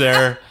iPod is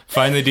there.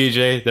 Find the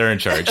DJ. They're in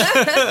charge. So,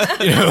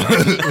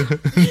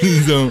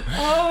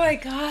 oh my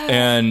god.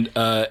 And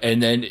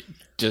then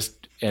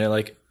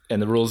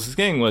and the rules of this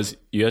game was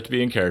you have to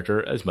be in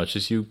character as much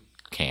as you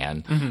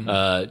can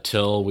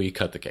till we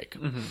cut the cake.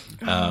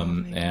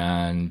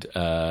 And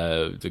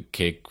the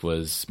cake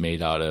was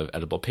made out of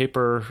edible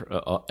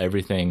paper.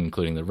 Everything,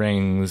 including the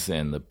rings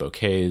and the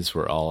bouquets,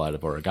 were all out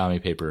of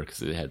origami paper,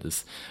 because it had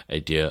this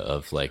idea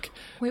of the kind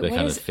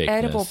of fakeness.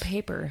 Edible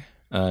paper?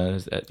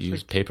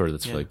 Use paper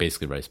that's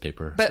basically rice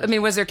paper. But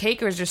was there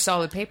cake, or was it just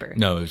solid paper?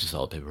 No, it was just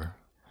solid paper.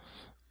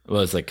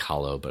 Well, it's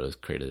hollow, but it was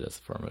created as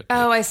a form of cake.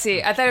 Oh, I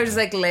see. I thought it was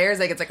just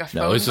layers, it's a phone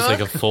No, it was just book.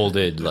 a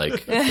folded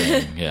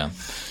thing. Yeah.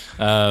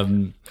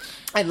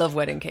 I love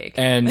wedding cake.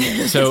 And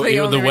so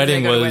the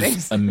wedding was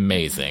weddings.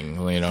 amazing.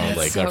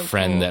 So our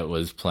friend cool. that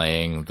was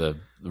playing the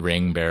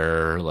ring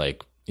bearer,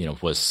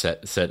 was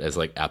set as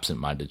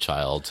absent-minded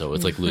child, so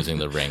it's losing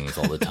the rings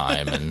all the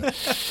time,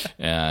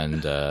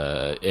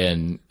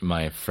 and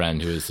my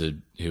friend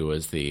who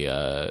was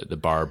the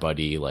bar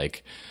buddy,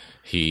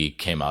 he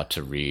came out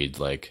to read,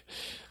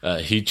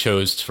 he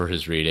chose for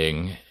his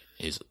reading,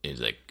 he's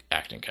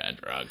acting kind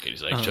of drunk,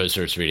 he's chose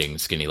for his reading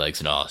Skinny Legs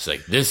and All.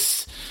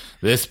 It's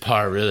this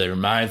part really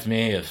reminds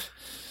me of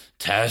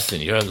Tess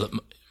and your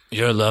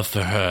love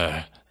for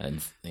her,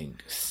 and he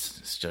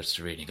starts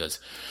to read, and he goes,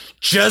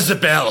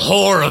 Jezebel,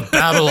 whore of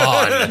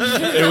Babylon.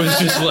 It was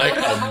just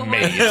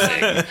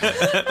amazing.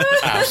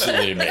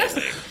 Absolutely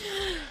amazing.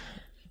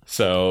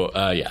 So,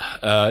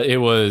 it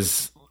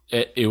was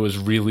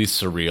really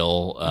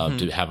surreal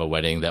to have a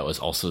wedding that was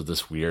also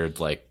this weird,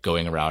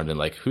 going around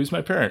and who's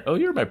my parent? Oh,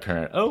 you're my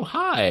parent. Oh,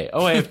 hi.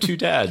 Oh, I have two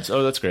dads.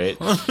 Oh, that's great.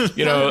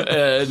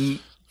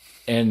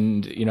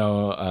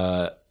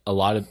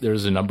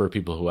 There's a number of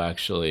people who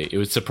actually, it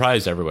would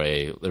surprise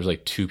everybody. There's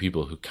two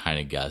people who kind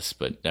of guessed,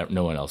 but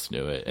no one else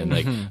knew it. And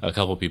a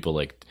couple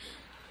people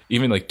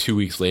even 2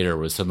 weeks later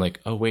was something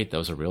oh wait, that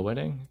was a real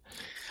wedding.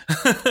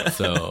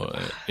 So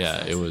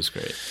it was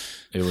great.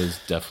 It was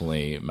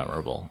definitely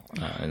memorable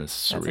in a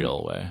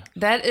surreal way.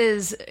 That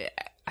is,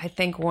 I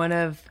think, one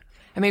of,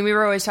 we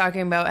were always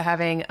talking about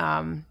having,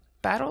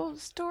 battle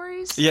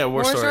stories,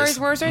 war stories,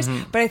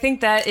 but I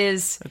think that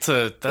is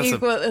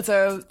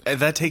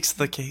that takes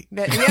the cake.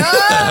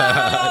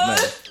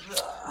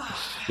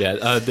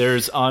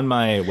 There's on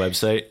my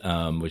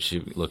website, which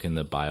you look in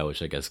the bio,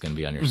 which I guess is going to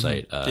be on your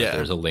site.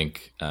 There's a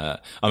link on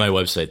my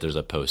website. There's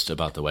a post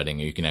about the wedding.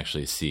 You can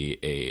actually see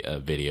a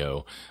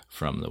video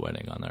from the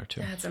wedding on there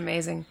too. That's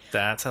amazing.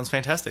 That sounds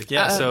fantastic.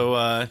 Yeah.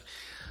 So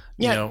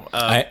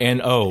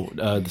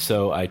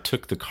So I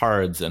took the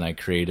cards and I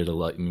created a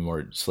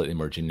slightly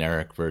more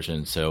generic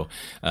version. So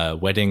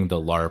Wedding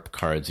the LARP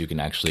cards, you can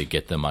actually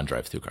get them on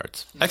drive-through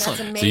cards.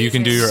 Excellent. So you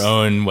can do your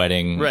own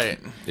wedding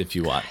if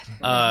you want.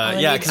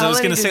 Because I was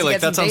going to say,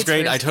 like, that sounds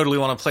great. I totally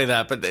want to play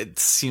that, but it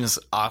seems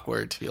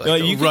awkward to be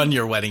like, you run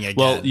your wedding again.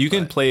 Well, you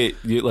can play,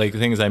 like, the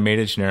thing is I made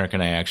it generic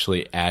and I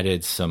actually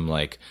added some,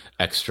 like,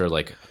 extra,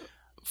 like,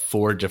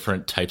 4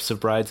 different types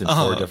of brides and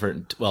 4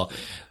 different,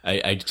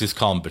 I just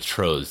call them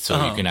betrothed,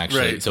 so you can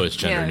actually, so it's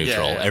gender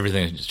neutral.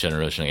 Everything is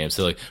gender neutral in the game.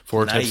 So like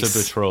 4 types of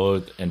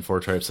betrothed and 4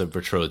 types of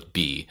betrothed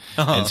B.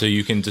 And so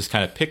you can just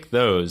kind of pick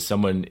those.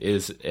 Someone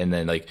is, and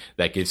then like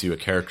that gives you a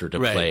character to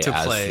play as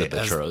the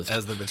betrothed.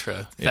 As the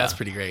betrothed. That's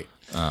pretty great.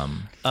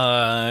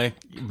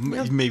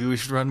 Maybe we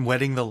should run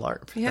Wedding the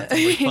LARP. Yeah. That's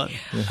really fun.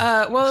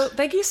 Well,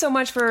 thank you so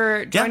much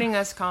for joining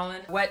us, Colin.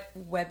 What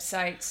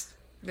websites?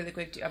 Really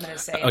quick, I'm going to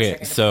say.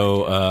 Okay,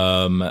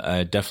 so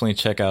definitely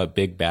check out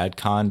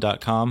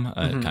bigbadcon.com,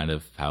 kind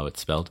of how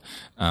it's spelled.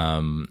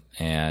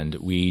 And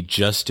we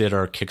just did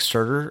our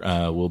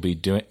Kickstarter. We'll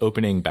be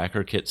opening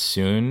backer kits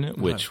soon,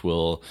 which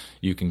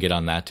you can get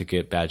on that to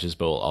get badges,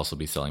 but we'll also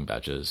be selling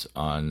badges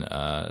on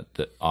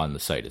the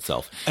site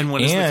itself. And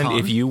when is the con?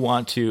 If you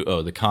want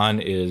to, the con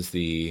is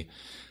the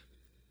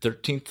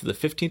 13th to the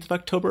 15th of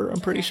October, I'm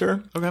pretty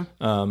sure. Okay.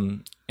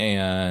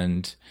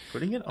 And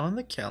putting it on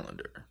the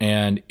calendar.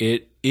 And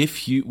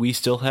we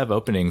still have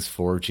openings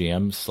for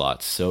GM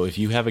slots. So if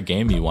you have a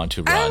game you want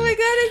to run, oh my God,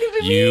 it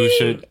could be you me.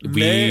 should.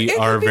 We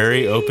are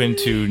very open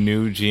to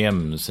new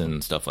GMs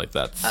and stuff like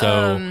that.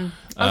 So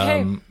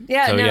okay,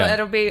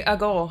 that'll be a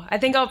goal. I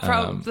think I'll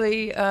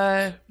probably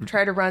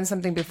try to run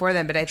something before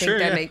then, but I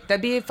think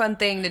that'd be a fun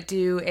thing to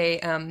do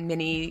a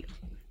mini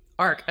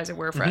arc, as it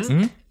were, for us.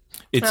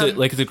 It's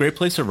a great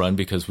place to run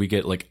because we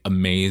get like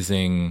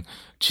amazing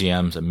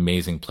GMs,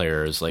 amazing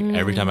players. Like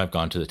every time I've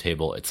gone to the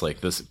table, it's like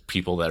this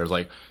people that are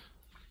like,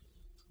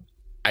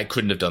 I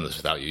couldn't have done this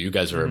without you. You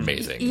guys are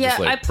amazing. Yeah,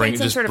 just, like, I played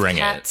some sort of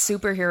cat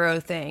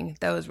superhero thing.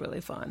 That was really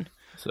fun.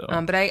 So,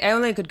 but I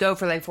only could go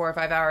for like 4 or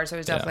 5 hours. So it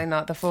was definitely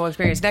not the full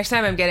experience. Next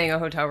time I'm getting a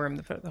hotel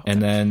room for the whole time.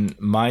 Then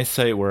my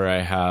site where I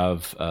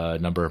have a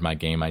number of my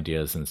game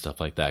ideas and stuff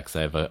like that, because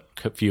I have a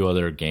few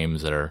other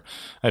games I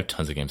have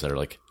tons of games that are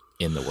like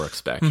in the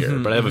works back here,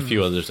 but I have a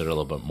few others that are a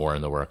little bit more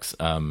in the works.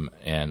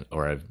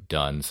 Or I've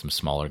done some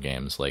smaller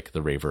games like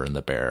The Raver and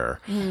the Bear.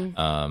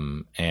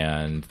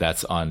 And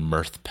that's on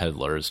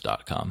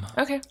mirthpeddlers.com.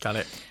 Okay. Got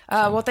it.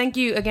 Well, thank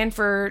you again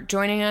for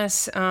joining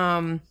us.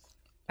 I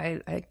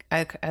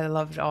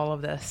loved all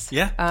of this.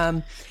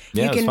 Yeah.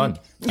 It was fun.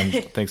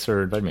 Thanks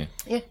for inviting me.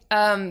 Yeah.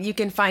 You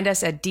can find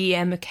us at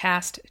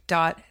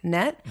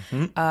dmcast.net,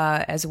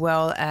 as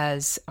well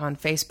as on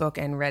Facebook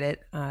and Reddit.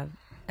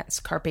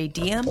 That's Carpe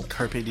Diem.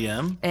 Carpe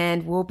Diem.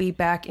 And we'll be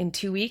back in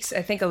 2 weeks.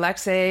 I think,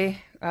 Alexei,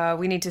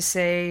 we need to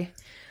say...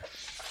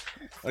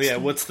 Oh, yeah.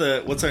 What's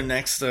our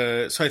next...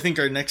 so I think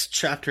our next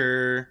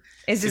chapter...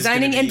 Is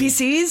designing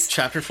NPCs?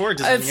 Chapter 4,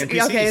 designing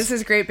NPCs. Okay, this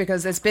is great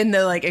because it's been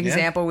the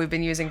example we've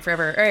been using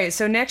forever. All right,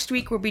 so next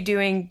week we'll be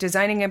doing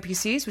designing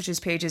NPCs, which is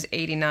pages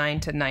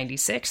 89 to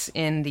 96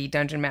 in the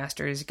Dungeon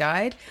Master's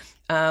Guide.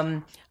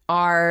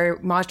 Our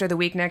monster of the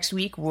week next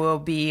week will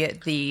be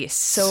the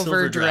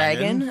Silver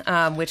Dragon,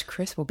 which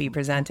Chris will be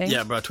presenting.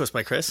 Yeah, brought to us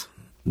by Chris.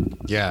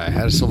 Yeah, I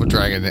had a Silver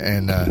Dragon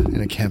and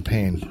in a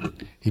campaign.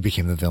 He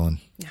became the villain.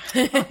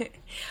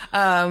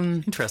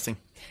 Interesting.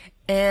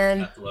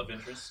 And love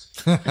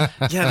interest. Yeah,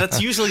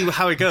 that's usually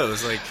how it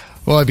goes.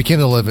 Well, I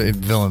became the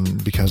villain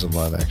because of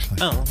love, actually.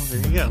 Oh, well,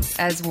 there you go.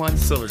 As one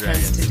Silver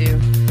tends to do.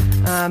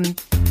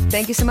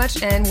 Thank you so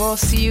much, and we'll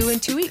see you in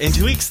 2 weeks. In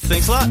 2 weeks.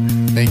 Thanks a lot.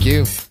 Thank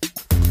you.